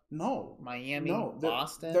Atlanta? No. Miami? No,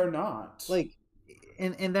 Boston? They're not. Like,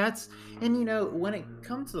 and that's, and you know, when it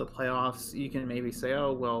comes to the playoffs, you can maybe say,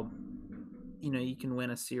 oh, well, you know, you can win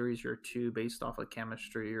a series or two based off of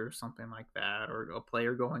chemistry or something like that, or a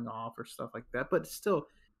player going off or stuff like that. But still,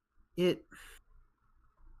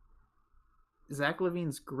 Zach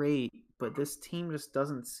LaVine's great, but this team just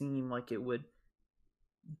doesn't seem like it would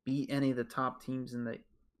beat any of the top teams in the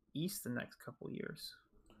East the next couple of years.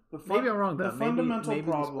 Maybe I'm wrong. The fundamental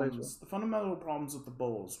problems with the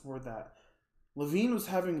Bulls were that LaVine was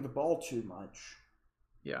having the ball too much.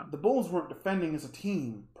 Yeah. The Bulls weren't defending as a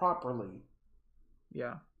team properly.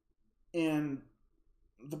 Yeah. And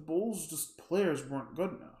the Bulls players weren't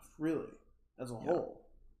good enough, really, as a whole.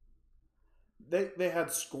 They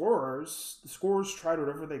had scorers. The scorers tried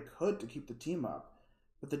whatever they could to keep the team up,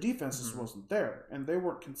 but the defense just wasn't there, and they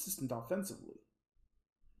weren't consistent offensively.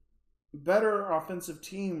 Better offensive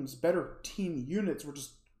teams, better team units were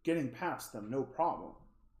just getting past them, no problem.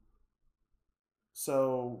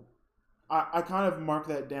 So I kind of mark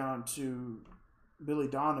that down to Billy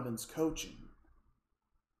Donovan's coaching.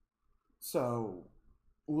 So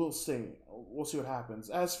we'll see. We'll see what happens.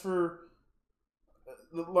 As for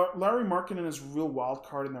Larry Markkinen is a real wild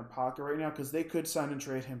card in their pocket right now because they could sign and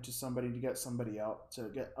trade him to somebody to get somebody out, to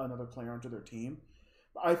get another player onto their team.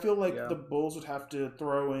 But I feel like the Bulls would have to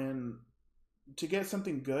throw in, to get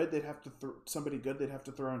something good, they'd have to somebody good, they'd have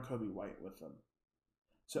to throw in Kobe White with them.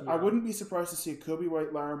 So I wouldn't be surprised to see Kobe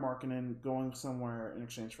White, Larry Markkinen going somewhere in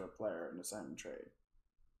exchange for a player in a signing trade.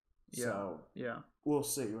 So we'll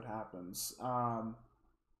see what happens. The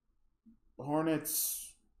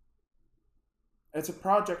Hornets, it's a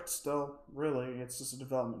project still, really. It's just a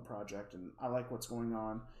development project, and I like what's going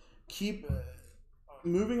on. Keep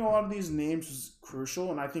moving a lot of these names is crucial,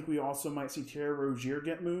 and I think we also might see Terry Rozier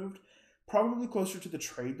get moved, probably closer to the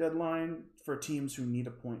trade deadline for teams who need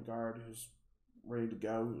a point guard who's ready to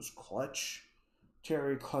go, who's clutch.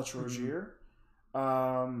 Terry Clutch Rozier.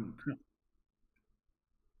 Though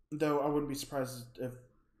I wouldn't be surprised if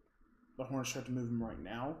the Hornets tried to move him right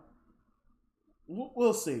now.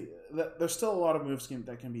 We'll see. There's still a lot of moves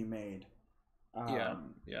that can be made.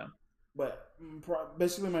 But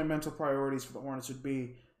basically my mental priorities for the Hornets would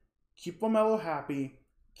be keep LaMelo happy,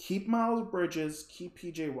 keep Miles Bridges, keep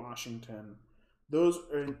PJ Washington. Those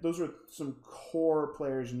are some core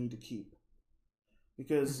players you need to keep.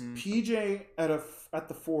 Because PJ at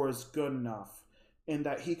the 4 is good enough in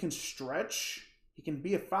that he can stretch. He can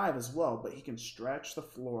be a 5 as well, but he can stretch the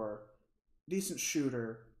floor. Decent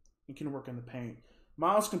shooter. He can work in the paint.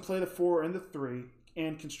 Miles can play the 4 and the 3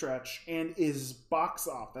 and can stretch and is box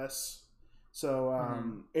office. So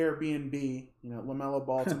Airbnb, LaMelo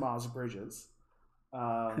Ball to Miles Bridges.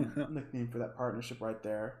 Nickname for that partnership right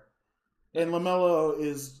there. And LaMelo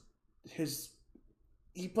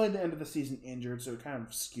he played the end of the season injured, so it kind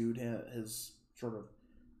of skewed his sort of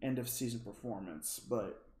end of season performance.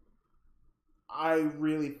 But I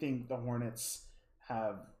really think the Hornets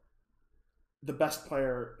have the best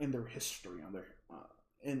player in their history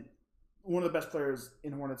and one of the best players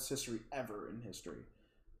in Hornets history ever in history,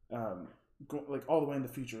 like all the way in the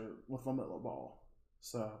future with LaMelo Ball.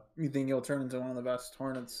 So you think he'll turn into one of the best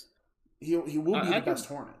Hornets? He will be the best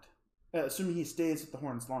Hornet, assuming he stays with the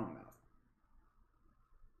Hornets long enough.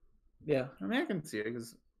 Yeah, I mean I can see it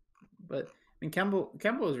but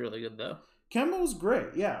Kemba was really good though. Kemba was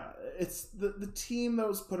great. Yeah, it's the team that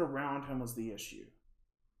was put around him was the issue.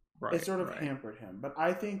 Right, it sort of hampered him. But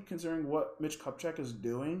I think considering what Mitch Kupchak is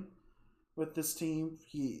doing with this team,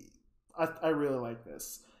 I really like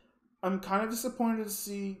this. I'm kind of disappointed to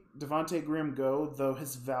see Devontae Graham go, though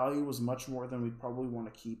his value was much more than we probably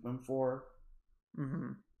want to keep him for.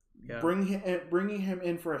 Mm-hmm. Yeah. Bringing him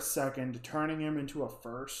in for a second, turning him into a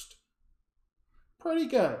first, pretty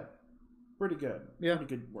good. Yeah. Pretty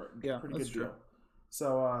good work. Yeah, pretty that's good true. deal.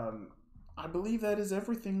 So I believe that is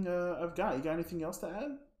everything I've got. You got anything else to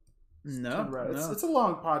add? No. It's a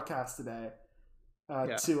long podcast today.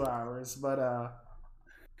 2 hours, but a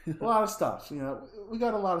lot of stuff. We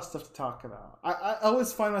got a lot of stuff to talk about. I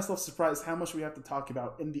always find myself surprised how much we have to talk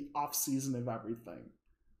about in the off season of everything.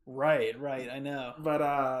 Right. I know. But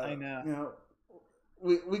I know.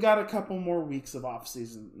 We got a couple more weeks of off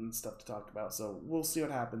season and stuff to talk about, so we'll see what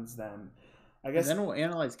happens then. I guess. And then we'll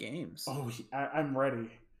analyze games. Oh, I'm ready.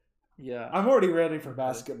 Yeah. I'm already ready for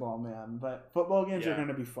basketball, man. But football games are going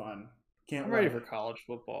to be fun. I'm ready for college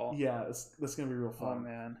football. Yeah, it's going to be real fun. Oh,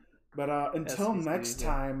 man. But until next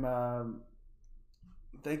time,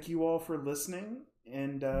 thank you all for listening,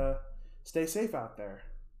 and stay safe out there.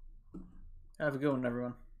 Have a good one,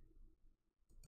 everyone.